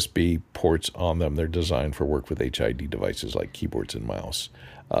have USB ports on them, they're designed for work with HID devices like keyboards and mouse,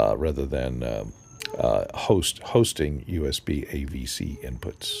 rather than hosting USB AVC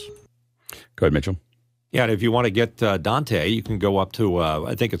inputs. Go ahead, Mitchell. Yeah, and if you want to get Dante, you can go up to,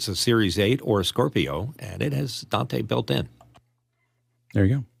 I think it's a Series 8 or a Scorpio, and it has Dante built in. There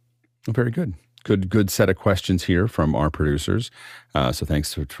you go. Well, very good. Good set of questions here from our producers. So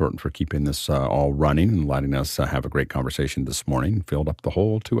thanks for keeping this all running and letting us have a great conversation this morning. Filled up the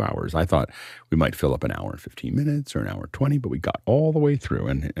whole 2 hours. I thought we might fill up an hour and 15 minutes or an hour and 20, but we got all the way through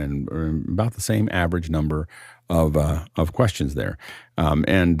and about the same average number of questions there.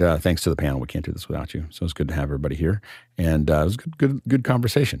 And thanks to the panel. We can't do this without you. So it's good to have everybody here. And it was good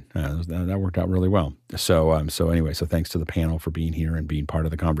conversation. That worked out really well. So anyway, so thanks to the panel for being here and being part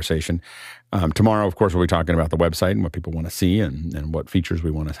of the conversation. Tomorrow, of course, we'll be talking about the website and what people want to see and what features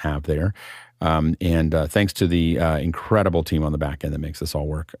we want to have there. And thanks to the incredible team on the back end that makes this all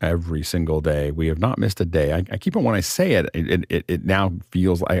work every single day. We have not missed a day. I keep on, when I say it now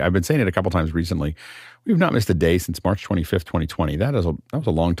feels, I've been saying it a couple times recently. We've not missed a day since March 25th, 2020. That was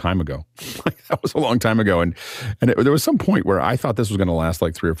a long time ago. That was a long time ago. And there was some point where I thought this was going to last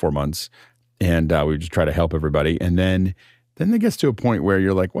like 3 or 4 months. And we would just try to help everybody. And then it gets to a point where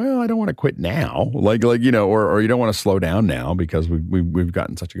you're like, well, I don't want to quit now. Like or you don't want to slow down now because we've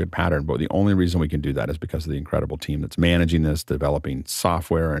gotten such a good pattern. But the only reason we can do that is because of the incredible team that's managing this, developing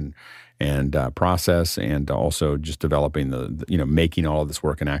software and process, and also just developing making all of this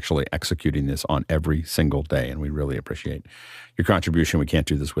work and actually executing this on every single day. And we really appreciate your contribution. We can't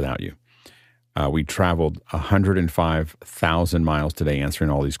do this without you. We traveled 105,000 miles today answering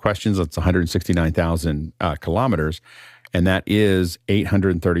all these questions. That's 169,000 kilometers. And that is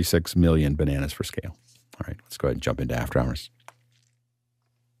 836 million bananas for scale. All right, let's go ahead and jump into After Hours.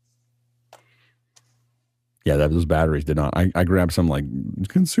 Yeah, those batteries did not. I grabbed some like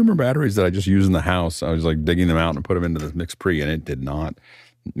consumer batteries that I just use in the house. I was like digging them out and put them into the MixPre, and it did not.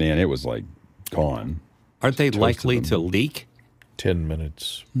 Man, it was like gone. Aren't they likely to leak? 10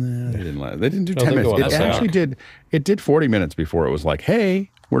 minutes. Nah, they didn't do No, 10 they go minutes. on It the actually did. It did 40 minutes before it was like, hey,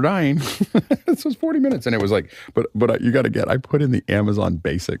 we're dying. This was 40 minutes. And it was like, but you got to get, I put in the Amazon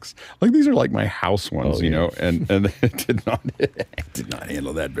Basics. Like these are like my house ones, and it did not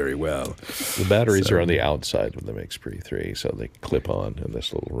handle that very well. The batteries are on the outside of the MixPre 3, so they clip on in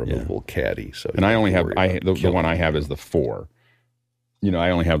this little removable caddy. So, and I only have, the one I have is the 4.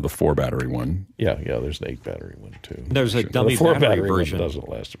 I only have the 4 battery one. Yeah, there's an 8 battery one too. There's a dummy the 4 battery version. Doesn't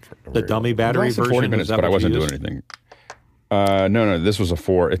last for the dummy battery version. 40 minutes, but I wasn't doing anything. No, this was a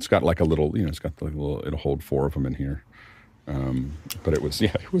 4. It's got like a little, it's got the little, it'll hold 4 of them in here. But it was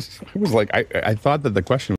like, I thought that the question